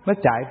 nó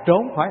chạy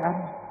trốn khỏi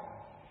anh.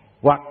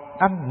 Hoặc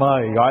anh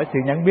mời gọi sự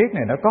nhận biết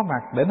này nó có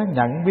mặt để nó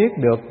nhận biết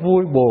được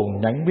vui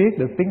buồn, nhận biết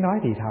được tiếng nói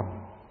thì thầm.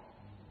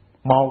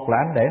 Một là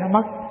anh để nó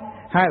mất,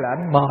 hai là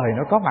anh mời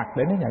nó có mặt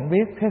để nó nhận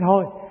biết. Thế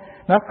thôi,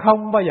 nó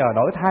không bao giờ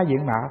đổi thay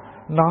diện mạo.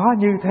 Nó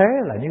như thế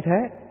là như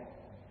thế.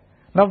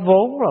 Nó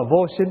vốn là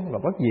vô sinh và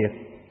bất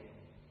diệt.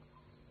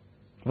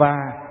 Và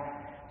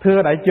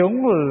thưa đại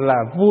chúng, là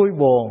vui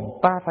buồn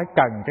ta phải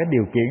cần cái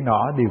điều kiện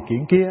nọ, điều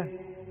kiện kia.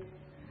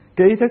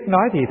 Cái ý thức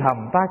nói thì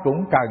thầm ta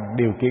cũng cần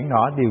điều kiện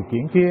nọ, điều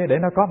kiện kia để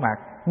nó có mặt.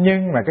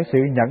 Nhưng mà cái sự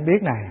nhận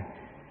biết này,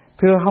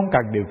 thưa không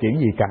cần điều kiện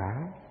gì cả.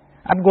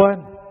 Anh quên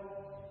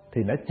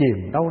thì nó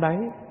chìm đâu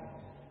đấy.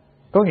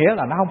 Có nghĩa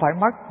là nó không phải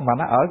mất, mà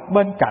nó ở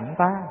bên cạnh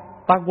ta.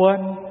 Ta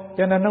quên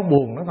cho nên nó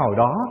buồn, nó ngồi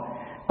đó.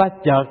 Ta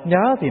chợt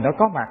nhớ thì nó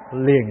có mặt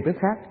liền tức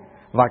khắc.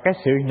 Và cái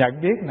sự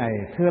nhận biết này,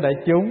 thưa đại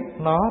chúng,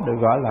 nó được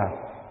gọi là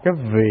cái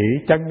vị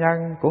chân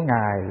nhân của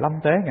Ngài Lâm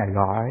Tế Ngài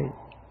gọi.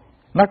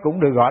 Nó cũng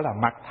được gọi là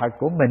mặt thật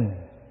của mình.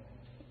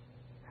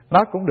 Nó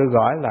cũng được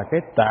gọi là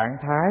cái trạng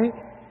thái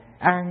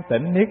an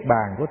tĩnh niết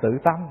bàn của tự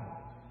tâm.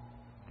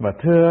 Và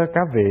thưa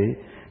các vị,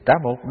 cả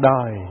một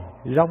đời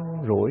rong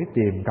ruổi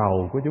tìm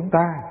cầu của chúng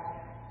ta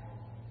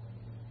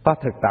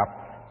thực tập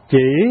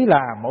chỉ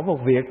là mỗi một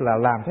việc là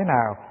làm thế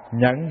nào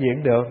nhận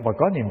diện được và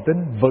có niềm tin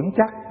vững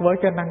chắc với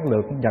cái năng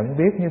lượng nhận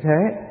biết như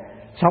thế,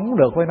 sống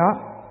được với nó.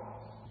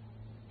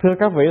 Thưa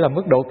các vị, là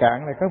mức độ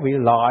cạn là các vị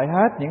loại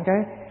hết những cái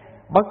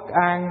bất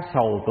an,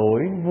 sầu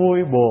tuổi,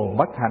 vui buồn,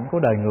 bất hạnh của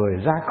đời người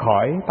ra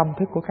khỏi tâm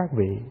thức của các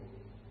vị.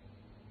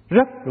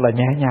 Rất là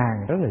nhẹ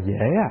nhàng, rất là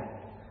dễ à.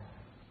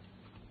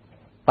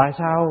 Tại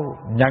sao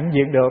nhận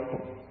diện được,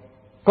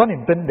 có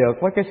niềm tin được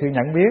với cái sự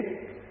nhận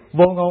biết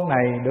vô ngôn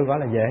này được gọi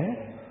là dễ?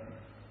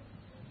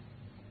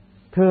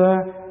 Thưa,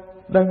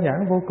 đơn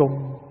giản vô cùng.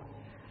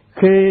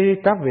 Khi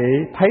các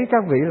vị thấy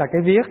các vị là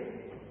cái viết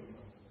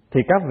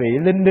thì các vị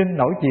linh đinh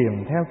nổi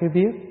chìm theo cái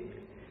viết.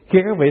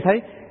 Khi các vị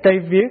thấy cây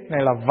viết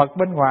này là vật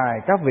bên ngoài,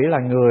 các vị là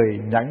người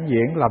nhận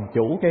diện làm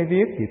chủ cây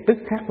viết, thì tức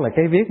khắc là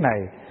cây viết này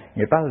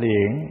người ta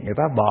luyện, người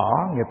ta bỏ,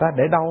 người ta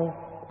để đâu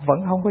vẫn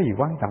không có gì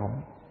quan trọng.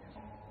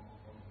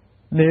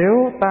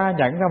 Nếu ta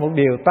nhận ra một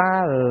điều,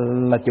 ta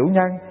là chủ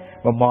nhân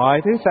và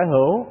mọi thứ sở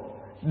hữu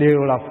đều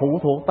là phụ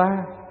thuộc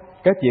ta,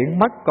 cái chuyện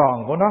mất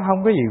còn của nó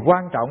không có gì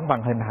quan trọng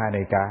bằng hình hài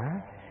này cả.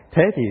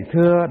 Thế thì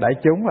thưa đại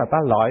chúng, là ta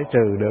loại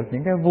trừ được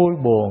những cái vui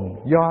buồn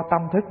do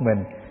tâm thức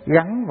mình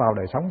gắn vào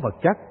đời sống vật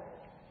chất.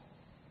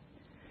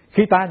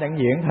 Khi ta nhận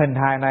diện hình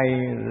hài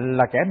này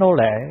là kẻ nô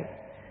lệ,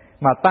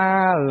 mà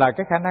ta là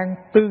cái khả năng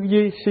tư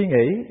duy suy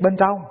nghĩ bên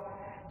trong,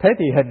 thế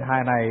thì hình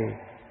hài này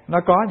nó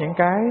có những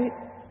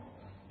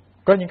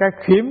cái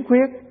khiếm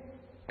khuyết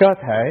cơ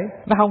thể,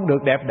 nó không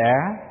được đẹp đẽ,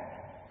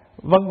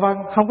 vân vân,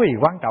 không có gì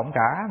quan trọng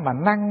cả. Mà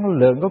năng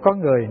lượng của con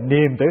người,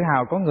 niềm tự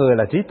hào của người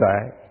là trí tuệ,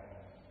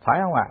 phải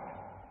không ạ?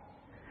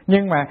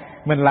 Nhưng mà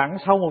mình lặn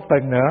sâu một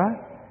tầng nữa,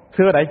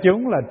 thưa đại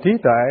chúng, là trí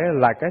tuệ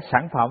là cái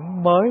sản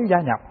phẩm mới gia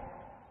nhập,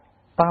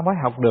 ta mới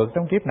học được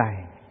trong kiếp này.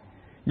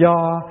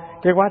 Do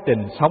cái quá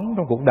trình sống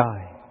trong cuộc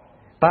đời,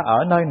 ta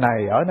ở nơi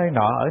này, ở nơi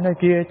nọ, ở nơi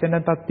kia, cho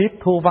nên ta tiếp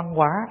thu văn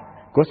hóa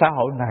của xã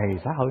hội này,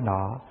 xã hội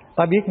nọ.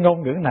 Ta biết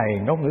ngôn ngữ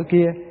này, ngôn ngữ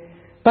kia.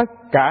 Tất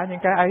cả những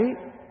cái ấy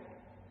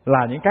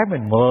là những cái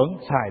mình mượn,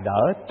 xài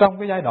đỡ trong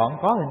cái giai đoạn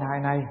có hình hài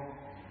này,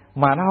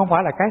 mà nó không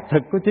phải là cái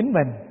thực của chính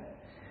mình.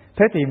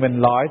 Thế thì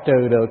mình loại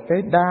trừ được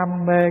cái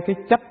đam mê, cái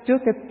chấp trước,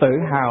 cái tự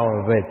hào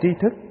về tri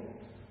thức.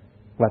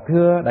 Và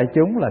thưa đại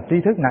chúng, là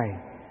tri thức này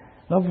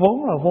nó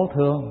vốn là vô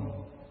thường.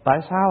 Tại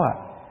sao ạ?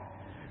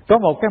 Có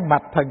một cái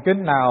mạch thần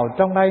kinh nào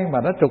trong đây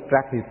mà nó trục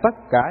trặc thì tất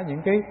cả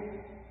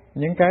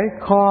những cái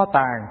kho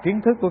tàng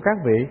kiến thức của các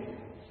vị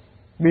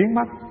biến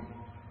mất.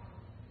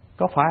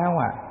 Có phải không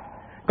ạ?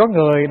 Có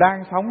người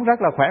đang sống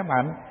rất là khỏe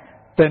mạnh,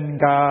 tình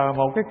cờ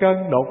một cái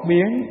cơn đột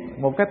biến,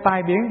 một cái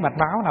tai biến mạch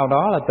máu nào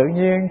đó là tự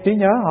nhiên trí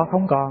nhớ họ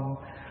không còn.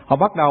 Họ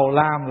bắt đầu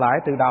làm lại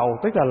từ đầu,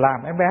 tức là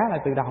làm em bé lại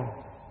từ đầu.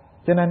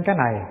 Cho nên cái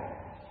này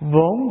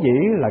vốn dĩ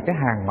là cái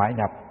hàng ngoại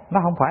nhập, nó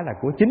không phải là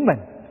của chính mình.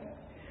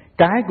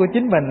 Cái của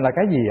chính mình là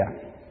cái gì ạ?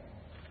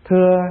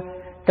 Thưa,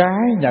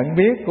 cái nhận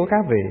biết của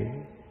các vị,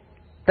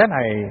 cái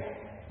này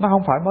nó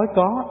không phải mới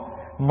có,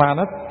 mà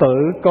nó tự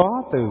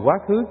có từ quá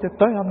khứ cho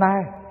tới hôm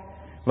nay.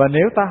 Và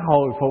nếu ta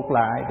hồi phục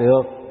lại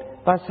được,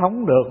 ta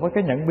sống được với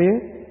cái nhận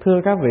biết,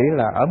 thưa các vị,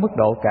 là ở mức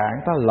độ cạn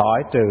ta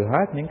loại trừ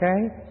hết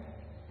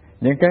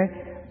những cái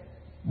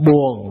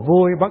buồn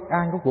vui bất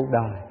an của cuộc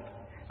đời.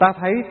 Ta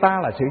thấy ta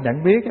là sự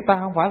nhận biết, ta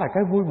không phải là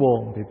cái vui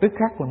buồn, thì tức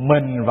khắc là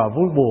mình và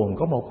vui buồn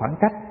có một khoảng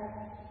cách.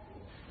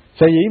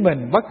 Sở dĩ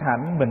mình bất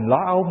hạnh, mình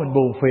lo âu, mình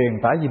buồn phiền,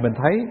 tại vì mình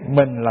thấy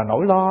mình là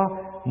nỗi lo,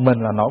 mình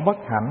là nỗi bất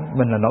hạnh,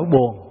 mình là nỗi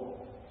buồn.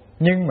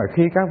 Nhưng mà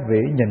khi các vị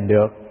nhìn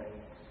được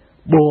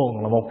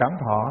buồn là một cảm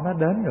thọ, nó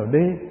đến rồi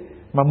đi,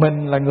 mà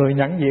mình là người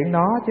nhận diện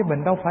nó chứ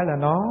mình đâu phải là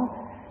nó.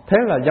 Thế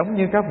là giống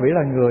như các vị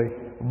là người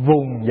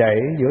vùng dậy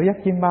giữa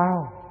giấc chim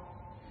bao.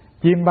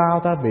 Chim bao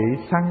ta bị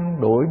săn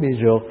đuổi, bị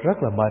rượt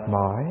rất là mệt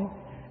mỏi.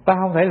 Ta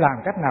không thể làm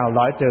cách nào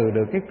loại trừ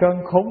được cái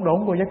cơn khốn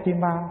đốn của giấc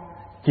chim bao.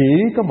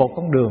 Chỉ có một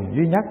con đường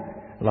duy nhất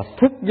là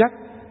thức giấc.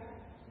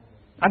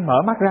 Anh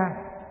mở mắt ra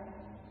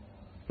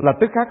là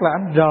tức khắc là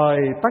anh rời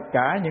tất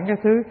cả những cái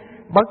thứ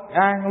bất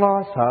an,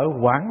 lo sợ,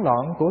 hoảng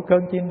loạn của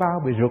cơn chim bao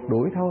bị rượt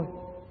đuổi thôi.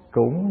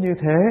 Cũng như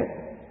thế,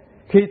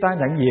 khi ta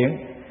nhận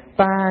diện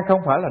ta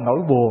không phải là nỗi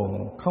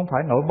buồn, không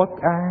phải nỗi bất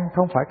an,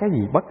 không phải cái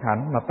gì bất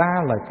hạnh, mà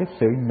ta là cái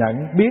sự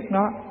nhận biết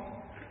nó,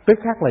 tức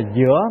khắc là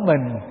giữa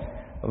mình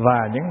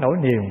và những nỗi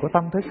niềm của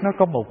tâm thức nó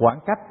có một khoảng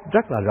cách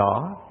rất là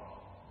rõ.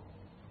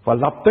 Và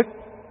lập tức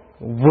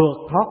vượt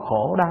thoát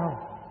khổ đau,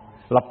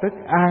 lập tức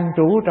an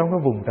trú trong cái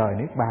vùng trời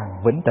niết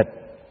bàn vĩnh tịch.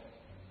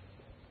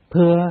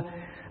 Thưa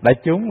đại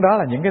chúng, đó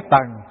là những cái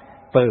tầng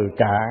từ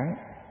cạn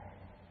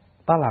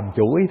ta làm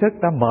chủ ý thức,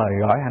 ta mời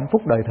gọi hạnh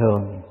phúc đời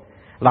thường.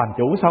 Làm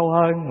chủ sâu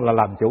hơn là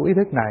làm chủ ý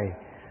thức này,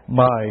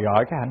 mời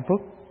gọi cái hạnh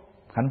phúc.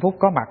 Hạnh phúc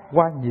có mặt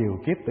qua nhiều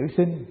kiếp tử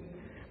sinh.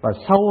 Và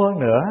sâu hơn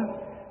nữa,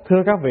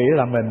 thưa các vị,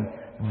 là mình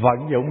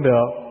vận dụng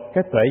được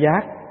cái tuệ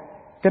giác,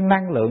 cái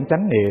năng lượng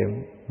chánh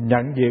niệm,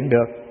 nhận diện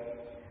được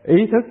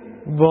ý thức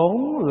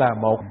vốn là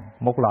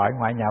một loại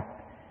ngoại nhập,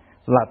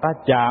 là ta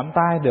chạm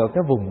tay được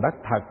cái vùng đất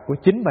thật của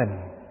chính mình,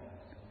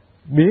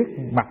 biết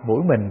mặt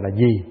mũi mình là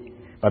gì,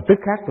 và tức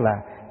khắc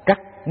là cắt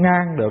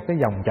ngang được cái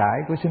dòng chảy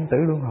của sinh tử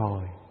luân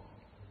hồi,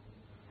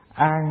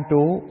 an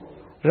trú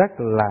rất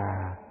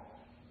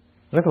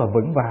là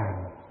vững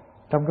vàng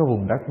trong cái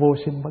vùng đất vô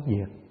sinh bất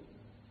diệt.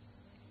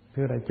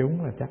 Thưa đại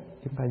chúng, là chắc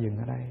chúng ta dừng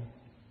ở đây.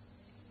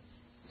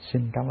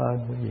 Xin cảm ơn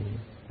quý vị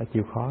đã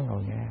chịu khó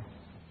ngồi nghe.